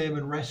Jesus came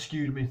and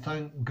rescued me.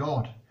 Thank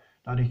God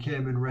that He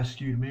came and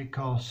rescued me,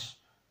 because,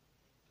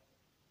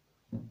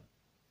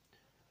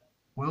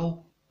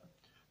 well,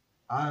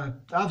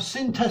 I've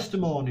seen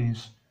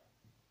testimonies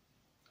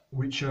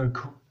which are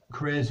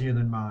crazier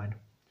than mine.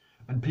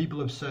 And people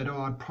have said,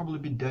 oh, I'd probably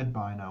be dead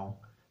by now.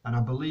 And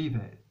I believe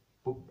it.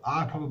 But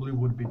I probably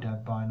would be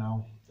dead by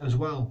now as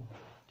well.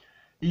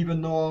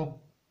 Even though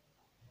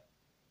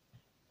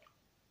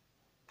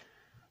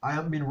I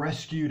haven't been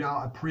rescued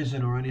out of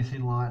prison or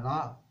anything like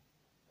that.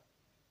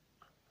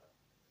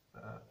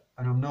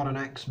 And I'm not an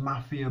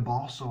ex-mafia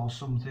boss or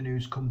something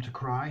who's come to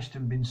Christ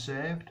and been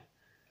saved.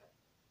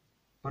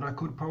 But I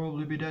could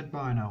probably be dead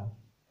by now.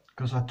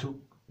 Because I took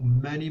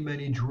many,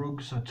 many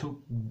drugs. I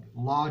took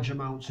large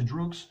amounts of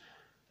drugs.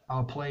 I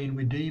was playing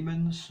with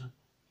demons.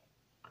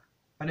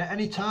 And at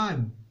any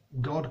time,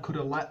 God could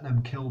have let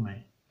them kill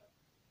me.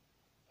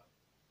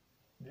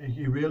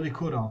 He really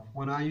could have.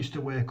 When I used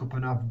to wake up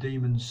and have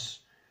demons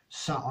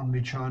sat on me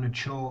trying to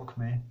choke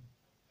me,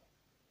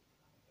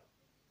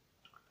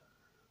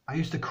 I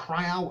used to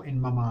cry out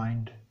in my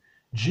mind,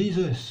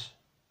 Jesus,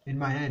 in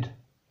my head.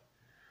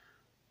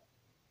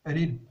 And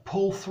He'd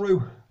pull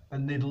through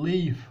and they'd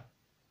leave.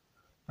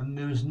 And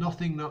there was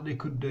nothing that they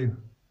could do.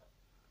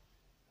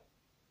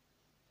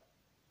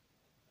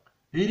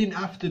 He didn't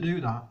have to do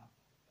that,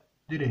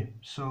 did He?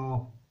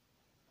 So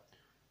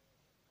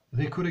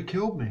they could have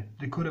killed me.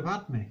 They could have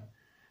had me.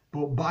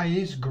 But by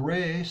His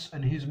grace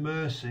and His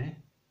mercy,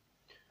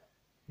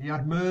 He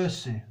had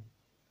mercy.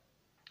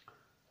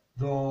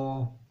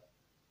 Though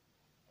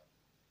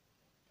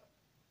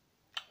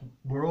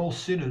we're all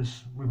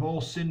sinners, we've all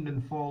sinned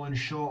and fallen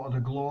short of the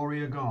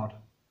glory of God.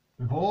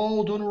 We've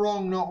all done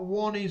wrong. Not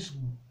one is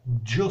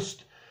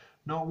just,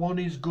 not one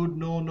is good,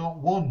 no, not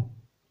one.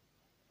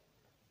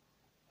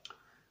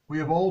 We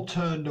have all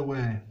turned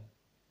away.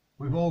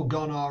 We've all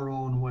gone our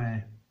own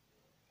way.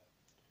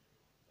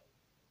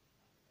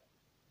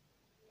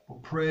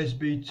 But praise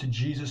be to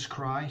Jesus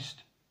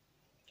Christ.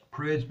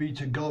 Praise be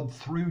to God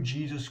through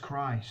Jesus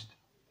Christ.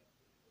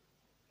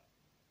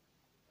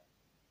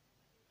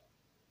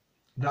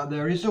 That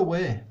there is a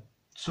way.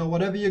 So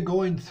whatever you're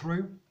going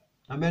through,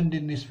 I'm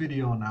ending this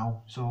video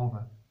now, it's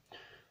over.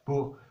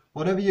 But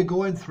whatever you're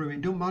going through,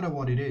 it don't matter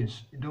what it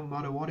is. It don't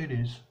matter what it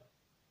is.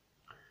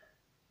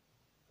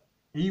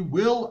 He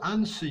will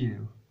answer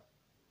you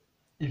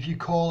if you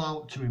call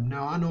out to him.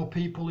 Now I know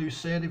people who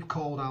say they've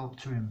called out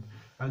to him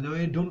and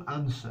they don't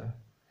answer.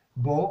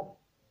 But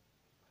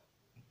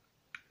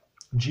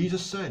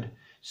Jesus said,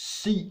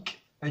 seek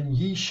and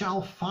ye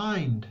shall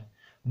find.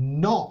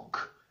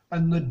 Knock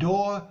and the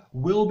door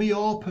will be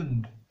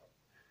opened.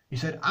 He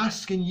said,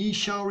 ask and ye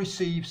shall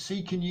receive,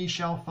 seek and ye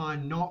shall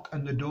find, knock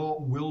and the door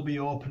will be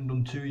opened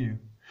unto you.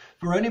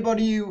 For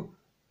anybody who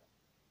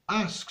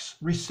asks,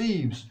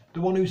 receives,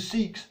 the one who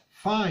seeks,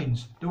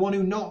 finds, the one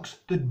who knocks,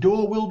 the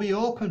door will be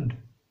opened.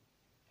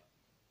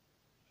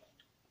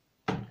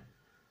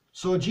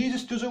 So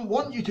Jesus doesn't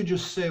want you to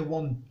just say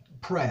one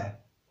prayer.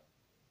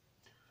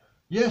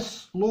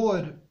 Yes,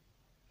 Lord,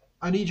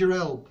 I need your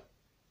help.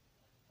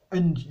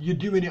 And you're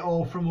doing it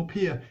all from up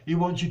here. He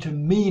wants you to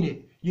mean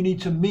it. You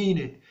need to mean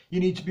it. You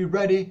need to be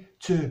ready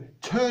to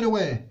turn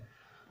away.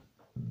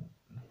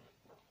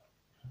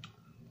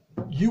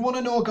 You want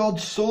to know God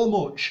so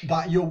much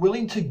that you're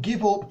willing to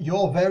give up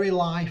your very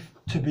life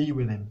to be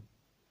with him.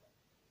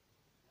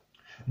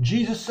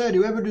 Jesus said,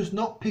 whoever does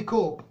not pick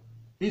up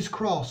his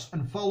cross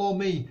and follow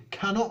me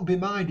cannot be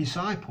my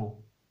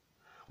disciple.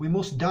 We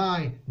must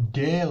die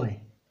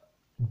daily.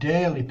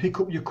 Daily. Pick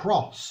up your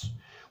cross.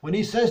 When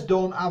he says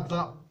don't have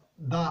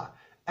that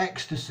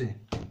ecstasy,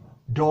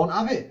 don't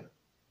have it.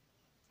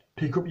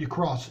 Pick up your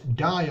cross.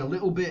 Die a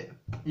little bit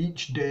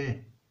each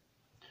day.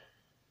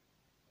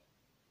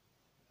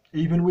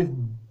 Even with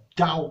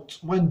doubt.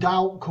 When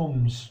doubt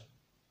comes,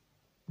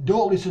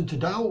 don't listen to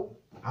doubt.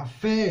 Have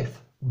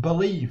faith.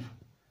 Believe.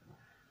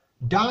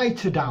 Die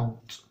to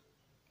doubt.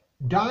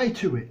 Die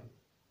to it.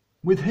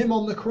 With him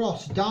on the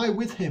cross. Die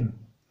with him.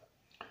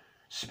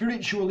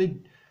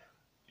 Spiritually,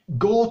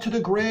 go to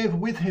the grave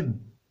with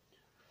him.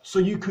 So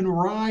you can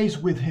rise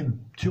with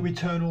him to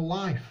eternal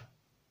life.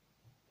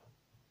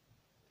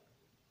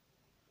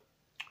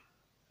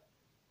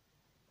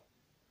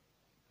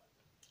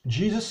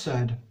 Jesus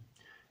said,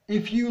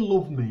 if you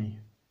love me,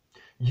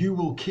 you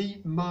will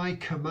keep my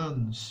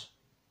commands.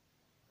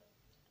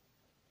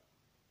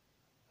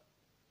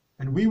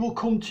 And we will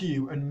come to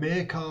you and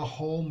make our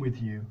home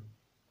with you.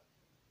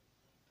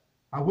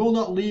 I will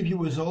not leave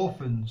you as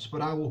orphans,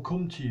 but I will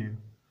come to you.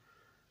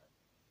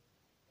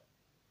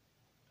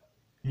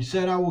 He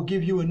said, I will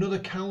give you another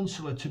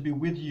counselor to be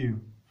with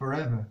you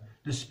forever,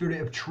 the Spirit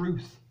of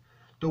truth.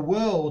 The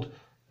world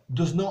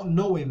does not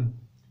know him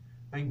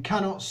and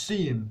cannot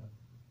see him,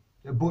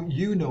 but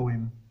you know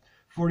him,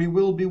 for he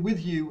will be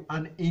with you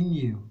and in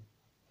you.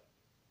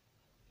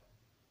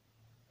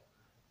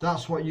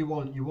 That's what you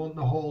want. You want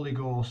the Holy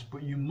Ghost,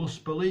 but you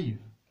must believe.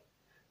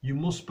 You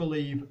must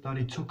believe that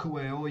he took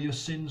away all your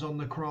sins on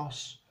the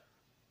cross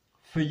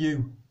for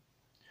you,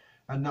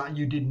 and that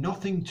you did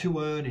nothing to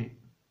earn it.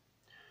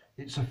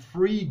 It's a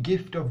free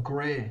gift of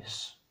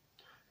grace.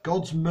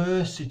 God's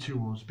mercy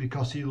to us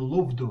because he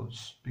loved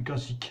us,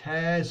 because he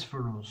cares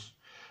for us,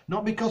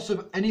 not because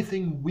of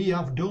anything we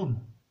have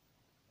done,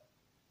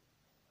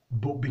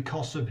 but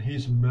because of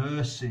his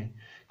mercy,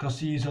 because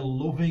he is a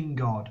loving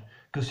God,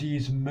 because he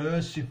is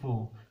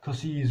merciful,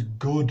 because he is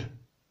good,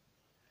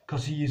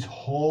 because he is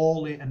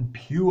holy and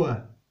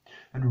pure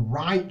and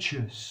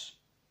righteous.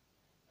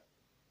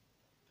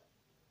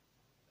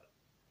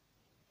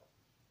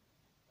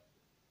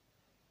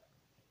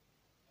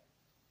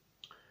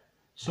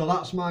 So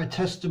that's my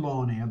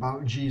testimony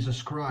about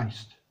Jesus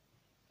Christ,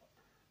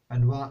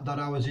 and that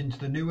I was into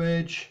the New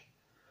Age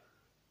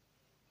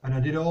and I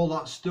did all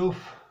that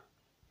stuff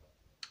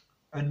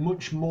and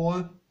much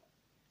more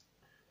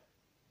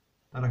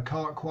that I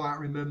can't quite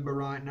remember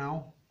right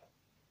now.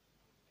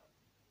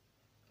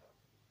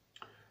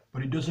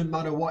 But it doesn't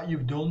matter what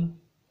you've done.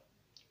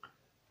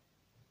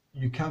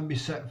 You can be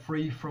set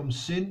free from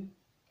sin.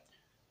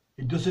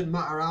 It doesn't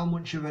matter how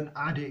much of an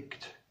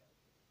addict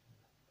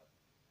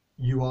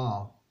you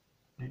are.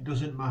 It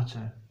doesn't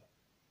matter.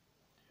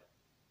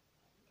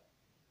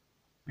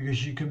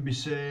 Because you can be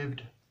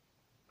saved.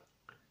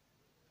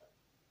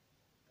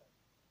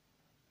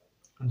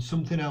 And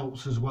something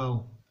else as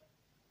well.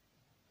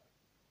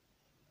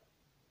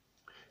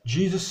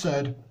 Jesus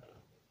said,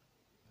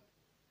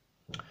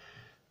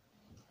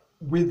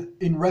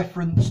 in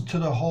reference to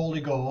the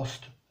Holy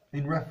Ghost,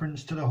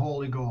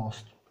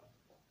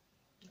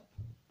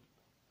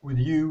 with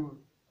you,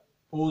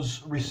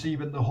 us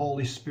receiving the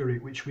Holy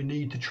Spirit, which we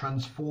need to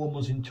transform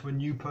us into a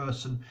new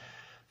person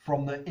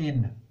from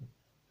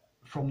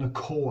the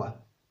core,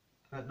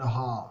 at the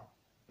heart.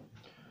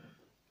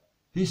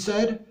 He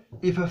said,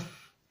 if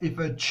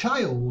a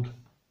child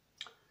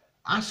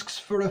asks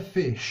for a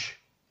fish,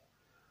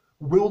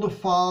 will the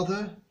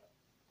father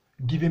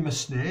give him a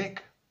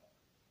snake?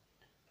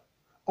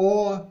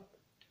 Or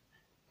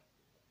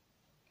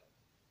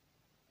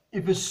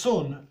if a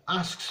son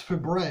asks for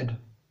bread,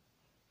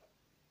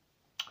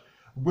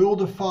 will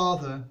the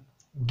Father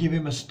give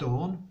him a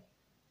stone?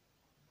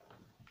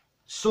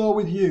 So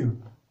with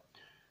you.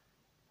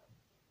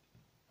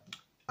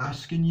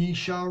 Ask and ye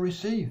shall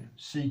receive.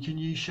 Seek and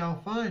ye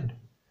shall find.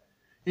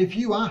 If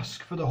you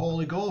ask for the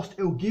Holy Ghost,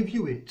 he'll give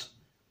you it.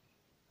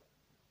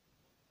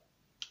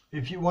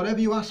 Whatever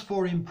you ask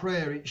for in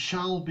prayer, it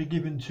shall be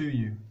given to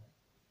you.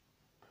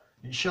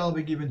 It shall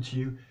be given to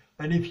you.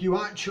 And if you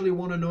actually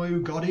want to know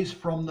who God is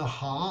from the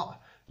heart,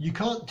 you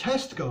can't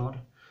test God.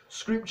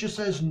 Scripture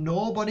says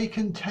nobody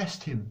can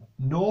test him.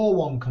 No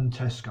one can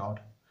test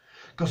God.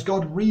 Because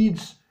God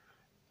reads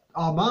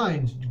our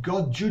minds.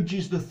 God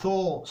judges the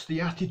thoughts, the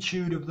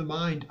attitude of the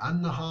mind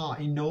and the heart.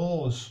 He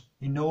knows.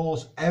 He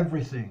knows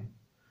everything.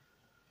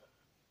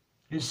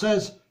 It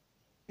says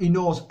he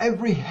knows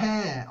every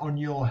hair on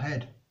your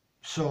head.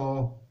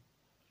 So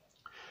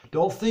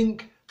don't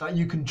think that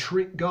you can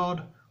trick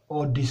God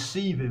or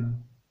deceive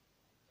him.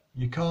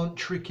 You can't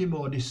trick him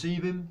or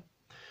deceive him.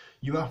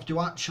 You have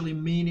to actually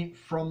mean it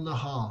from the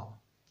heart.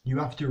 You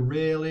have to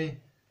really,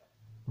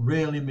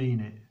 really mean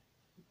it.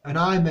 And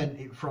I meant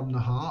it from the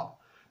heart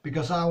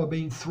because I was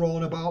being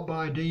thrown about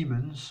by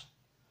demons.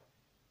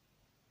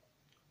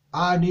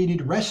 I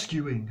needed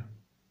rescuing.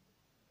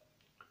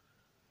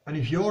 And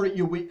if you're at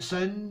your wit's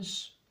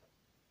ends,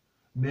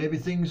 maybe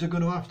things are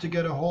going to have to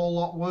get a whole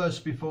lot worse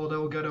before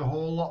they'll get a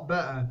whole lot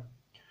better.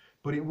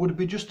 But it would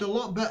be just a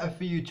lot better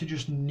for you to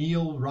just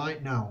kneel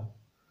right now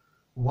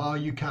while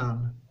you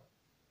can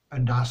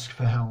and ask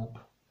for help,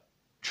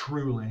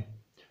 truly,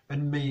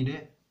 and mean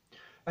it.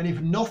 And if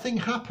nothing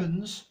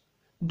happens,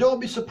 don't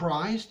be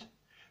surprised.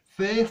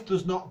 Faith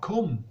does not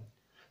come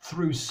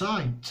through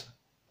sight.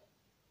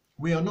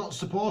 We are not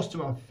supposed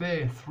to have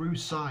faith through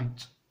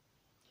sight.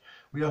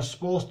 We are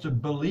supposed to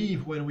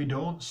believe when we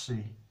don't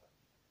see.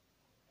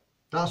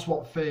 That's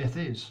what faith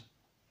is.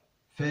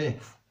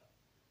 Faith.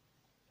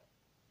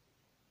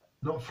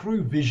 Not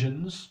through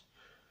visions,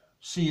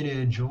 seeing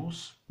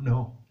angels.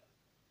 No.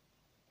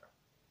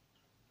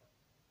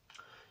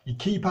 You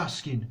keep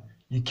asking.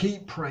 You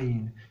keep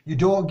praying. You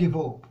don't give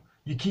up.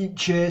 You keep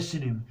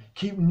chasing him.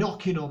 Keep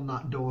knocking on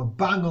that door.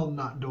 Bang on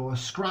that door.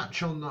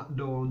 Scratch on that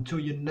door until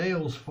your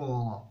nails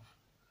fall off.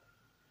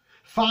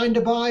 Find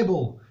a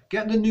Bible.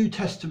 Get the New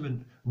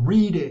Testament.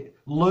 Read it.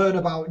 Learn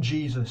about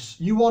Jesus.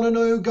 You want to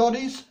know who God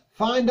is?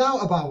 Find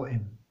out about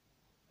him.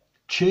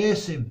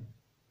 Chase him.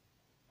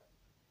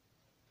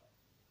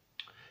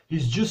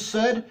 He's just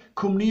said,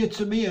 come near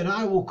to me and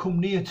I will come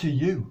near to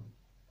you.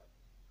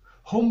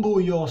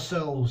 Humble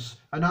yourselves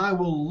and I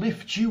will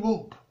lift you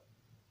up.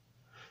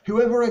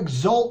 Whoever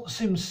exalts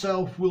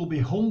himself will be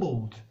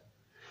humbled.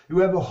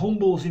 Whoever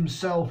humbles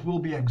himself will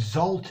be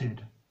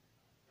exalted.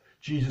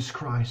 Jesus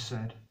Christ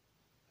said.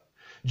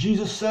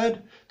 Jesus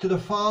said to the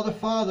Father,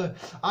 Father,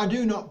 I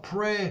do not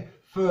pray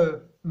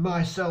for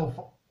myself,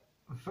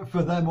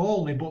 for them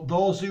only, but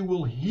those who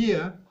will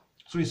hear.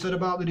 So he said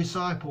about the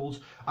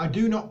disciples, I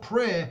do not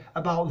pray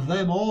about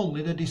them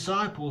only, the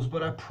disciples,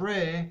 but I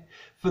pray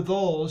for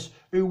those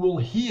who will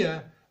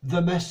hear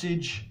the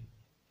message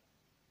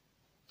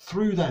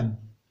through them.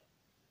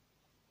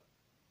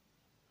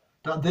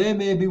 That they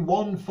may be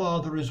one,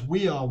 Father, as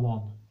we are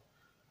one.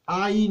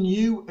 I in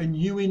you and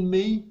you in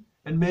me,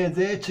 and may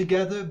they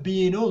together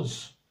be in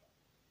us,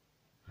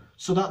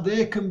 so that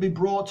they can be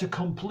brought to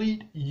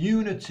complete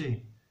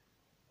unity,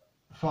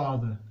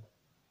 Father,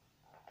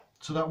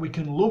 so that we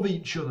can love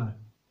each other.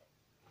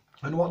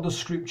 And what does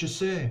Scripture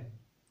say?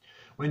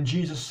 When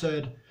Jesus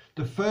said,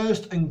 the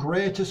first and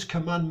greatest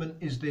commandment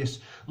is this,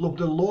 love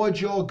the Lord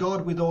your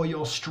God with all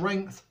your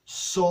strength,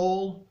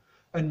 soul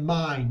and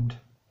mind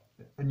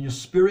and your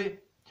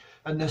spirit.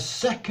 And the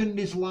second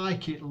is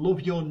like it,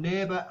 love your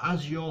neighbour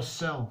as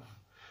yourself.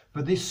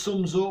 For this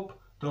sums up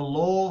the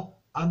law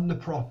and the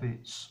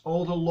prophets.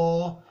 All the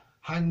law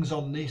hangs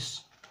on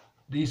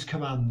these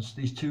commands,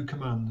 these two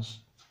commands.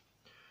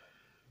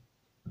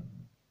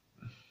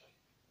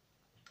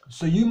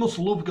 So you must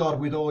love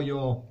God with all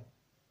your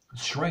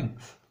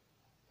strength,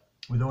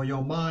 with all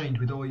your mind,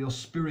 with all your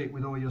spirit,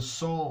 with all your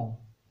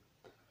soul.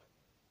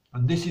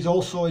 And this is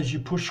also, as you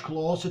push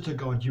closer to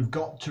God, you've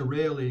got to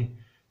really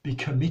be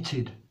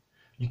committed.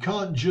 You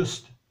can't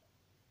just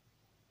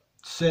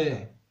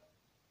say.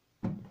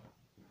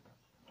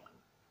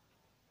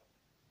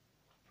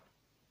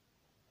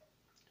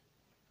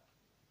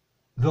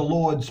 The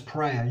Lord's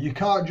Prayer. You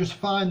can't just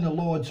find the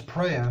Lord's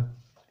Prayer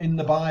in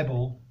the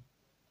Bible.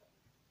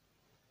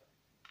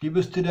 Give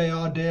us today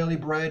our daily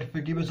bread,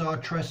 forgive us our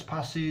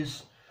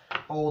trespasses,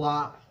 all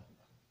that,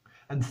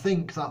 and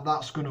think that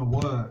that's going to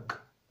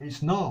work.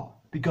 It's not,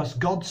 because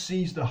God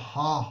sees the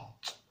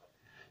heart.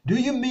 Do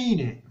you mean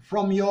it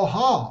from your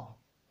heart?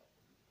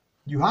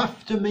 You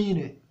have to mean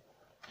it.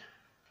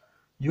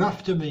 You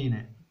have to mean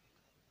it.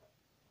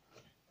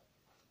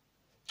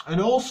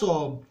 And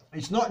also,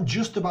 it's not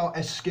just about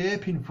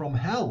escaping from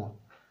hell.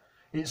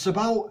 It's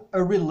about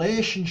a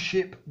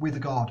relationship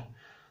with God.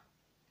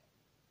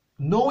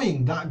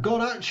 Knowing that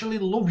God actually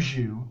loves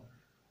you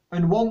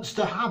and wants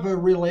to have a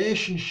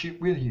relationship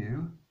with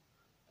you.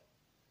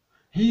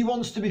 He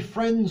wants to be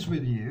friends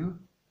with you.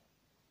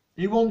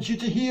 He wants you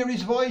to hear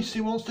his voice.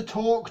 He wants to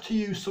talk to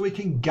you so he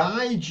can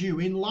guide you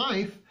in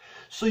life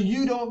so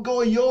you don't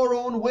go your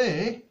own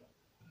way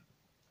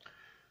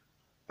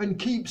and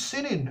keep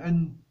sinning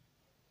and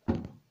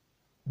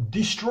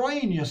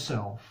destroying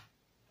yourself.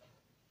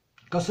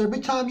 Because every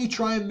time you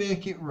try and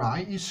make it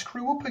right, you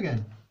screw up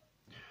again.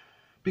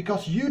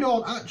 Because you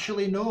don't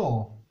actually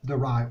know the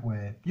right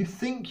way. You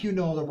think you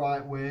know the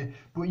right way,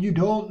 but you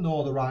don't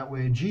know the right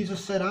way.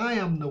 Jesus said, I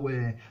am the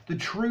way, the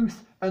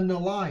truth and the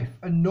life,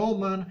 and no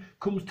man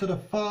comes to the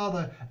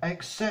Father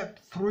except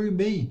through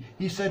me.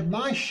 He said,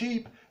 my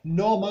sheep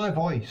know my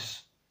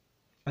voice,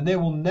 and they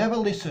will never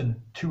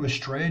listen to a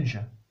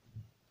stranger.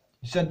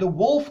 He said, the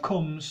wolf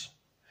comes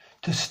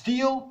to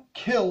steal,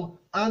 kill,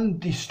 and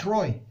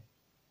destroy.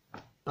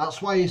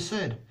 That's why he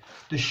said,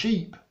 the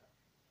sheep,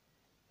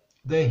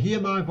 they hear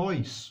my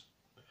voice,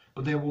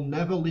 but they will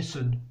never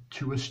listen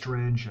to a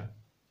stranger.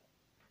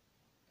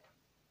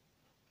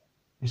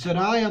 He said,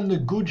 I am the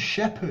good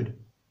shepherd.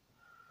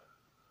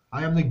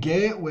 I am the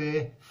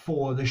gateway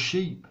for the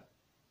sheep.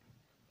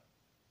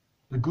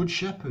 The good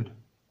shepherd.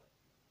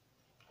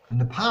 And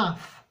the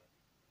path,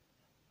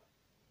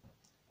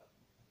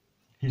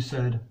 he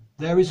said,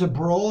 there is a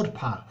broad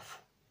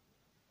path.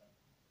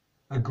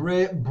 A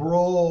great,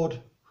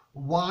 broad,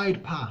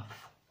 wide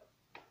path.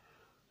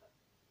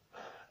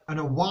 And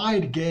a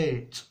wide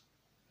gate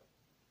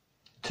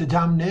to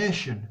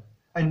damnation,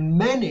 and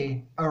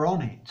many are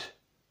on it.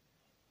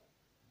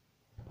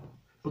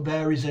 But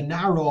there is a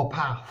narrow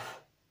path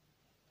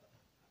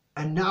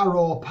and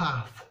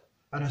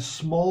a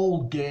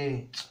small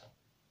gate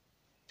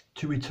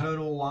to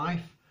eternal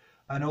life,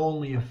 and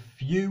only a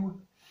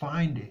few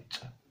find it.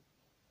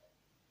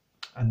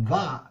 And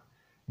that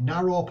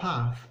narrow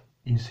path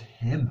is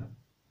him.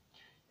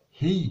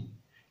 He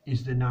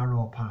is the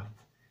narrow path.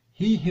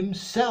 He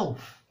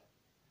himself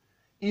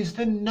is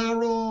the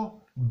narrow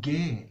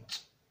gate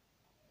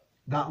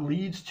that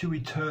leads to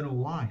eternal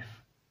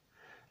life,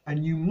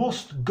 and you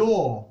must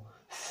go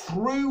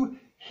through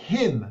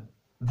him,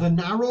 the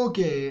narrow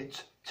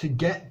gate, to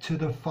get to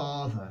the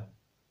Father.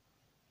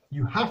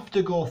 You have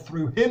to go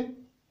through him.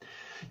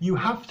 You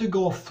have to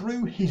go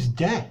through his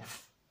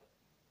death,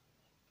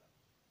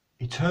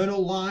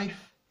 eternal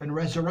life and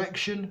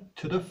resurrection,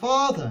 to the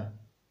Father.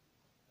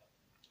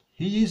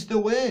 He is the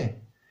way.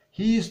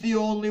 He is the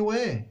only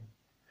way.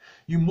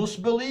 You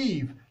must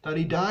believe that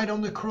he died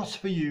on the cross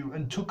for you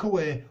and took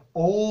away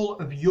all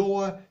of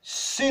your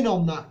sin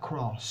on that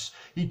cross.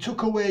 He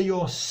took away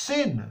your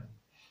sin.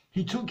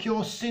 He took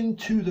your sin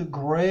to the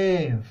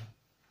grave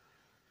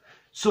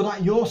so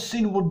that your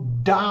sin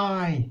would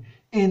die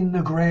in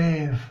the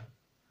grave.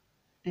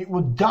 It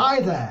would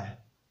die there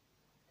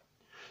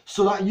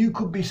so that you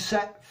could be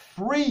set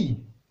free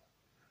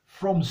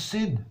from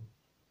sin.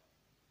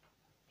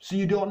 So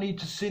you don't need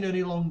to sin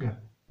any longer.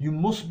 You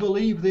must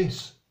believe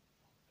this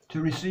to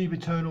receive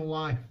eternal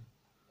life.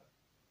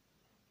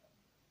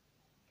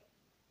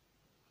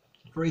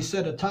 For he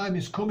said, a time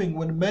is coming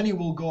when many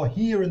will go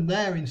here and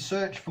there in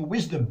search for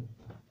wisdom.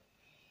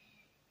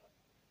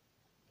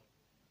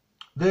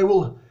 They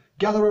will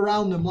gather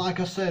around them, like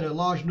I said, a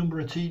large number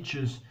of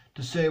teachers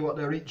to say what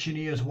their itching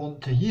ears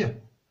want to hear.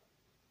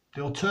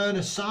 They'll turn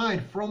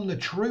aside from the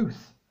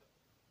truth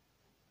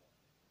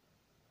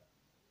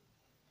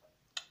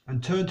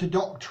and turn to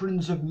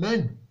doctrines of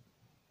men.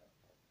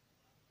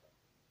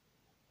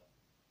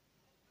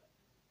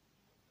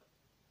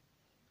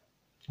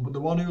 But the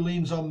one who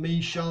leans on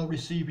me shall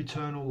receive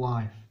eternal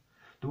life.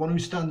 The one who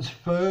stands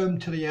firm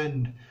to the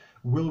end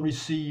will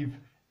receive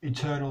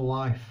eternal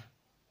life.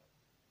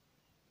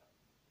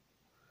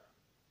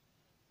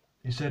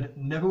 He said,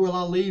 never will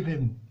I leave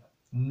him,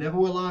 never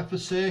will I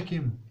forsake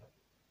him.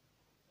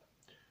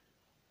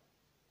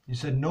 He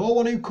said, no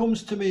one who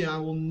comes to me, I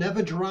will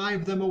never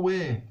drive them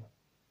away.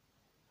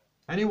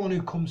 Anyone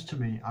who comes to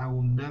me, I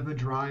will never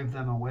drive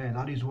them away.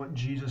 That is what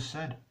Jesus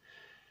said.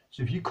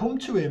 So if you come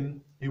to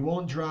him, he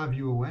won't drive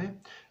you away.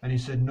 And he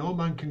said, no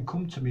man can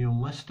come to me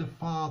unless the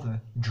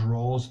Father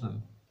draws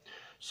them.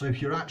 So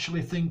if you're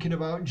actually thinking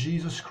about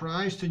Jesus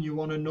Christ and you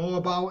want to know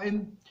about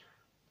him,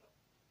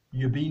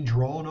 you're being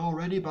drawn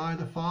already by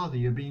the Father.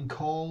 You're being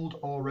called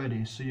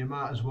already. So you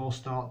might as well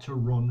start to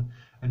run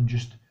and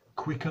just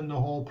quicken the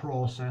whole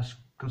process,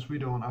 because we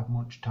don't have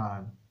much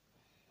time.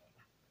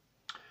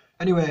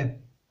 Anyway,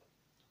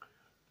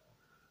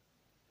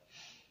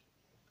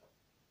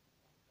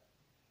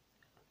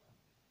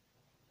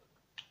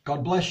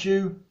 God bless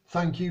you.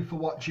 Thank you for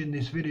watching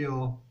this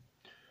video.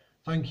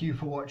 Thank you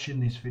for watching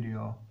this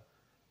video.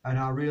 And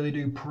I really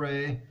do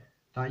pray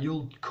that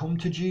you'll come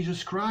to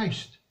Jesus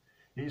Christ.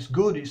 It's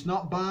good. It's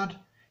not bad.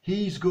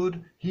 He's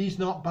good. He's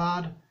not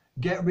bad.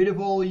 Get rid of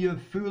all your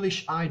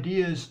foolish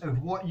ideas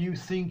of what you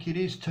think it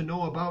is to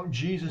know about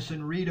Jesus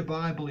and read a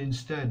Bible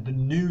instead, the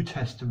New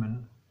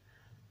Testament.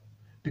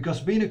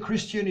 Because being a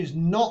Christian is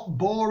not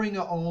boring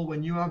at all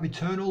when you have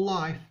eternal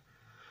life.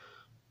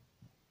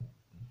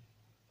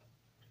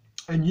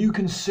 And you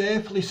can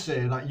safely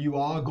say that you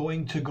are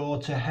going to go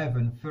to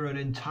heaven for an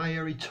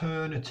entire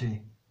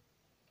eternity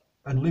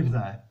and live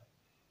there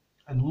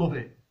and love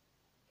it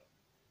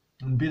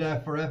and be there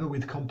forever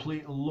with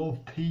complete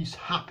love, peace,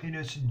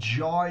 happiness,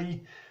 joy,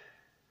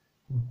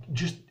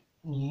 just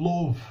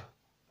love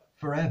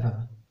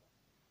forever,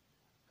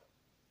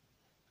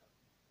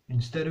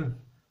 instead of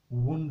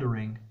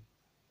wondering,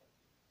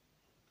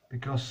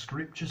 because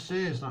Scripture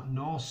says that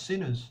no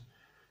sinners,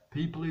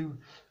 people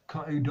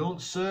who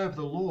don't serve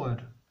the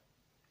Lord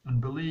and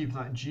believe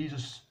that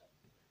Jesus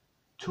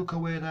took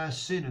away their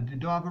sin and they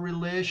don't have a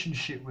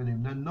relationship with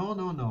him, then no,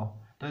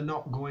 they're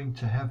not going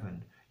to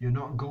heaven. You're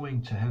not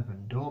going to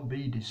heaven. Don't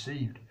be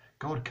deceived.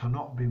 God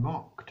cannot be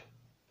mocked.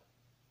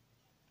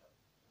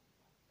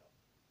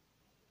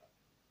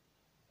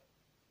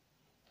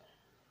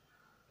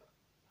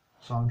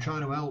 So I'm trying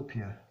to help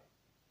you.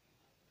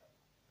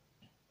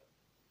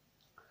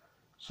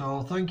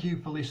 So thank you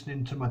for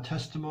listening to my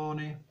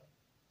testimony.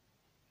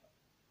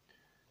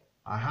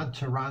 I had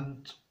to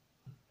rant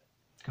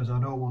because I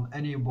don't want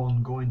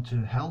anyone going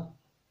to hell.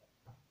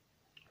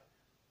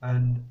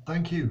 And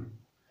thank you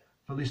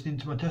for listening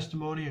to my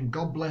testimony, and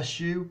God bless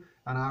you.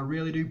 And I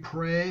really do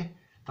pray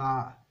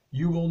that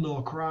you will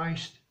know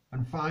Christ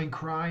and find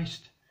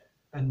Christ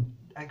and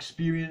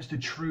experience the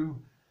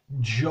true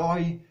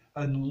joy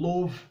and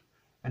love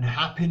and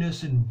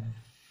happiness and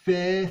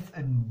faith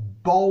and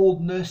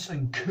boldness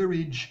and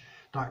courage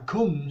that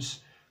comes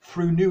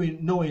through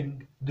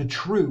knowing the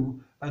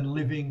true and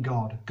living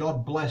God.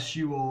 God bless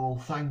you all.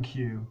 Thank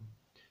you.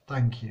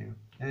 Thank you.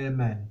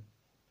 Amen.